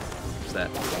 What's that?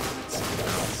 Something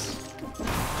else.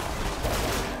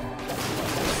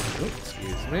 Oh,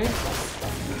 excuse me.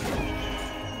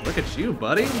 Look at you,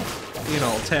 buddy. Being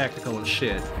all tactical and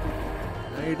shit.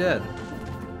 Now you're dead.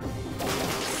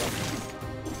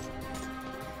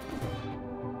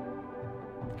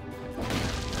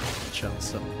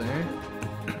 Chunks up there.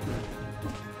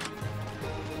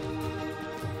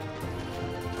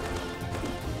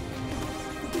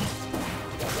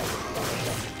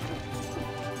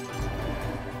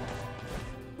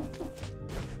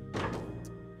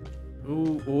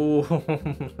 Ooh, ooh.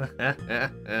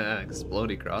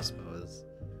 Explodey crossbow is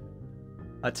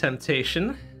a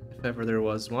temptation, if ever there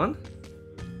was one.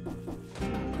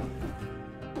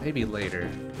 Maybe later.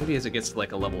 Maybe as it gets to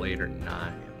like a level 8 or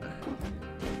 9.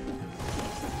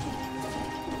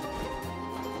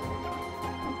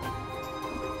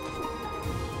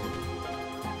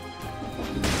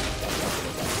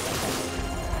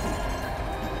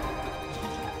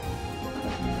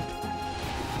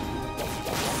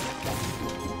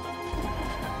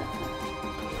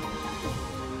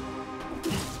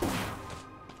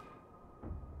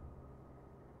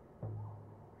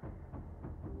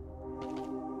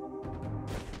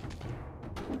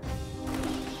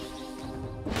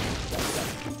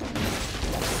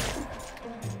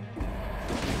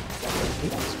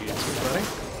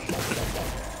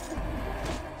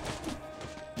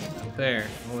 There.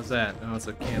 What was that? Oh, it's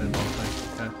a cannonball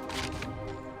thing. Okay.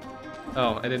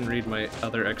 Oh, I didn't read my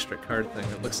other extra card thing.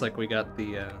 It looks like we got the,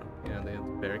 yeah, the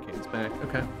barricades back.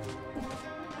 Okay.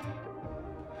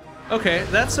 Okay,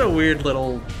 that's a weird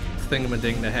little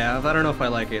thingamading to have. I don't know if I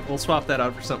like it. We'll swap that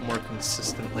out for something more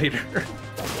consistent later.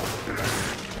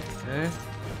 Okay.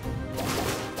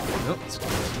 Oh,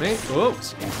 excuse me. Oh,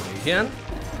 excuse me again.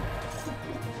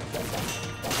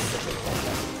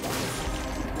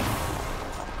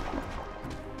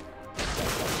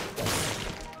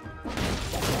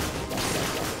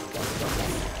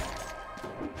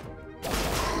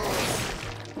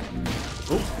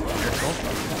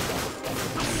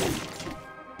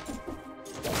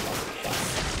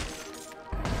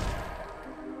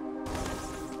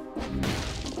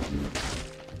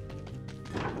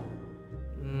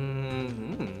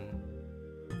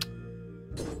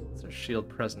 Shield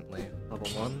presently. Level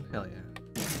 1? Hell yeah.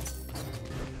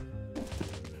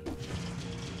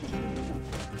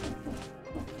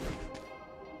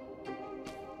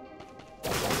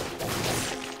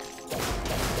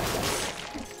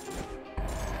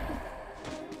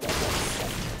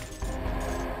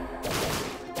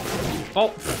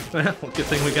 Oh! Well, good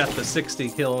thing we got the 60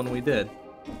 kill when we did.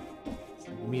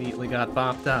 Immediately got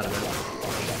bopped out of it.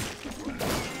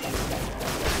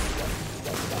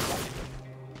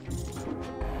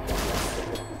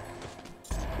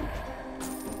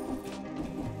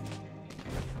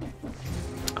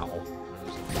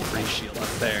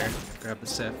 Grab the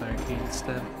Sapphire Key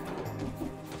instead.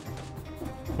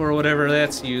 Or whatever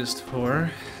that's used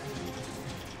for.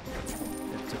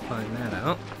 Have to find that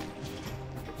out.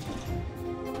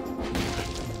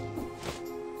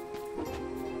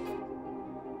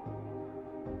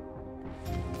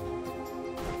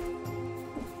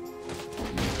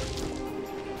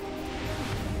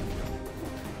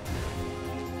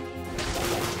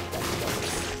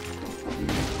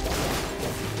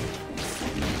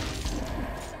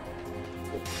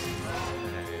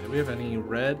 we have any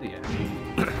red?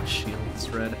 Yeah. Shield's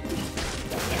red.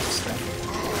 Interesting.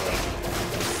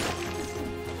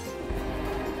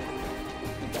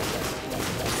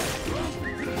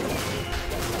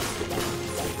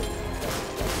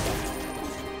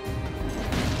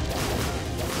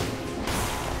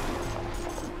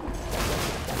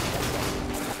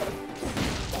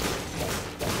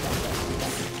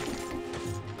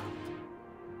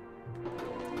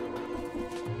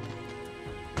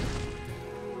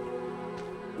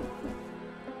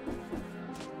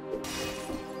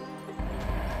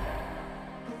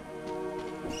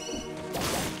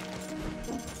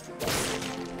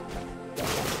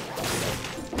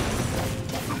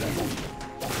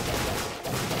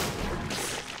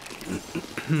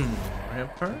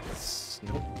 Ramparts?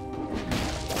 Nope.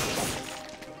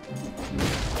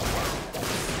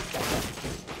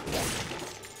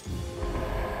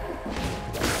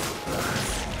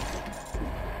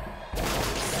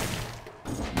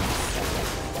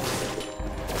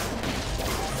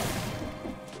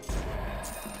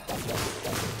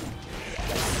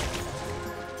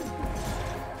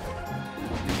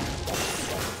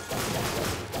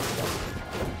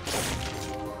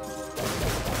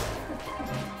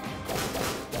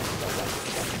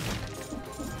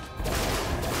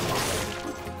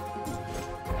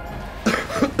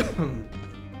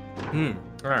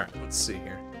 Alright, let's see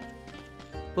here.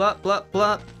 Blop, blop,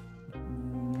 blop.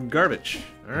 Garbage.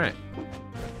 Alright.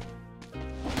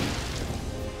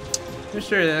 I'm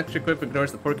sure the extra equip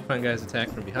ignores the porcupine guy's attack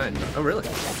from behind. Oh, really?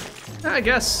 I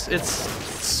guess it's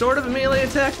sort of a melee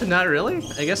attack, but not really.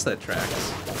 I guess that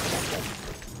tracks.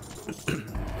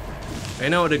 I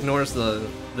know it ignores the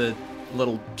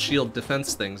little shield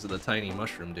defense things of the tiny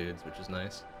mushroom dudes, which is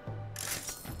nice.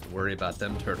 Worry about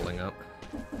them turtling up.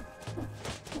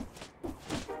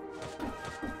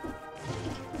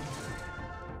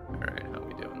 Alright, how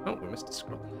we doing? Oh, we missed a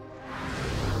scroll.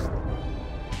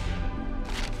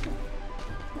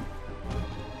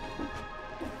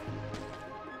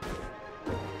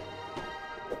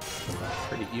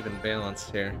 Pretty even balance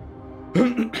here.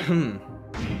 Goodness.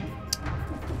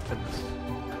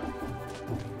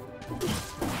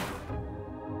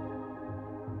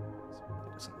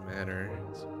 It doesn't matter.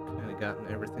 So we've kind of gotten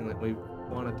everything that we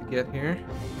wanted to get here.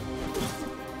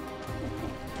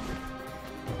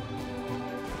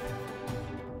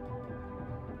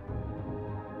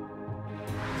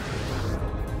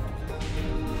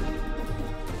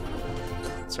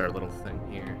 That's our little thing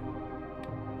here.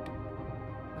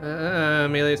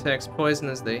 Melee attacks poison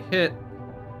as they hit.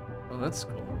 Well, that's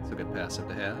cool. It's a good passive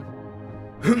to have.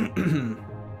 I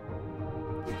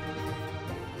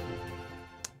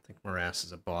think Morass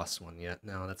is a boss one yet.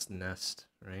 No, that's Nest,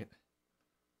 right?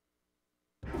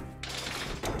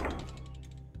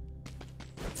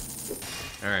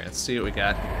 Alright, let's see what we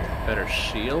got here. Better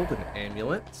shield and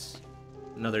amulet.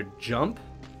 Another jump.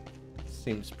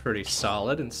 Seems pretty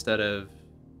solid instead of...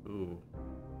 Ooh.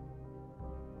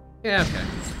 Yeah, okay.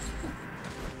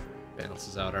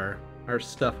 Balances out our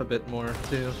stuff a bit more,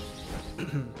 too.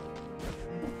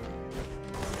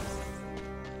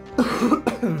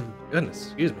 Goodness,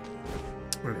 excuse me.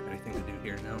 We don't have anything to do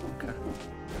here now. Okay.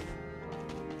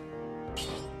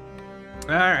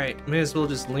 Alright, may as well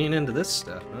just lean into this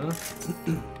stuff, huh?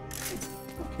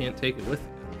 Can't take it with you.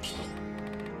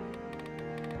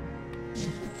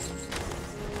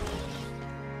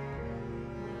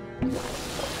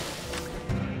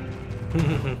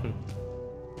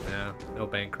 No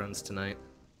bank runs tonight.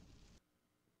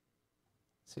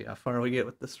 See how far we get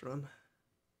with this run.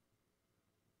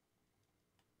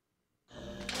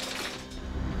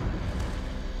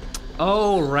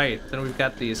 Oh, right. Then we've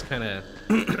got these kind of...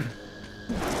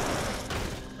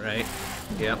 Right.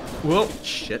 Yep. Whoa.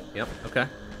 Shit. Yep. Okay.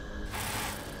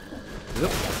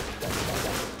 Whoop.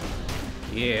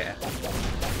 Yeah.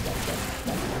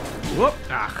 Whoop.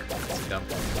 Ah. That's dumb.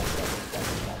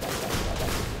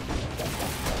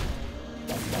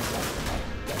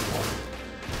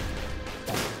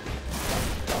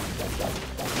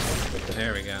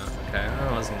 There we go. Okay,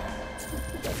 that wasn't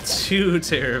too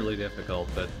terribly difficult,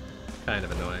 but kind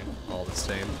of annoying all the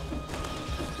same.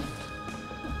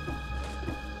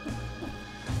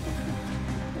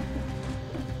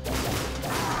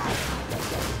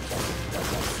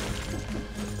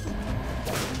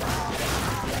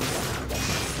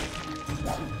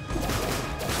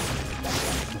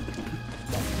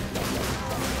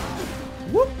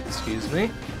 Whoop! Excuse me.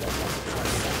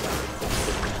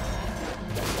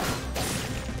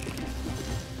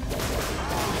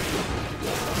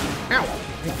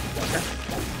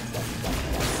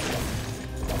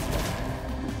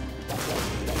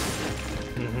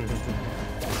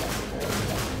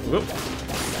 Whoop.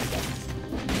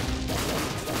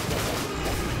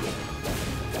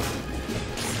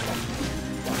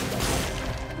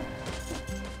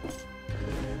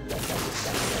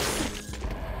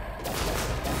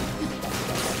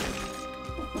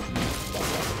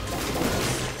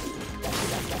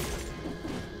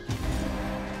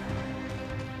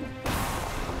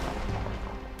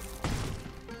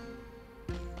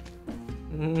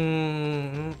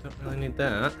 Don't really need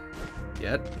that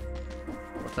yet.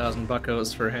 4,000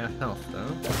 buckos for half health, though.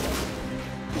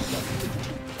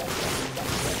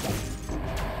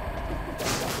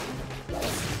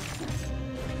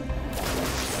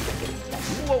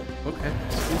 Whoa! Okay,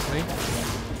 excuse me.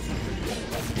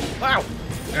 Wow!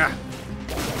 Ah!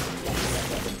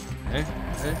 Okay,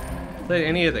 okay. Play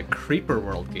any of the Creeper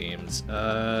World games?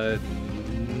 No.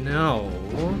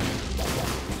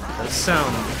 Those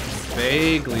sound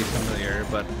vaguely familiar,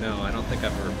 but no, I don't think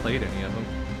I've ever played any of them.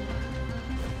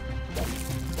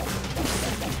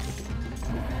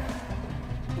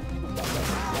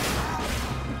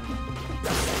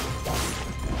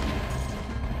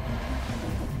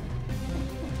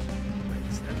 Wait,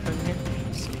 is that down here?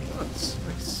 Some nuts.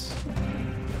 Nice.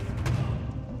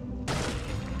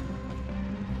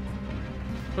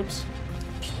 Oops.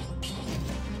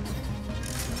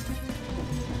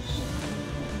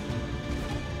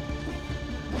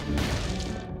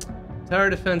 Tower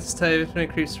defense type, if any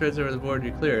creep spreads over the board,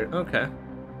 you clear it. Okay.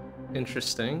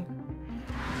 Interesting.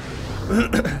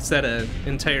 Is that an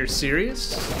entire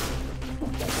series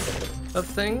of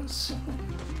things?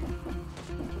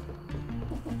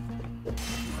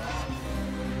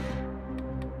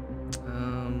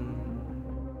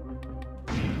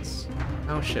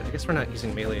 Oh shit, I guess we're not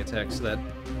using melee attacks, so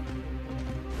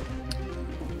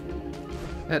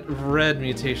that red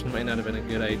mutation might not have been a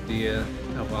good idea.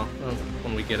 Oh well,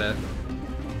 when we get a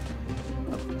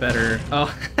better...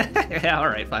 Oh, yeah,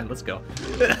 alright, fine, let's go.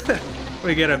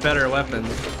 We get a better weapon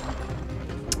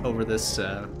over this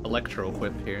electro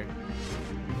whip here.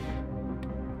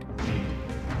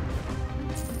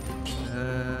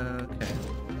 Okay,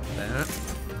 that.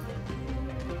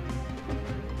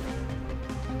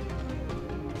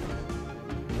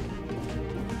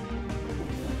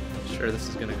 Sure, this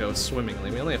is gonna go swimmingly.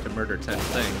 We only have to murder 10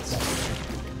 things.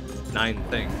 9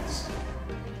 things.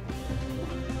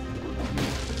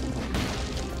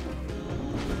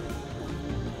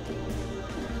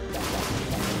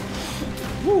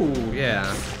 Woo,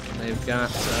 yeah. They've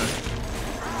got,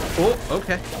 Oh,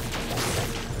 okay.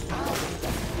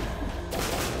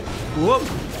 Whoop!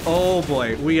 Oh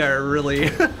boy, we are really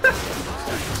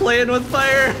playing with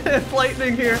fire and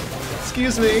lightning here.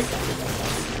 Excuse me.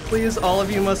 Please, all of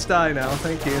you must die now.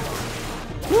 Thank you.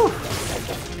 Woo!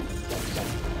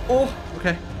 Oh,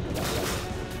 okay.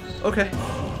 Okay.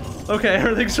 Okay,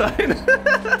 everything's fine.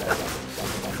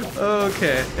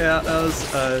 Okay, yeah, that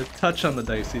was a touch on the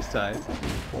dicey side.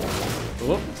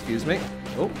 Oh, excuse me.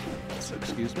 Oh, so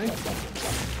excuse me.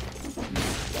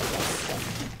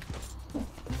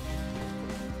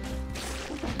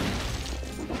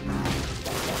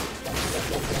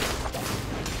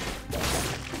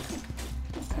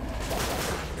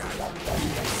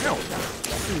 Ow!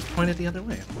 It was pointed the other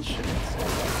way. Shit.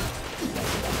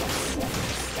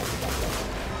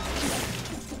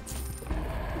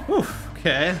 Whew,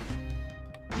 okay.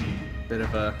 Bit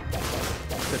of a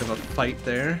fight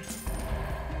there.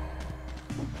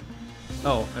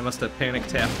 Oh, I must have panic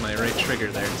tapped my right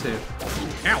trigger there too.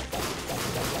 Ow!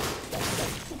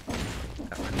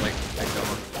 Got my leg thing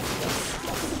going.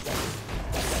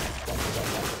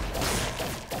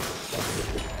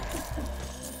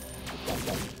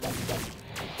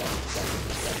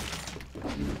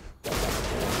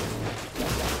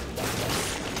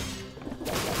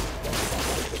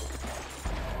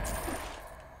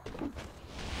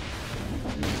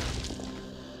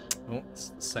 Oh, it's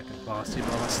the second bossy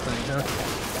boss thing, huh?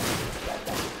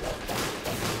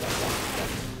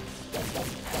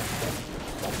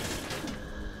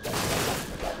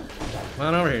 Come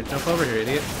on over here, jump over here,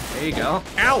 idiot. There you go.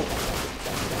 Ow!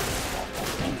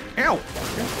 Ow!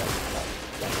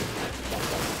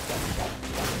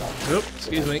 Oop,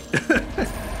 excuse me.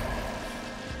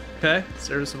 Okay,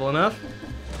 serviceable enough.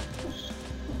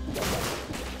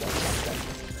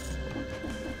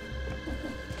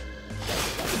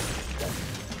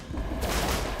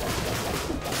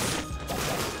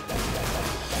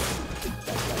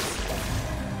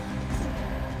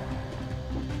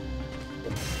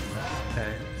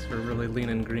 Okay, so we're really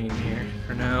leaning green here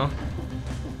for now.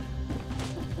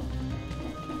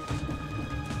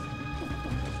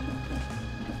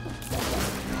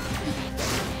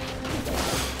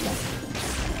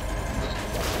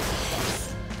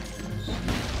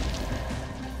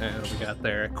 And we got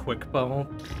there a quick bow.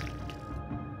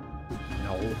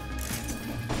 No.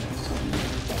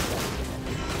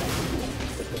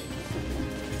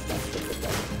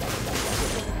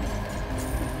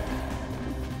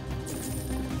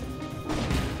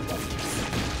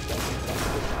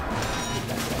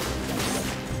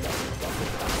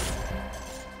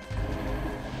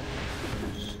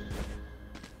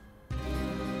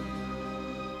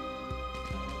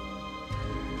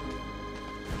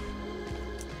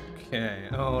 Okay,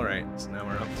 alright, so now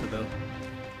we're up to the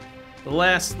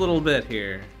last little bit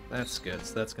here. That's good,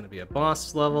 so that's going to be a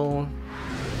boss level,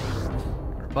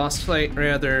 or boss fight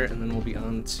rather, and then we'll be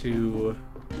on to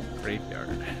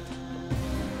Graveyard.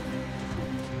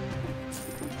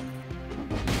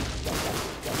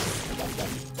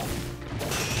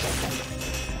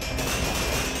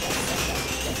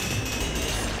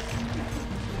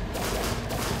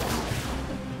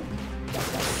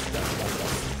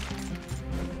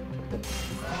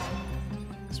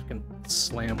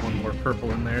 Slam one more purple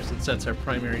in there since that's our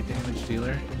primary damage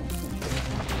dealer.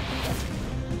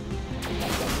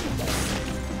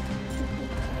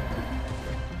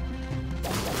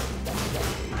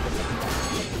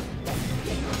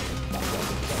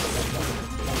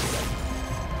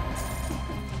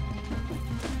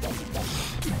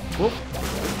 Whoop.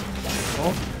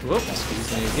 Oh, whoop,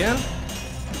 excuse me again.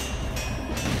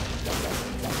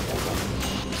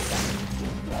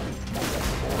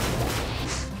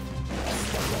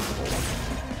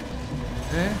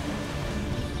 Okay.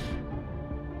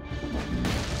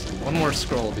 One more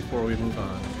scroll before we move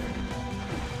on.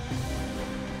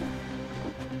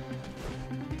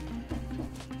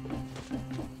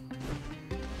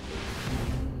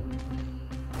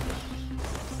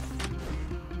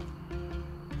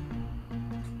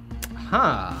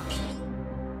 Huh.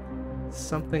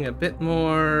 Something a bit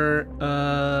more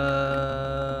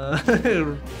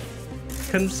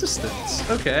consistent.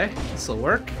 Okay, this'll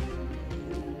work.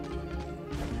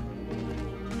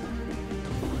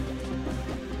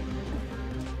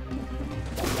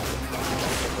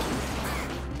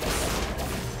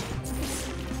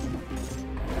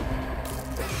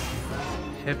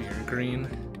 Heavier green.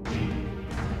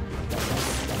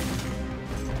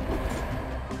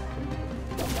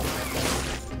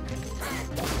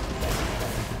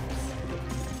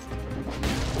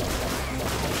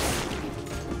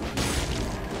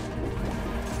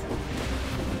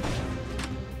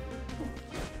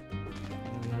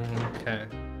 Okay.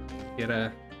 Get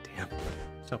a... Damn. I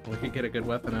was hoping we could get a good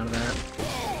weapon out of that.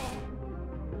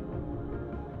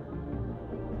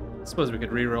 Suppose we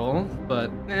could re-roll, but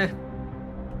eh.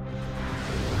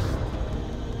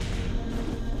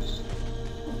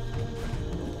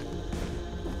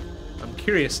 I'm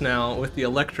curious now with the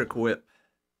electric whip,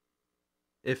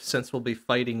 if since we'll be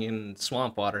fighting in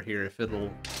swamp water here, if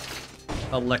it'll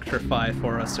electrify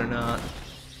for us or not.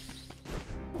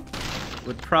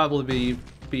 Would probably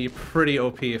be pretty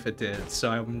OP if it did, so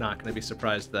I'm not going to be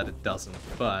surprised that it doesn't,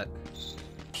 but it's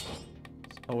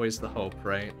always the hope,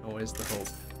 right? Always the hope.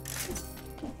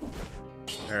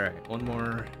 Alright, one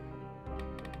more.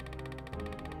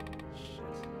 Shit,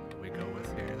 what do we go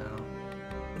with here now?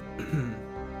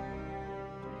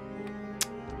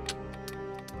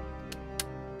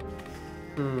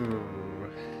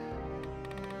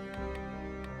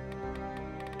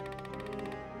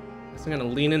 I'm gonna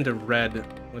lean into red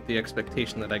with the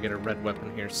expectation that I get a red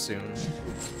weapon here soon.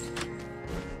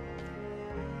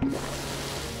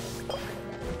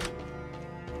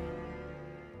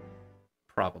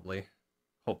 Probably.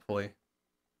 Hopefully.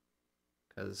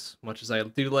 Because much as I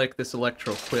do like this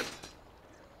electro whip,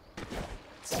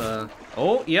 it's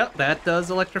oh, yep, that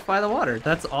does electrify the water.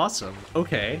 That's awesome.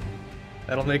 Okay.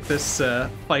 That'll make this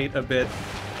fight a bit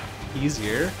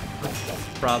easier.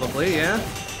 Probably, yeah.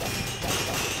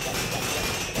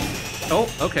 Oh,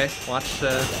 okay. Watch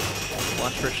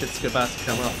where shit's about to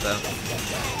come up, though.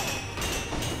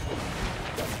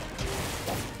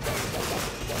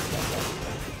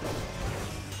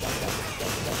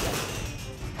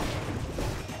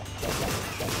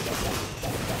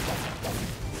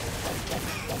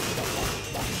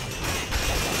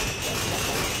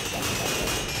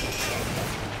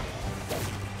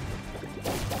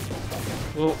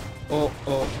 Oh, oh,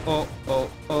 oh, oh,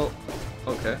 oh, oh.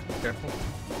 Okay, careful.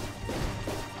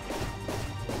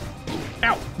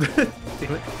 Ow! Damn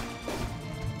it.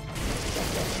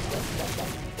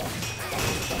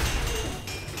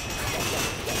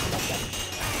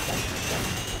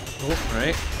 Oh,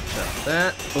 right. Got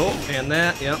that. Oh, and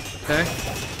that. Yep, okay.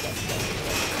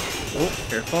 Oh,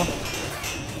 careful.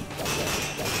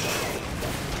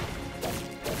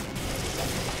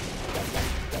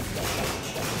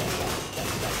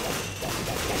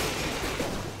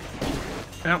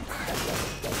 Ow.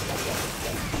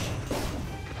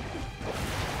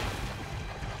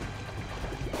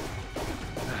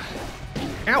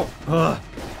 Ow! Ugh.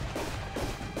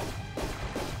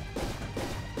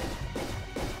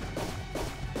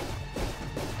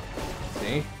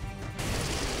 See?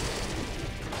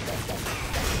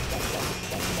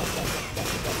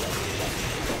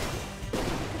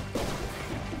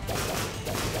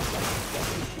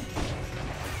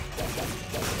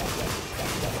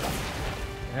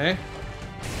 Okay.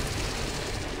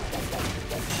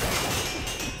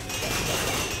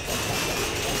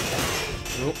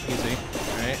 Oh, easy.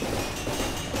 Alright.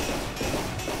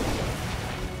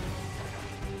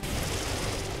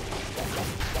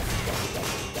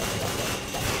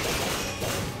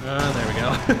 There we go.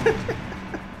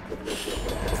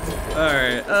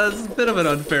 Alright, it's a bit of an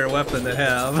unfair weapon to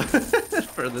have.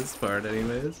 For this part,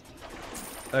 anyways.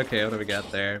 Okay, what do we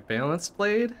got there? Balanced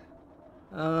blade?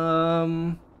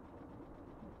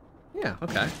 Yeah,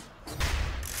 okay.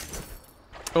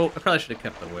 Oh, I probably should have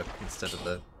kept the whip instead of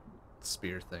the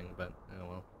spear thing, but oh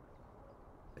well.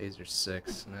 Phaser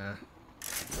 6, nah.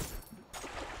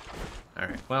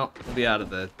 Alright, well, we'll be out of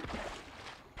the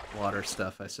water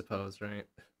stuff, I suppose, right?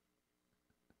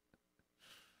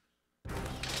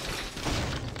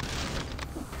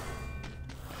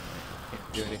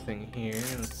 Can't do anything here.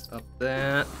 Let's up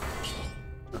that.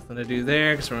 Nothing to do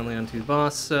there, because we're only on 2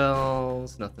 boss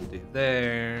cells. Nothing to do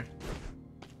there.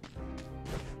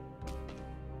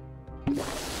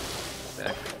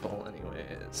 Back full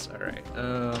anyways. Alright,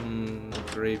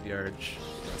 graveyard.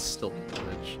 It's still the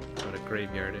village. Not a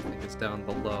graveyard, I think it's down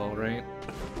below, right?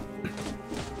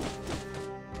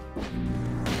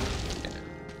 Yeah.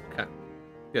 Okay.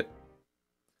 Good.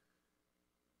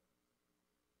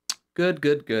 Good,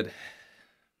 good, good.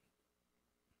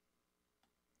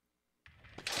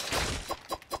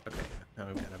 Okay, now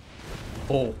we've got a...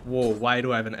 Oh, whoa, why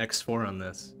do I have an X4 on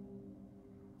this?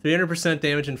 300%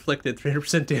 damage inflicted,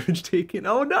 300% damage taken.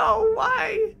 Oh no,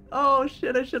 why? Oh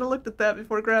shit, I should have looked at that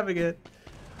before grabbing it.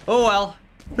 Oh well.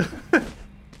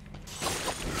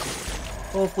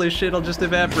 Hopefully shit'll just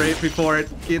evaporate before it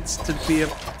gets to be a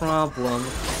problem.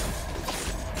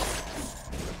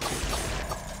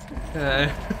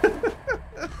 Okay.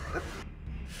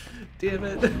 Damn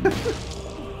it.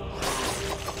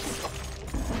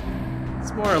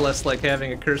 It's more or less like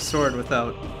having a cursed sword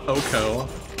without Oko.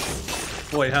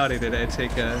 Boy howdy did I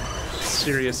take a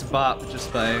serious bop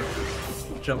just by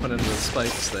jumping into the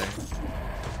spikes there.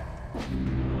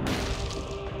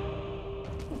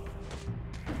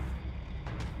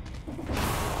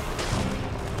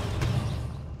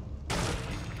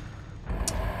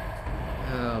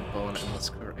 Oh, bow and endless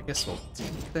cord. I guess we'll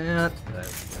take that, but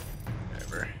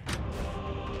whatever.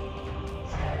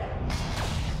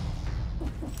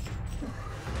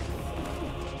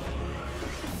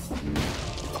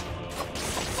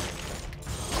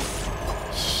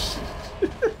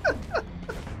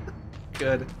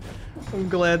 Good. I'm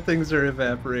glad things are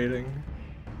evaporating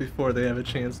before they have a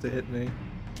chance to hit me.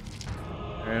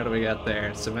 Alright, what do we got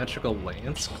there? Symmetrical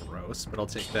lance? Gross, but I'll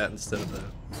take that instead of the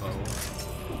bow.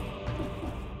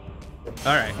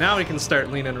 Alright, now we can start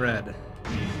leaning red.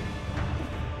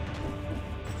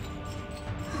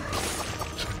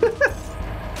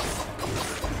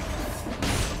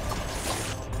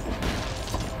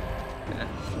 Yeah.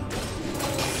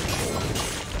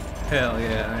 Hell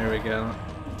yeah, there we go.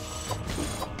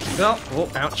 Oh,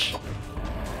 ouch.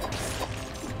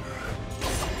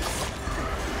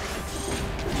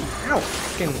 Ow!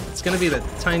 Fucking, it's gonna be the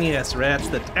tiny ass rats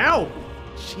that. Ow!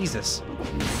 Jesus.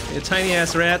 The tiny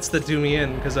ass rats that do me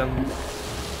in because I'm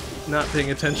not paying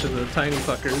attention to the tiny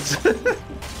fuckers.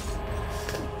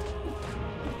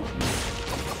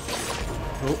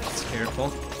 Oh, it's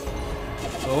careful.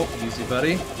 Oh, easy,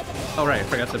 buddy. Oh, right, I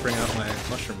forgot to bring out my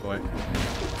mushroom boy.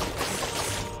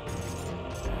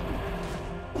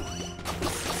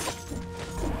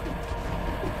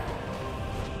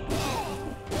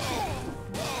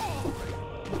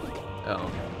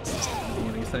 Oh, this isn't gonna be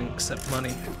anything except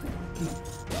money.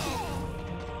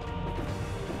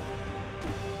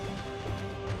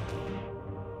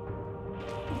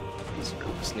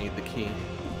 Just need the key.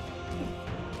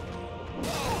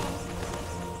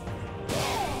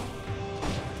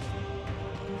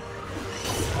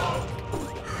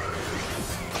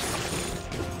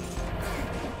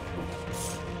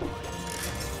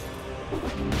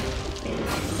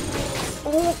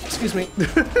 Oh, excuse me.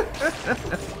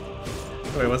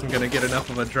 Oh, I wasn't gonna get enough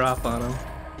of a drop on him.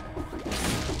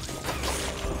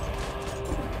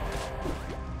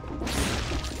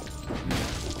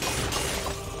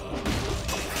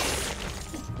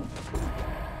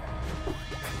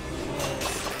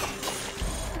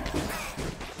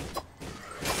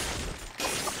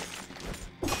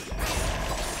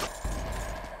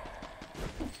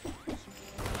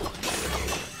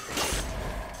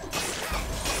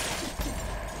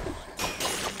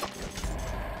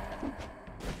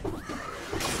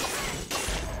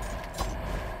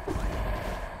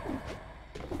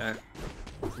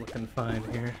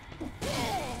 here.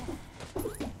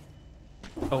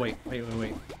 Oh, wait.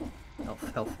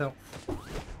 Health, health, health.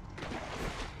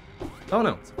 Oh,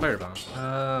 no, it's a firebomb.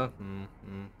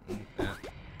 Yeah.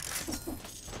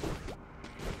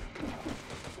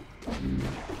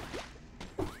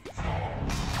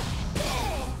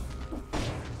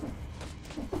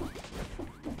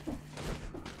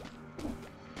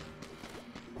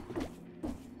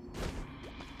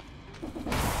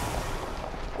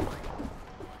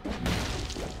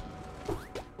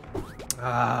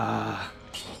 Ah,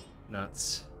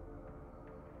 nuts.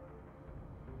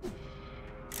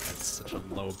 That's such a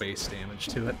low base damage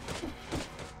to it.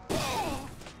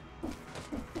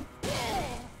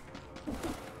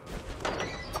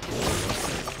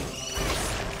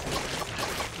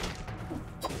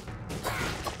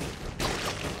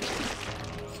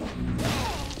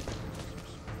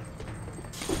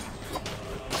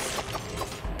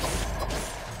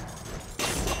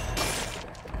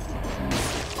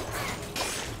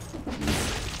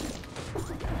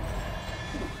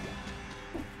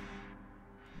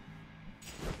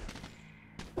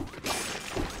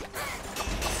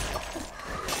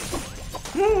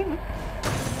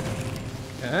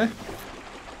 Okay.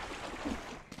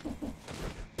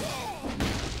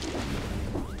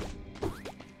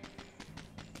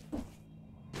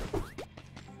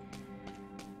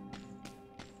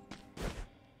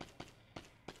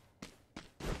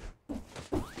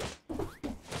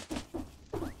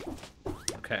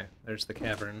 Okay, there's the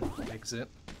cavern exit.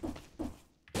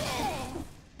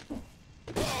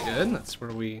 Good, that's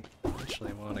where we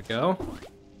eventually want to go.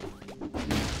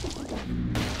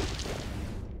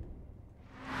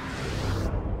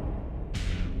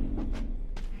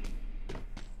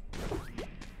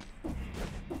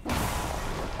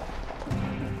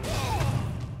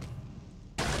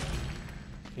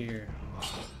 Here.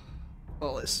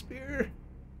 Oh, a spear.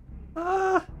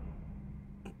 Ah.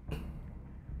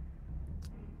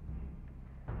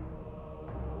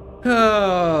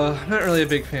 Oh, I'm not really a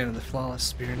big fan of the flawless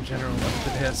spear in general, but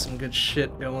it has some good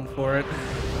shit going for it.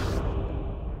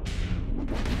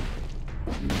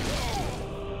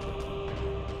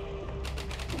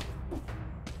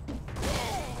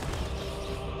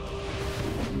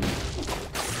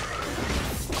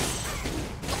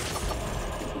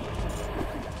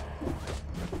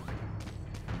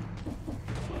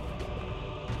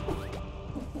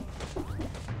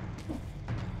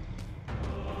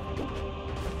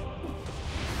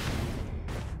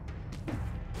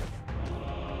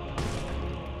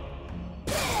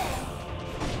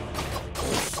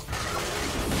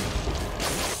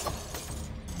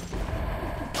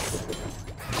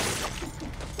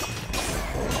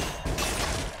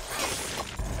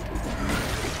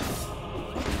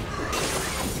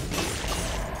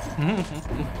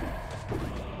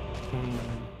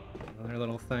 Another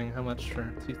little thing. How much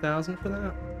for 2,000 for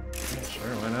that? Yeah,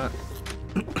 sure, why not?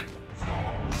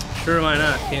 Sure, why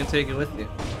not? Can't take it with you.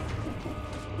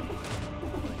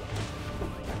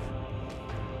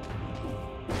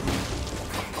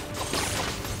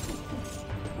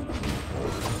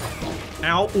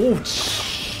 Ow! Oh,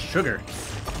 sugar.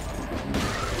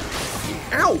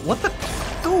 Ow! What the?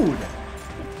 Dude!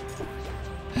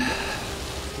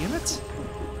 Damn it.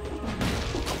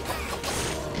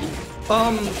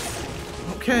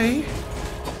 Okay.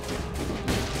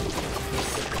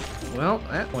 Well,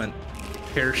 that went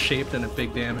pear-shaped in a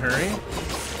big damn hurry.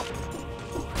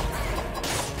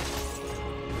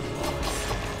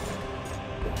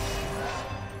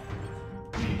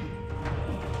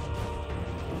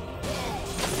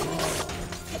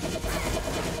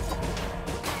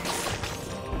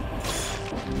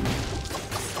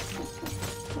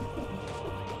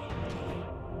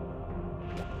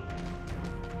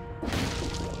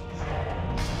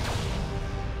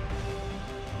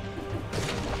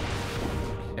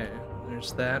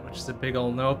 That, which is a big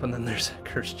old nope, and then there's a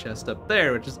cursed chest up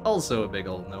there, which is also a big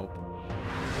old nope.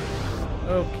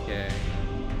 Okay.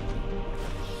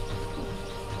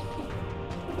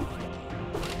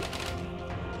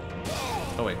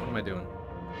 Oh wait, what am I doing?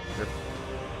 Sure.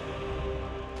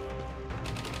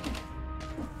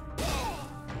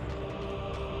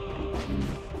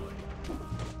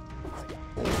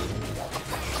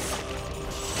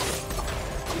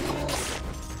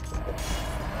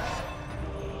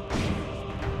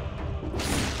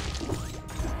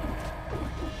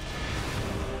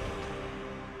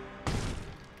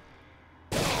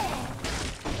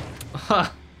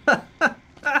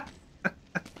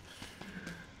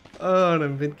 Oh, and a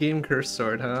mid-game curse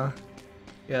sword, huh?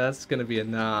 Yeah, that's gonna be a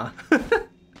nah.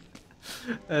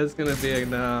 That's gonna be a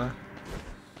nah.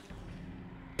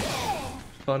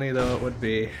 Funny though it would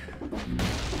be.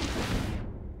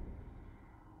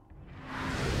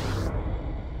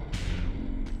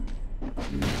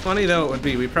 Funny though it would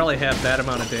be, we probably have that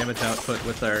amount of damage output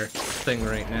with our thing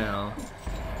right now.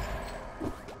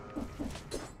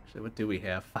 Actually, what do we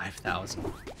have?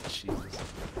 5,000. Jesus.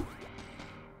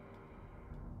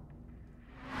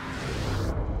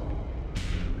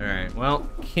 Alright, well,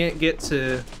 can't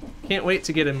wait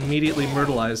to get immediately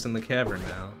myrtleized in the cavern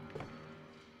now.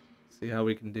 See how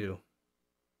we can do.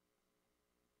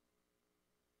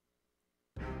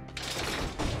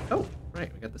 Oh,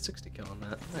 right, we got the 60 kill on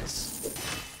that. Nice.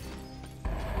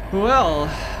 Well,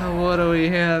 what do we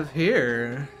have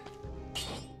here?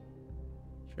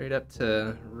 Straight up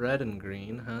to red and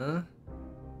green, huh?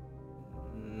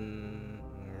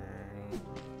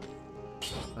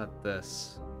 How about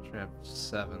this? Trap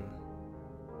 7.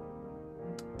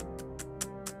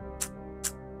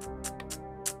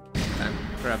 Okay,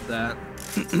 grab that.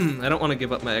 I don't want to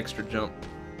give up my extra jump.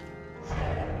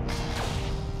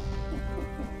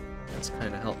 That's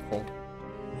kind of helpful.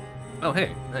 Oh,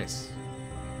 hey, nice.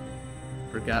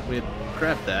 Forgot we had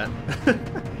grabbed that.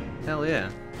 Hell yeah.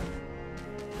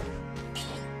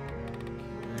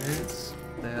 Okay, let's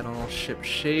get that all ship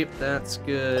shape. That's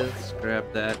good. Let's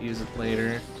grab that, use it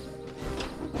later.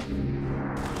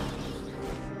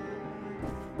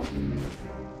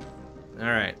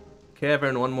 Alright,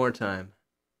 cavern one more time.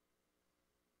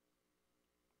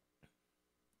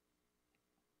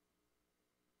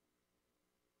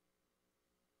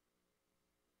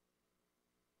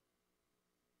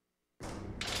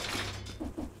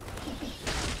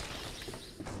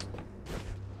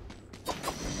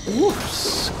 Ooh,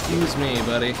 excuse me,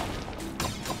 buddy.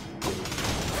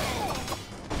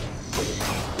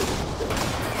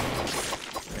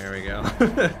 There we go.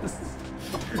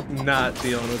 Not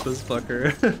dealing with this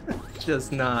fucker.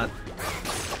 Just not.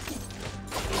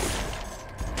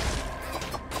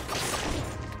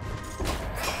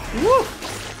 Woof!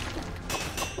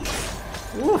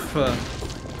 Woof!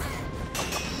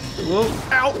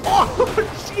 Woof! Ow!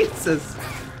 Oh, Jesus!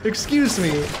 Excuse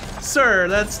me. Sir,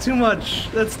 that's too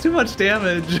much. That's too much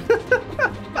damage.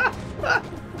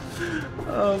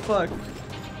 Oh, fuck.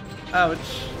 Ouch.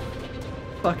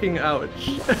 Fucking ouch.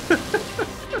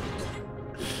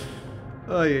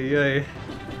 Oy, oy.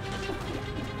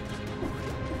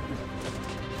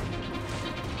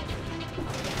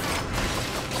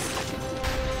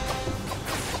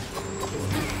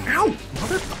 Ow!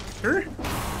 Motherfucker!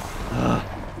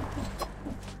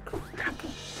 Crap.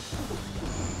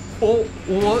 Oh,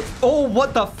 what? Oh,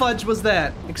 what the fudge was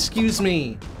that? Excuse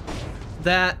me.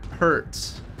 That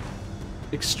hurts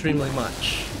extremely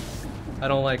much. I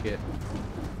don't like it.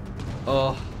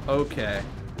 Oh, okay.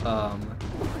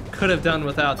 Could have done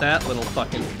without that little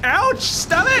fucking— ouch!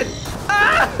 Stop it!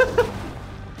 Ah!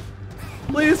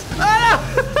 Please!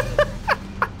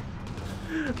 Ah!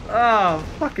 Oh,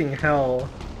 fucking hell.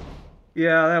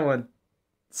 Yeah, that went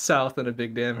south in a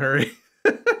big damn hurry.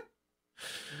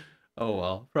 Oh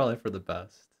well, probably for the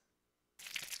best.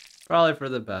 Probably for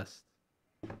the best.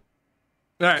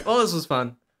 Alright, well this was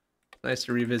fun. Nice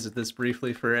to revisit this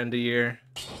briefly for end of year.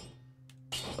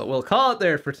 But we'll call it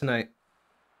there for tonight.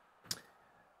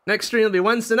 Next stream will be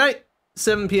Wednesday night,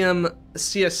 7 p.m.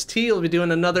 CST. We'll be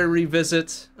doing another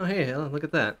revisit. Oh, hey, look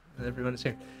at that. Everyone's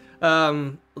here.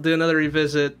 We'll do another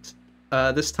revisit,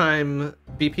 this time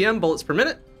BPM, bullets per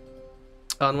minute,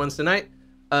 on Wednesday night.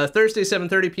 Thursday,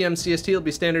 7:30 p.m. CST will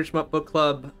be Standard Shmup Book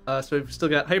Club. So we've still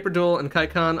got Hyperduel and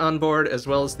Kaikon on board, as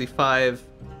well as the 5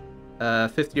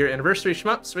 5th year anniversary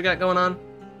shmups we got going on.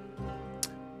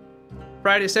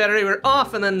 Friday, Saturday, we're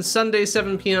off, and then Sunday,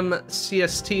 7 p.m.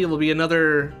 CST will be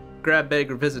another grab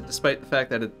bag revisit, despite the fact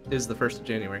that it is the 1st of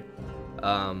January.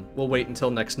 We'll wait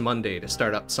until next Monday to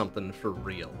start up something for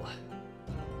real.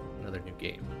 Another new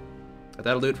game. But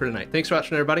that'll do it for tonight. Thanks for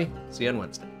watching, everybody. See you on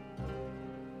Wednesday.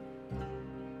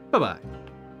 Bye-bye.